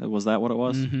PPF. Was that what it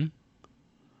was? Mm-hmm.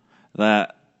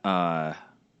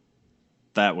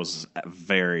 That was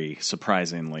very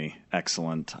surprisingly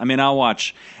excellent. I mean, I'll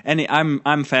watch any.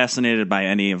 I'm fascinated by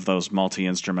any of those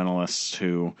multi-instrumentalists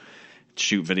who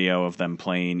shoot video of them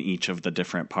playing each of the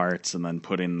different parts and then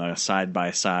putting the side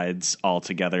by sides all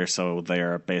together, so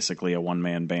they're basically a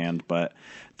one-man band. But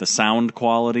the sound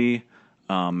quality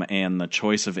and the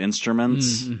choice of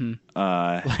instruments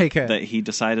that he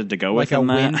decided to go with, like a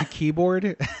that. wind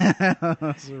keyboard.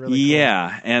 That's really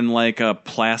Yeah, and like a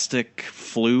plastic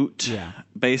flute,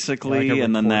 basically, Yeah, like a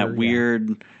and then that recorder,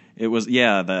 weird. It was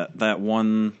that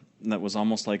one that was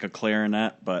almost like a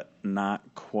clarinet, but not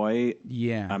quite.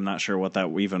 Yeah, I'm not sure what that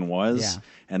even was. Yeah.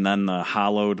 And then the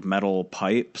hollowed metal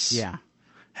pipes. Yeah.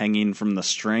 Hanging from the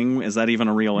string. Is that even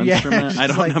a real instrument? I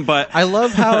don't know, but I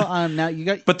love how now you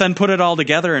got. But then put it all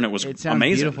together, and it was It sounds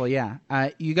amazing. beautiful. Yeah,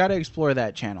 you got to explore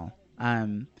that channel.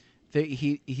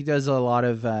 He does a lot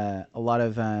of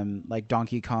like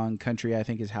Donkey Kong Country, I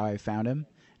think is how I found him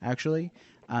actually.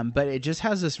 But it just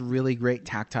has this really great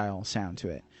tactile sound to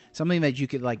it. something that you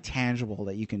could like tangible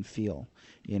that you can feel,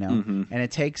 you know. Mm-hmm. And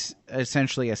it takes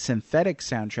essentially a synthetic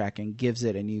soundtrack and gives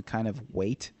it a new kind of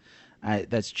weight.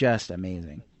 That's just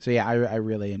amazing. So yeah, I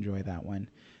really enjoy that one.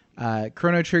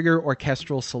 Chrono Trigger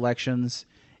orchestral selections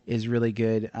is really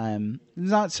good.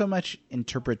 Not so much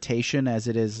interpretation as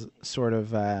it is sort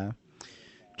of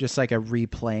just like a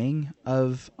replaying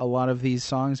of a lot of these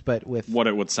songs, but with what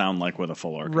it would sound like with a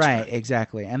full orchestra. Right,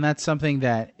 exactly. And that's something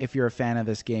that if you're a fan of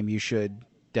this game, you should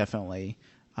definitely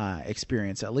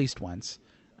experience at least once.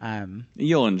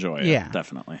 You'll enjoy it,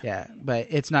 definitely. Yeah, but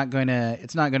it's not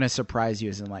gonna surprise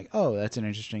you as in like, oh, that's an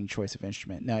interesting choice of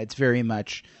instrument. No, it's very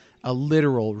much a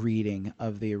literal reading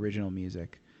of the original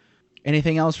music.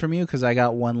 Anything else from you? Because I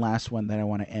got one last one that I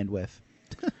want to end with.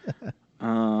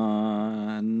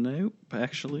 Nope.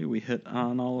 Actually, we hit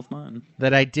on all of mine.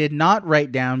 That I did not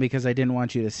write down because I didn't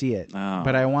want you to see it. Oh,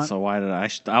 but I want. So why did I?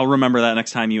 I'll remember that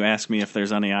next time you ask me if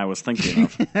there's any I was thinking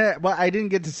of. Well, I didn't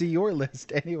get to see your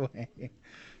list anyway,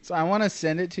 so I want to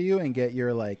send it to you and get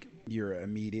your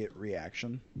immediate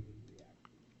reaction.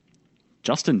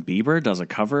 Justin Bieber does a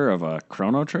cover of a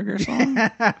Chrono Trigger song?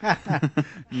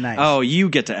 Nice. Oh, you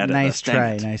get to edit nice this.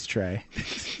 Try, nice try.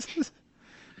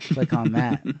 Click on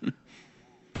that.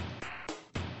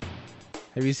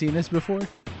 Have you seen this before?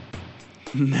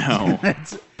 No.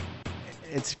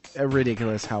 It's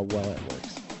ridiculous how well it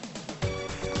works.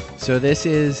 So this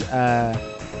is the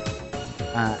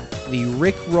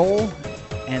Rick Roll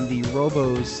and the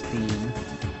Robos theme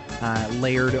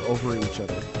layered over each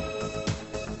other.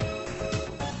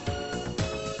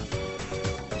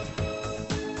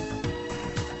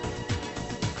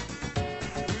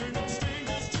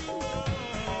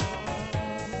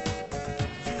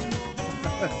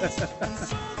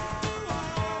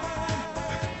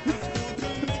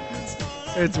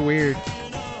 It's weird.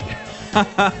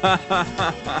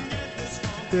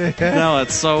 No,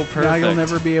 it's so perfect. Now you'll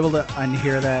never be able to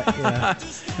unhear that. Yeah.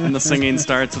 And the singing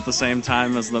starts at the same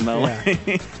time as the melody.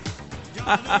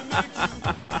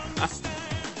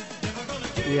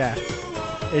 Yeah.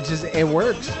 It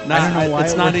works. No, I don't know why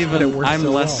it's it not works, even. but it works I'm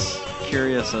so less well.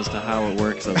 curious as to how it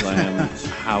works as I am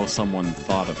how someone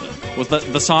thought of it. Was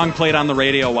the song played on the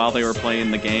radio while they were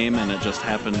playing the game, and it just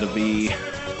happened to be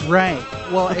right?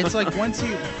 Well, it's like once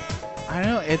you, I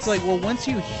don't know. It's like once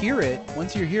you hear it,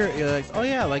 you're like, oh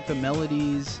yeah, like the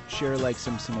melodies share like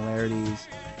some similarities,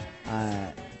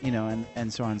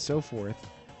 and so on and so forth.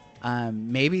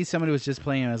 Maybe somebody was just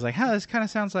playing and was like, this kind of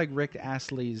sounds like Rick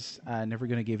Astley's "Never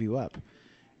Gonna Give You Up,"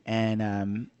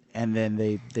 and then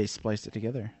they spliced it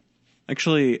together.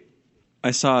 Actually, I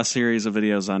saw a series of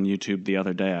videos on YouTube the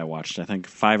other day. I watched, I think,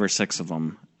 5 or 6 of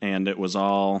them, and it was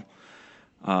all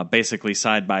basically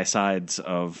side-by-sides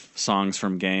of songs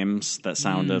from games that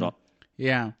sounded...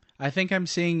 Yeah. I think I'm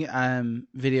seeing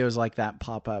videos like that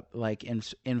pop up, like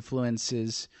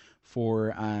influences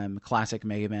for classic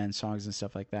Mega Man songs and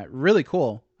stuff like that. Really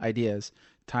cool ideas,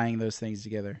 tying those things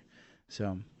together.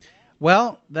 So...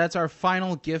 Well, that's our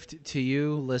final gift to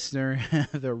you, listener.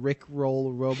 The Rick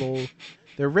Robo Roll,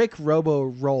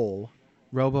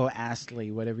 Robo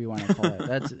Astley, whatever you want to call it.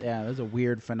 That's a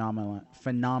weird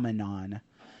phenomenon.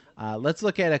 Let's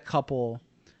look at a couple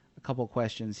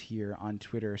questions here on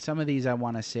Twitter. Some of these I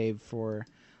want to save for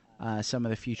some of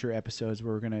the future episodes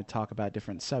where we're going to talk about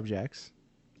different subjects.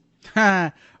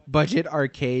 Budget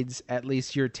arcades. At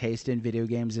least your taste in video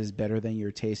games is better than your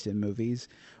taste in movies.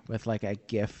 With like a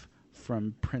GIF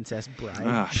from Princess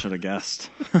Bride. Should have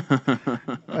guessed.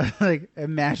 Like,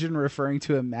 imagine referring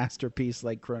to a masterpiece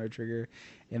like Chrono Trigger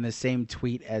in the same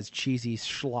tweet as cheesy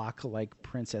schlock like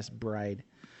Princess Bride.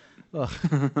 Ugh.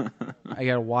 I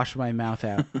gotta wash my mouth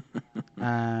out.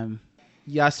 Yasunori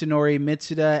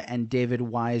Mitsuda and David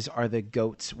Wise are the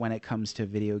GOATs when it comes to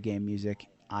video game music.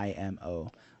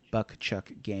 IMO. Buck Chuck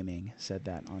Gaming said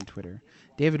that on Twitter.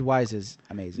 David Wise is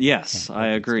amazing. Yes, I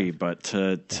agree, but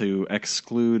to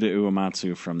exclude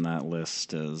Uematsu from that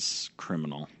list is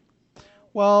criminal.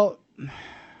 Well,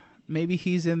 maybe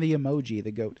he's in the emoji,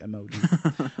 the goat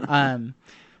emoji.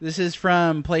 This is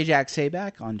from PlayJack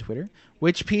Sayback on Twitter.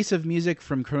 Which piece of music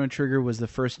from Chrono Trigger was the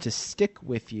first to stick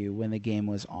with you when the game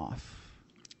was off?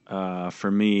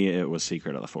 For me, it was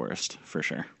Secret of the Forest, for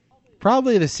sure.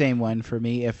 Probably the same one for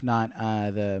me, if not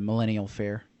the Millennial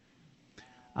Fair.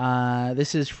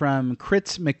 This is from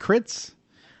Crits McCrits.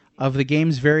 Of the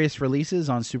game's various releases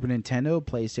on Super Nintendo,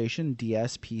 PlayStation,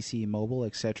 DS, PC, mobile,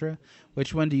 etc.,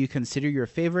 which one do you consider your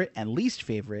favorite and least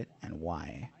favorite, and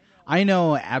why? I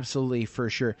know absolutely for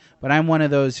sure, but I'm one of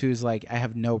those who's like, I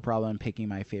have no problem picking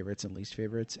my favorites and least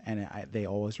favorites, and they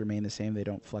always remain the same. They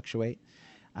don't fluctuate.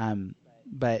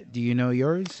 but do you know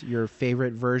yours? Your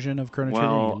favorite version of Chrono Trigger?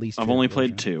 Or your least I've favorite only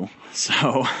played version? 2,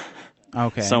 so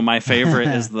Okay. So my favorite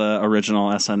is the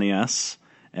original SNES,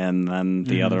 and then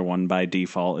the other one by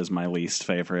default is my least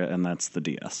favorite, and that's the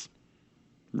DS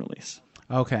release.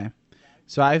 Okay.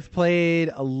 So I've played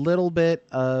a little bit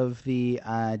of the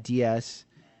DS,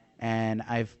 and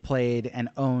I've played and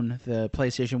own the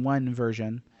PlayStation 1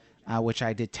 version, which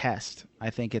I detest. I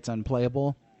think it's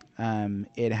unplayable.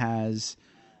 It has...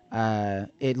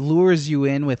 it lures you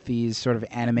in with these sort of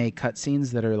anime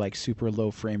cutscenes that are like super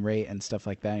low frame rate and stuff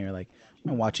like that. And you're like,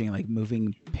 I'm watching like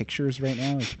moving pictures right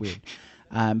now. It's weird.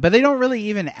 But they don't really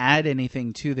even add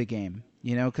anything to the game,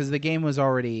 you know, because the game was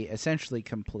already essentially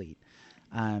complete.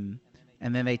 And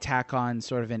then they tack on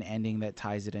sort of an ending that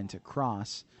ties it into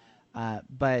Cross.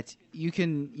 But you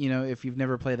can, you know, if you've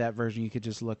never played that version, you could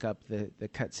just look up the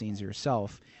cutscenes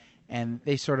yourself. And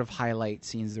they sort of highlight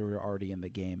scenes that were already in the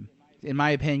game. In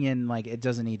my opinion, like, it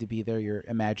doesn't need to be there. Your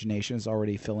imagination is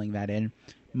already filling that in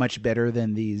much better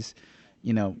than these,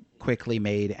 you know, quickly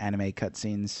made anime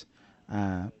cutscenes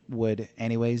would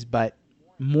anyways. But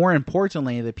more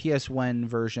importantly, the PS1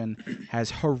 version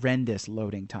has horrendous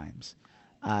loading times.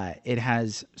 It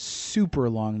has super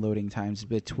long loading times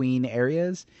between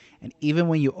areas. And even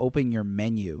when you open your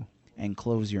menu and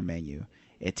close your menu,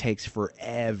 it takes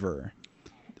forever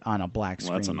on a black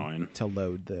screen That's annoying. to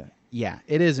load the... Yeah,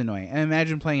 it is annoying. And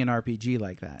imagine playing an RPG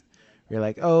like that. You're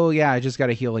like, oh, yeah, I just got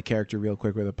to heal a character real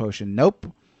quick with a potion. Nope.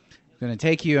 It's going to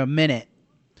take you a minute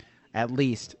at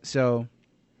least. So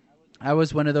I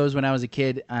was one of those when I was a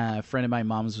kid. A friend of my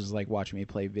mom's was like watching me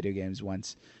play video games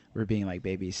once. We were being like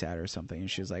babysat or something. And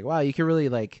she was like, wow, you can really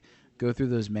like go through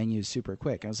those menus super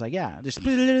quick. I was like, yeah, just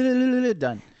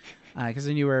done. Because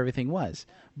I knew where everything was.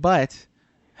 But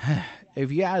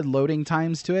if you add loading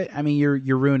times to it, I mean,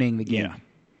 you're ruining the game. Yeah.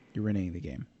 You're ruining the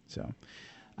game. So,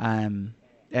 the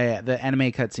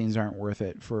anime cutscenes aren't worth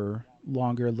it for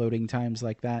longer loading times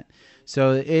like that.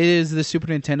 So it is the Super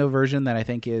Nintendo version that I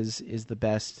think is the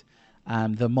best.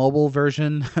 The mobile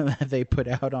version that they put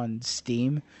out on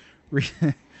Steam, or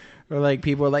like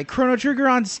people are like, Chrono Trigger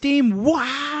on Steam,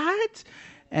 what?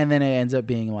 And then it ends up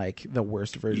being like the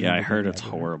worst version. Yeah, of I the heard game it's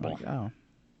ever. horrible. Like, oh,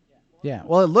 yeah.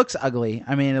 Well, it looks ugly.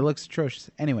 I mean, it looks atrocious.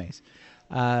 Anyways.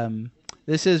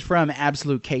 This is from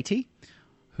Absolute Katie,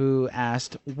 who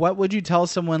asked, what would you tell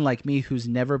someone like me who's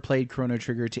never played Chrono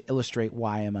Trigger to illustrate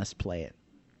why I must play it?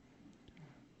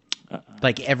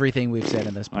 Like everything we've said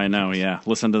in this podcast. I know, yeah.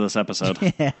 Listen to this episode.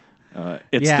 Yeah.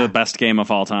 It's the best game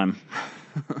of all time.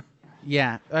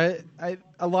 Yeah.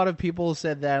 A lot of people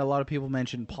said that. A lot of people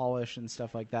mentioned polish and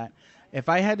stuff like that. If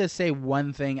I had to say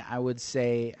one thing, I would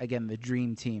say, again, the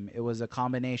Dream Team. It was a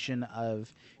combination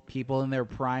of people in their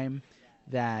prime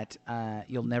that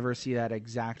you'll never see that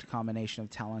exact combination of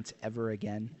talents ever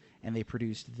again. And they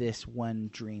produced this one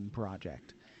dream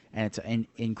project. And it's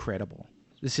incredible.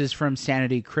 This is from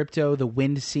Sanity Crypto. The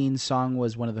Wind Scene song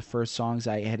was one of the first songs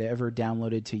I had ever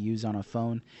downloaded to use on a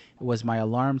phone. It was my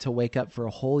alarm to wake up for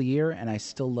a whole year, and I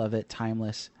still love it.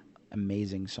 Timeless,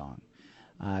 amazing song.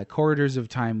 Corridors of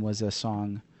Time was a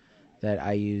song that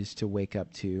I used to wake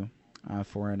up to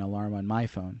for an alarm on my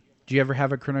phone. Do you ever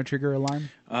have a Chrono Trigger alarm?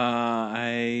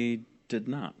 I did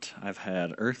not. I've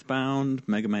had Earthbound,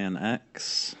 Mega Man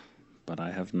X, but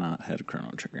I have not had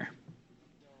Chrono Trigger.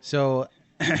 So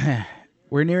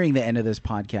we're nearing the end of this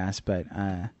podcast, but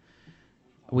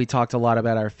we talked a lot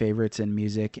about our favorites in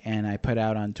music, and I put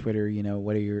out on Twitter, you know,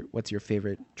 what's your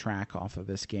favorite track off of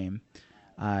this game?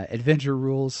 Adventure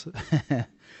Rules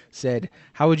said,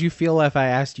 how would you feel if I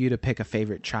asked you to pick a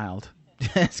favorite child?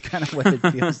 That's kind of what it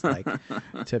feels like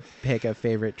to pick a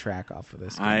favorite track off of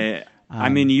this game. I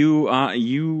mean,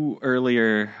 you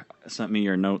earlier sent me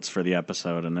your notes for the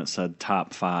episode, and it said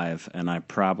top 5, and I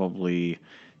probably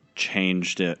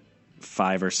changed it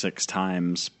 5 or 6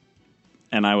 times,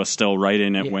 and I was still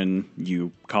writing it when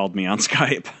you called me on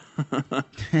Skype.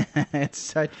 It's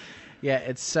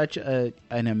such an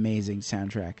amazing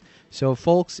soundtrack. So,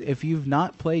 folks, if you've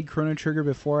not played Chrono Trigger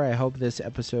before, I hope this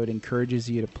episode encourages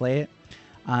you to play it.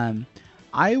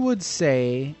 I would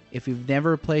say, if you've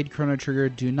never played Chrono Trigger,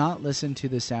 do not listen to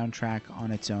the soundtrack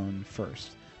on its own first.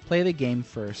 Play the game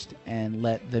first and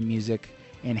let the music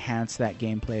enhance that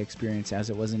gameplay experience as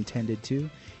it was intended to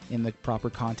in the proper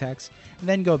context, and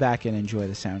then go back and enjoy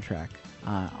the soundtrack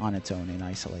on its own in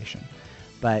isolation.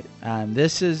 But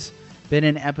this has been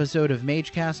an episode of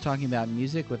MageCast talking about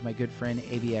music with my good friend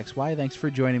ABXY. Thanks for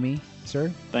joining me,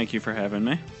 sir. Thank you for having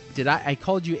me. I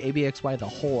called you ABXY the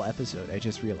whole episode, I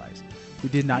just realized. We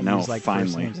did not use like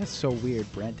first names. That's so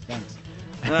weird, Brent. Thanks.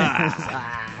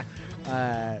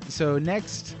 So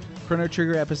next Chrono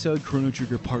Trigger episode, Chrono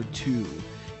Trigger Part 2,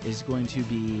 is going to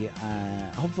be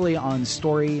hopefully on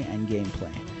story and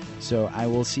gameplay. So I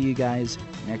will see you guys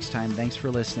next time. Thanks for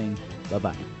listening.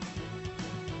 Bye-bye.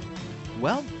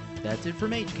 Well, that's it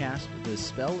from HCast. The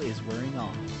spell is wearing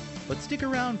off. But stick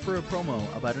around for a promo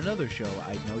about another show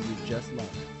I know you just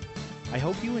love. I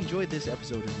hope you enjoyed this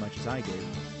episode as much as I did.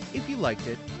 If you liked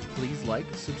it, please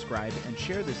like, subscribe, and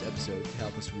share this episode to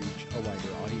help us reach a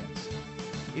wider audience.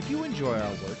 If you enjoy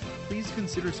our work, please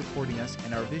consider supporting us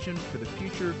and our vision for the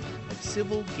future of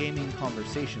civil gaming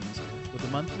conversations with a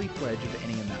monthly pledge of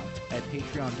any amount at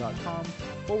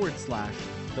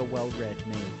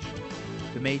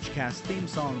patreon.com/thewellreadmage. The MageCast theme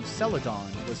song,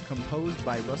 Celadon, was composed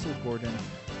by Russell Gordon,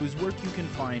 whose work you can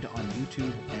find on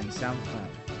YouTube and SoundCloud.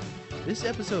 This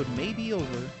episode may be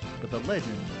over, but the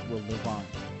legend will live on,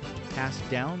 passed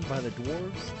down by the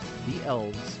dwarves, the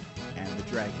elves, and the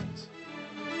dragons.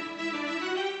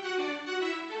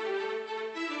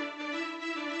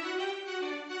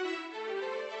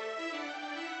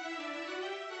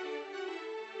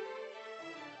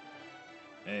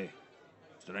 Hey,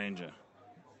 stranger.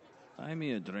 Buy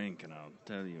me a drink and I'll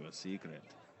tell you a secret.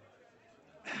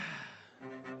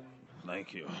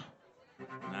 Thank you.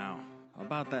 Now,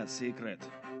 about that secret.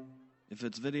 If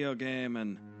it's video game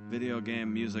and video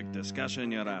game music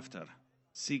discussion you're after,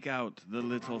 seek out the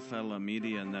Little Fella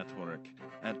Media Network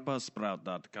at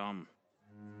buzzsprout.com.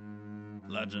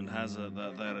 Legend has it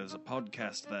that there is a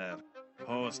podcast there,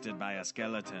 hosted by a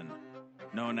skeleton,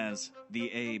 known as the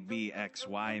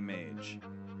ABXY Mage,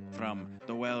 from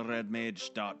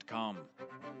thewellreadmage.com.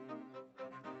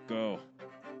 Go,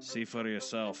 see for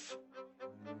yourself.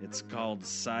 It's called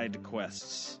Side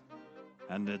Quests,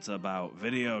 and it's about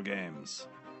video games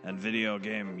and video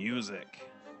game music.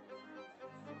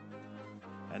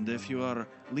 And if you are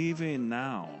leaving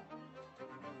now,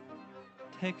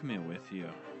 take me with you.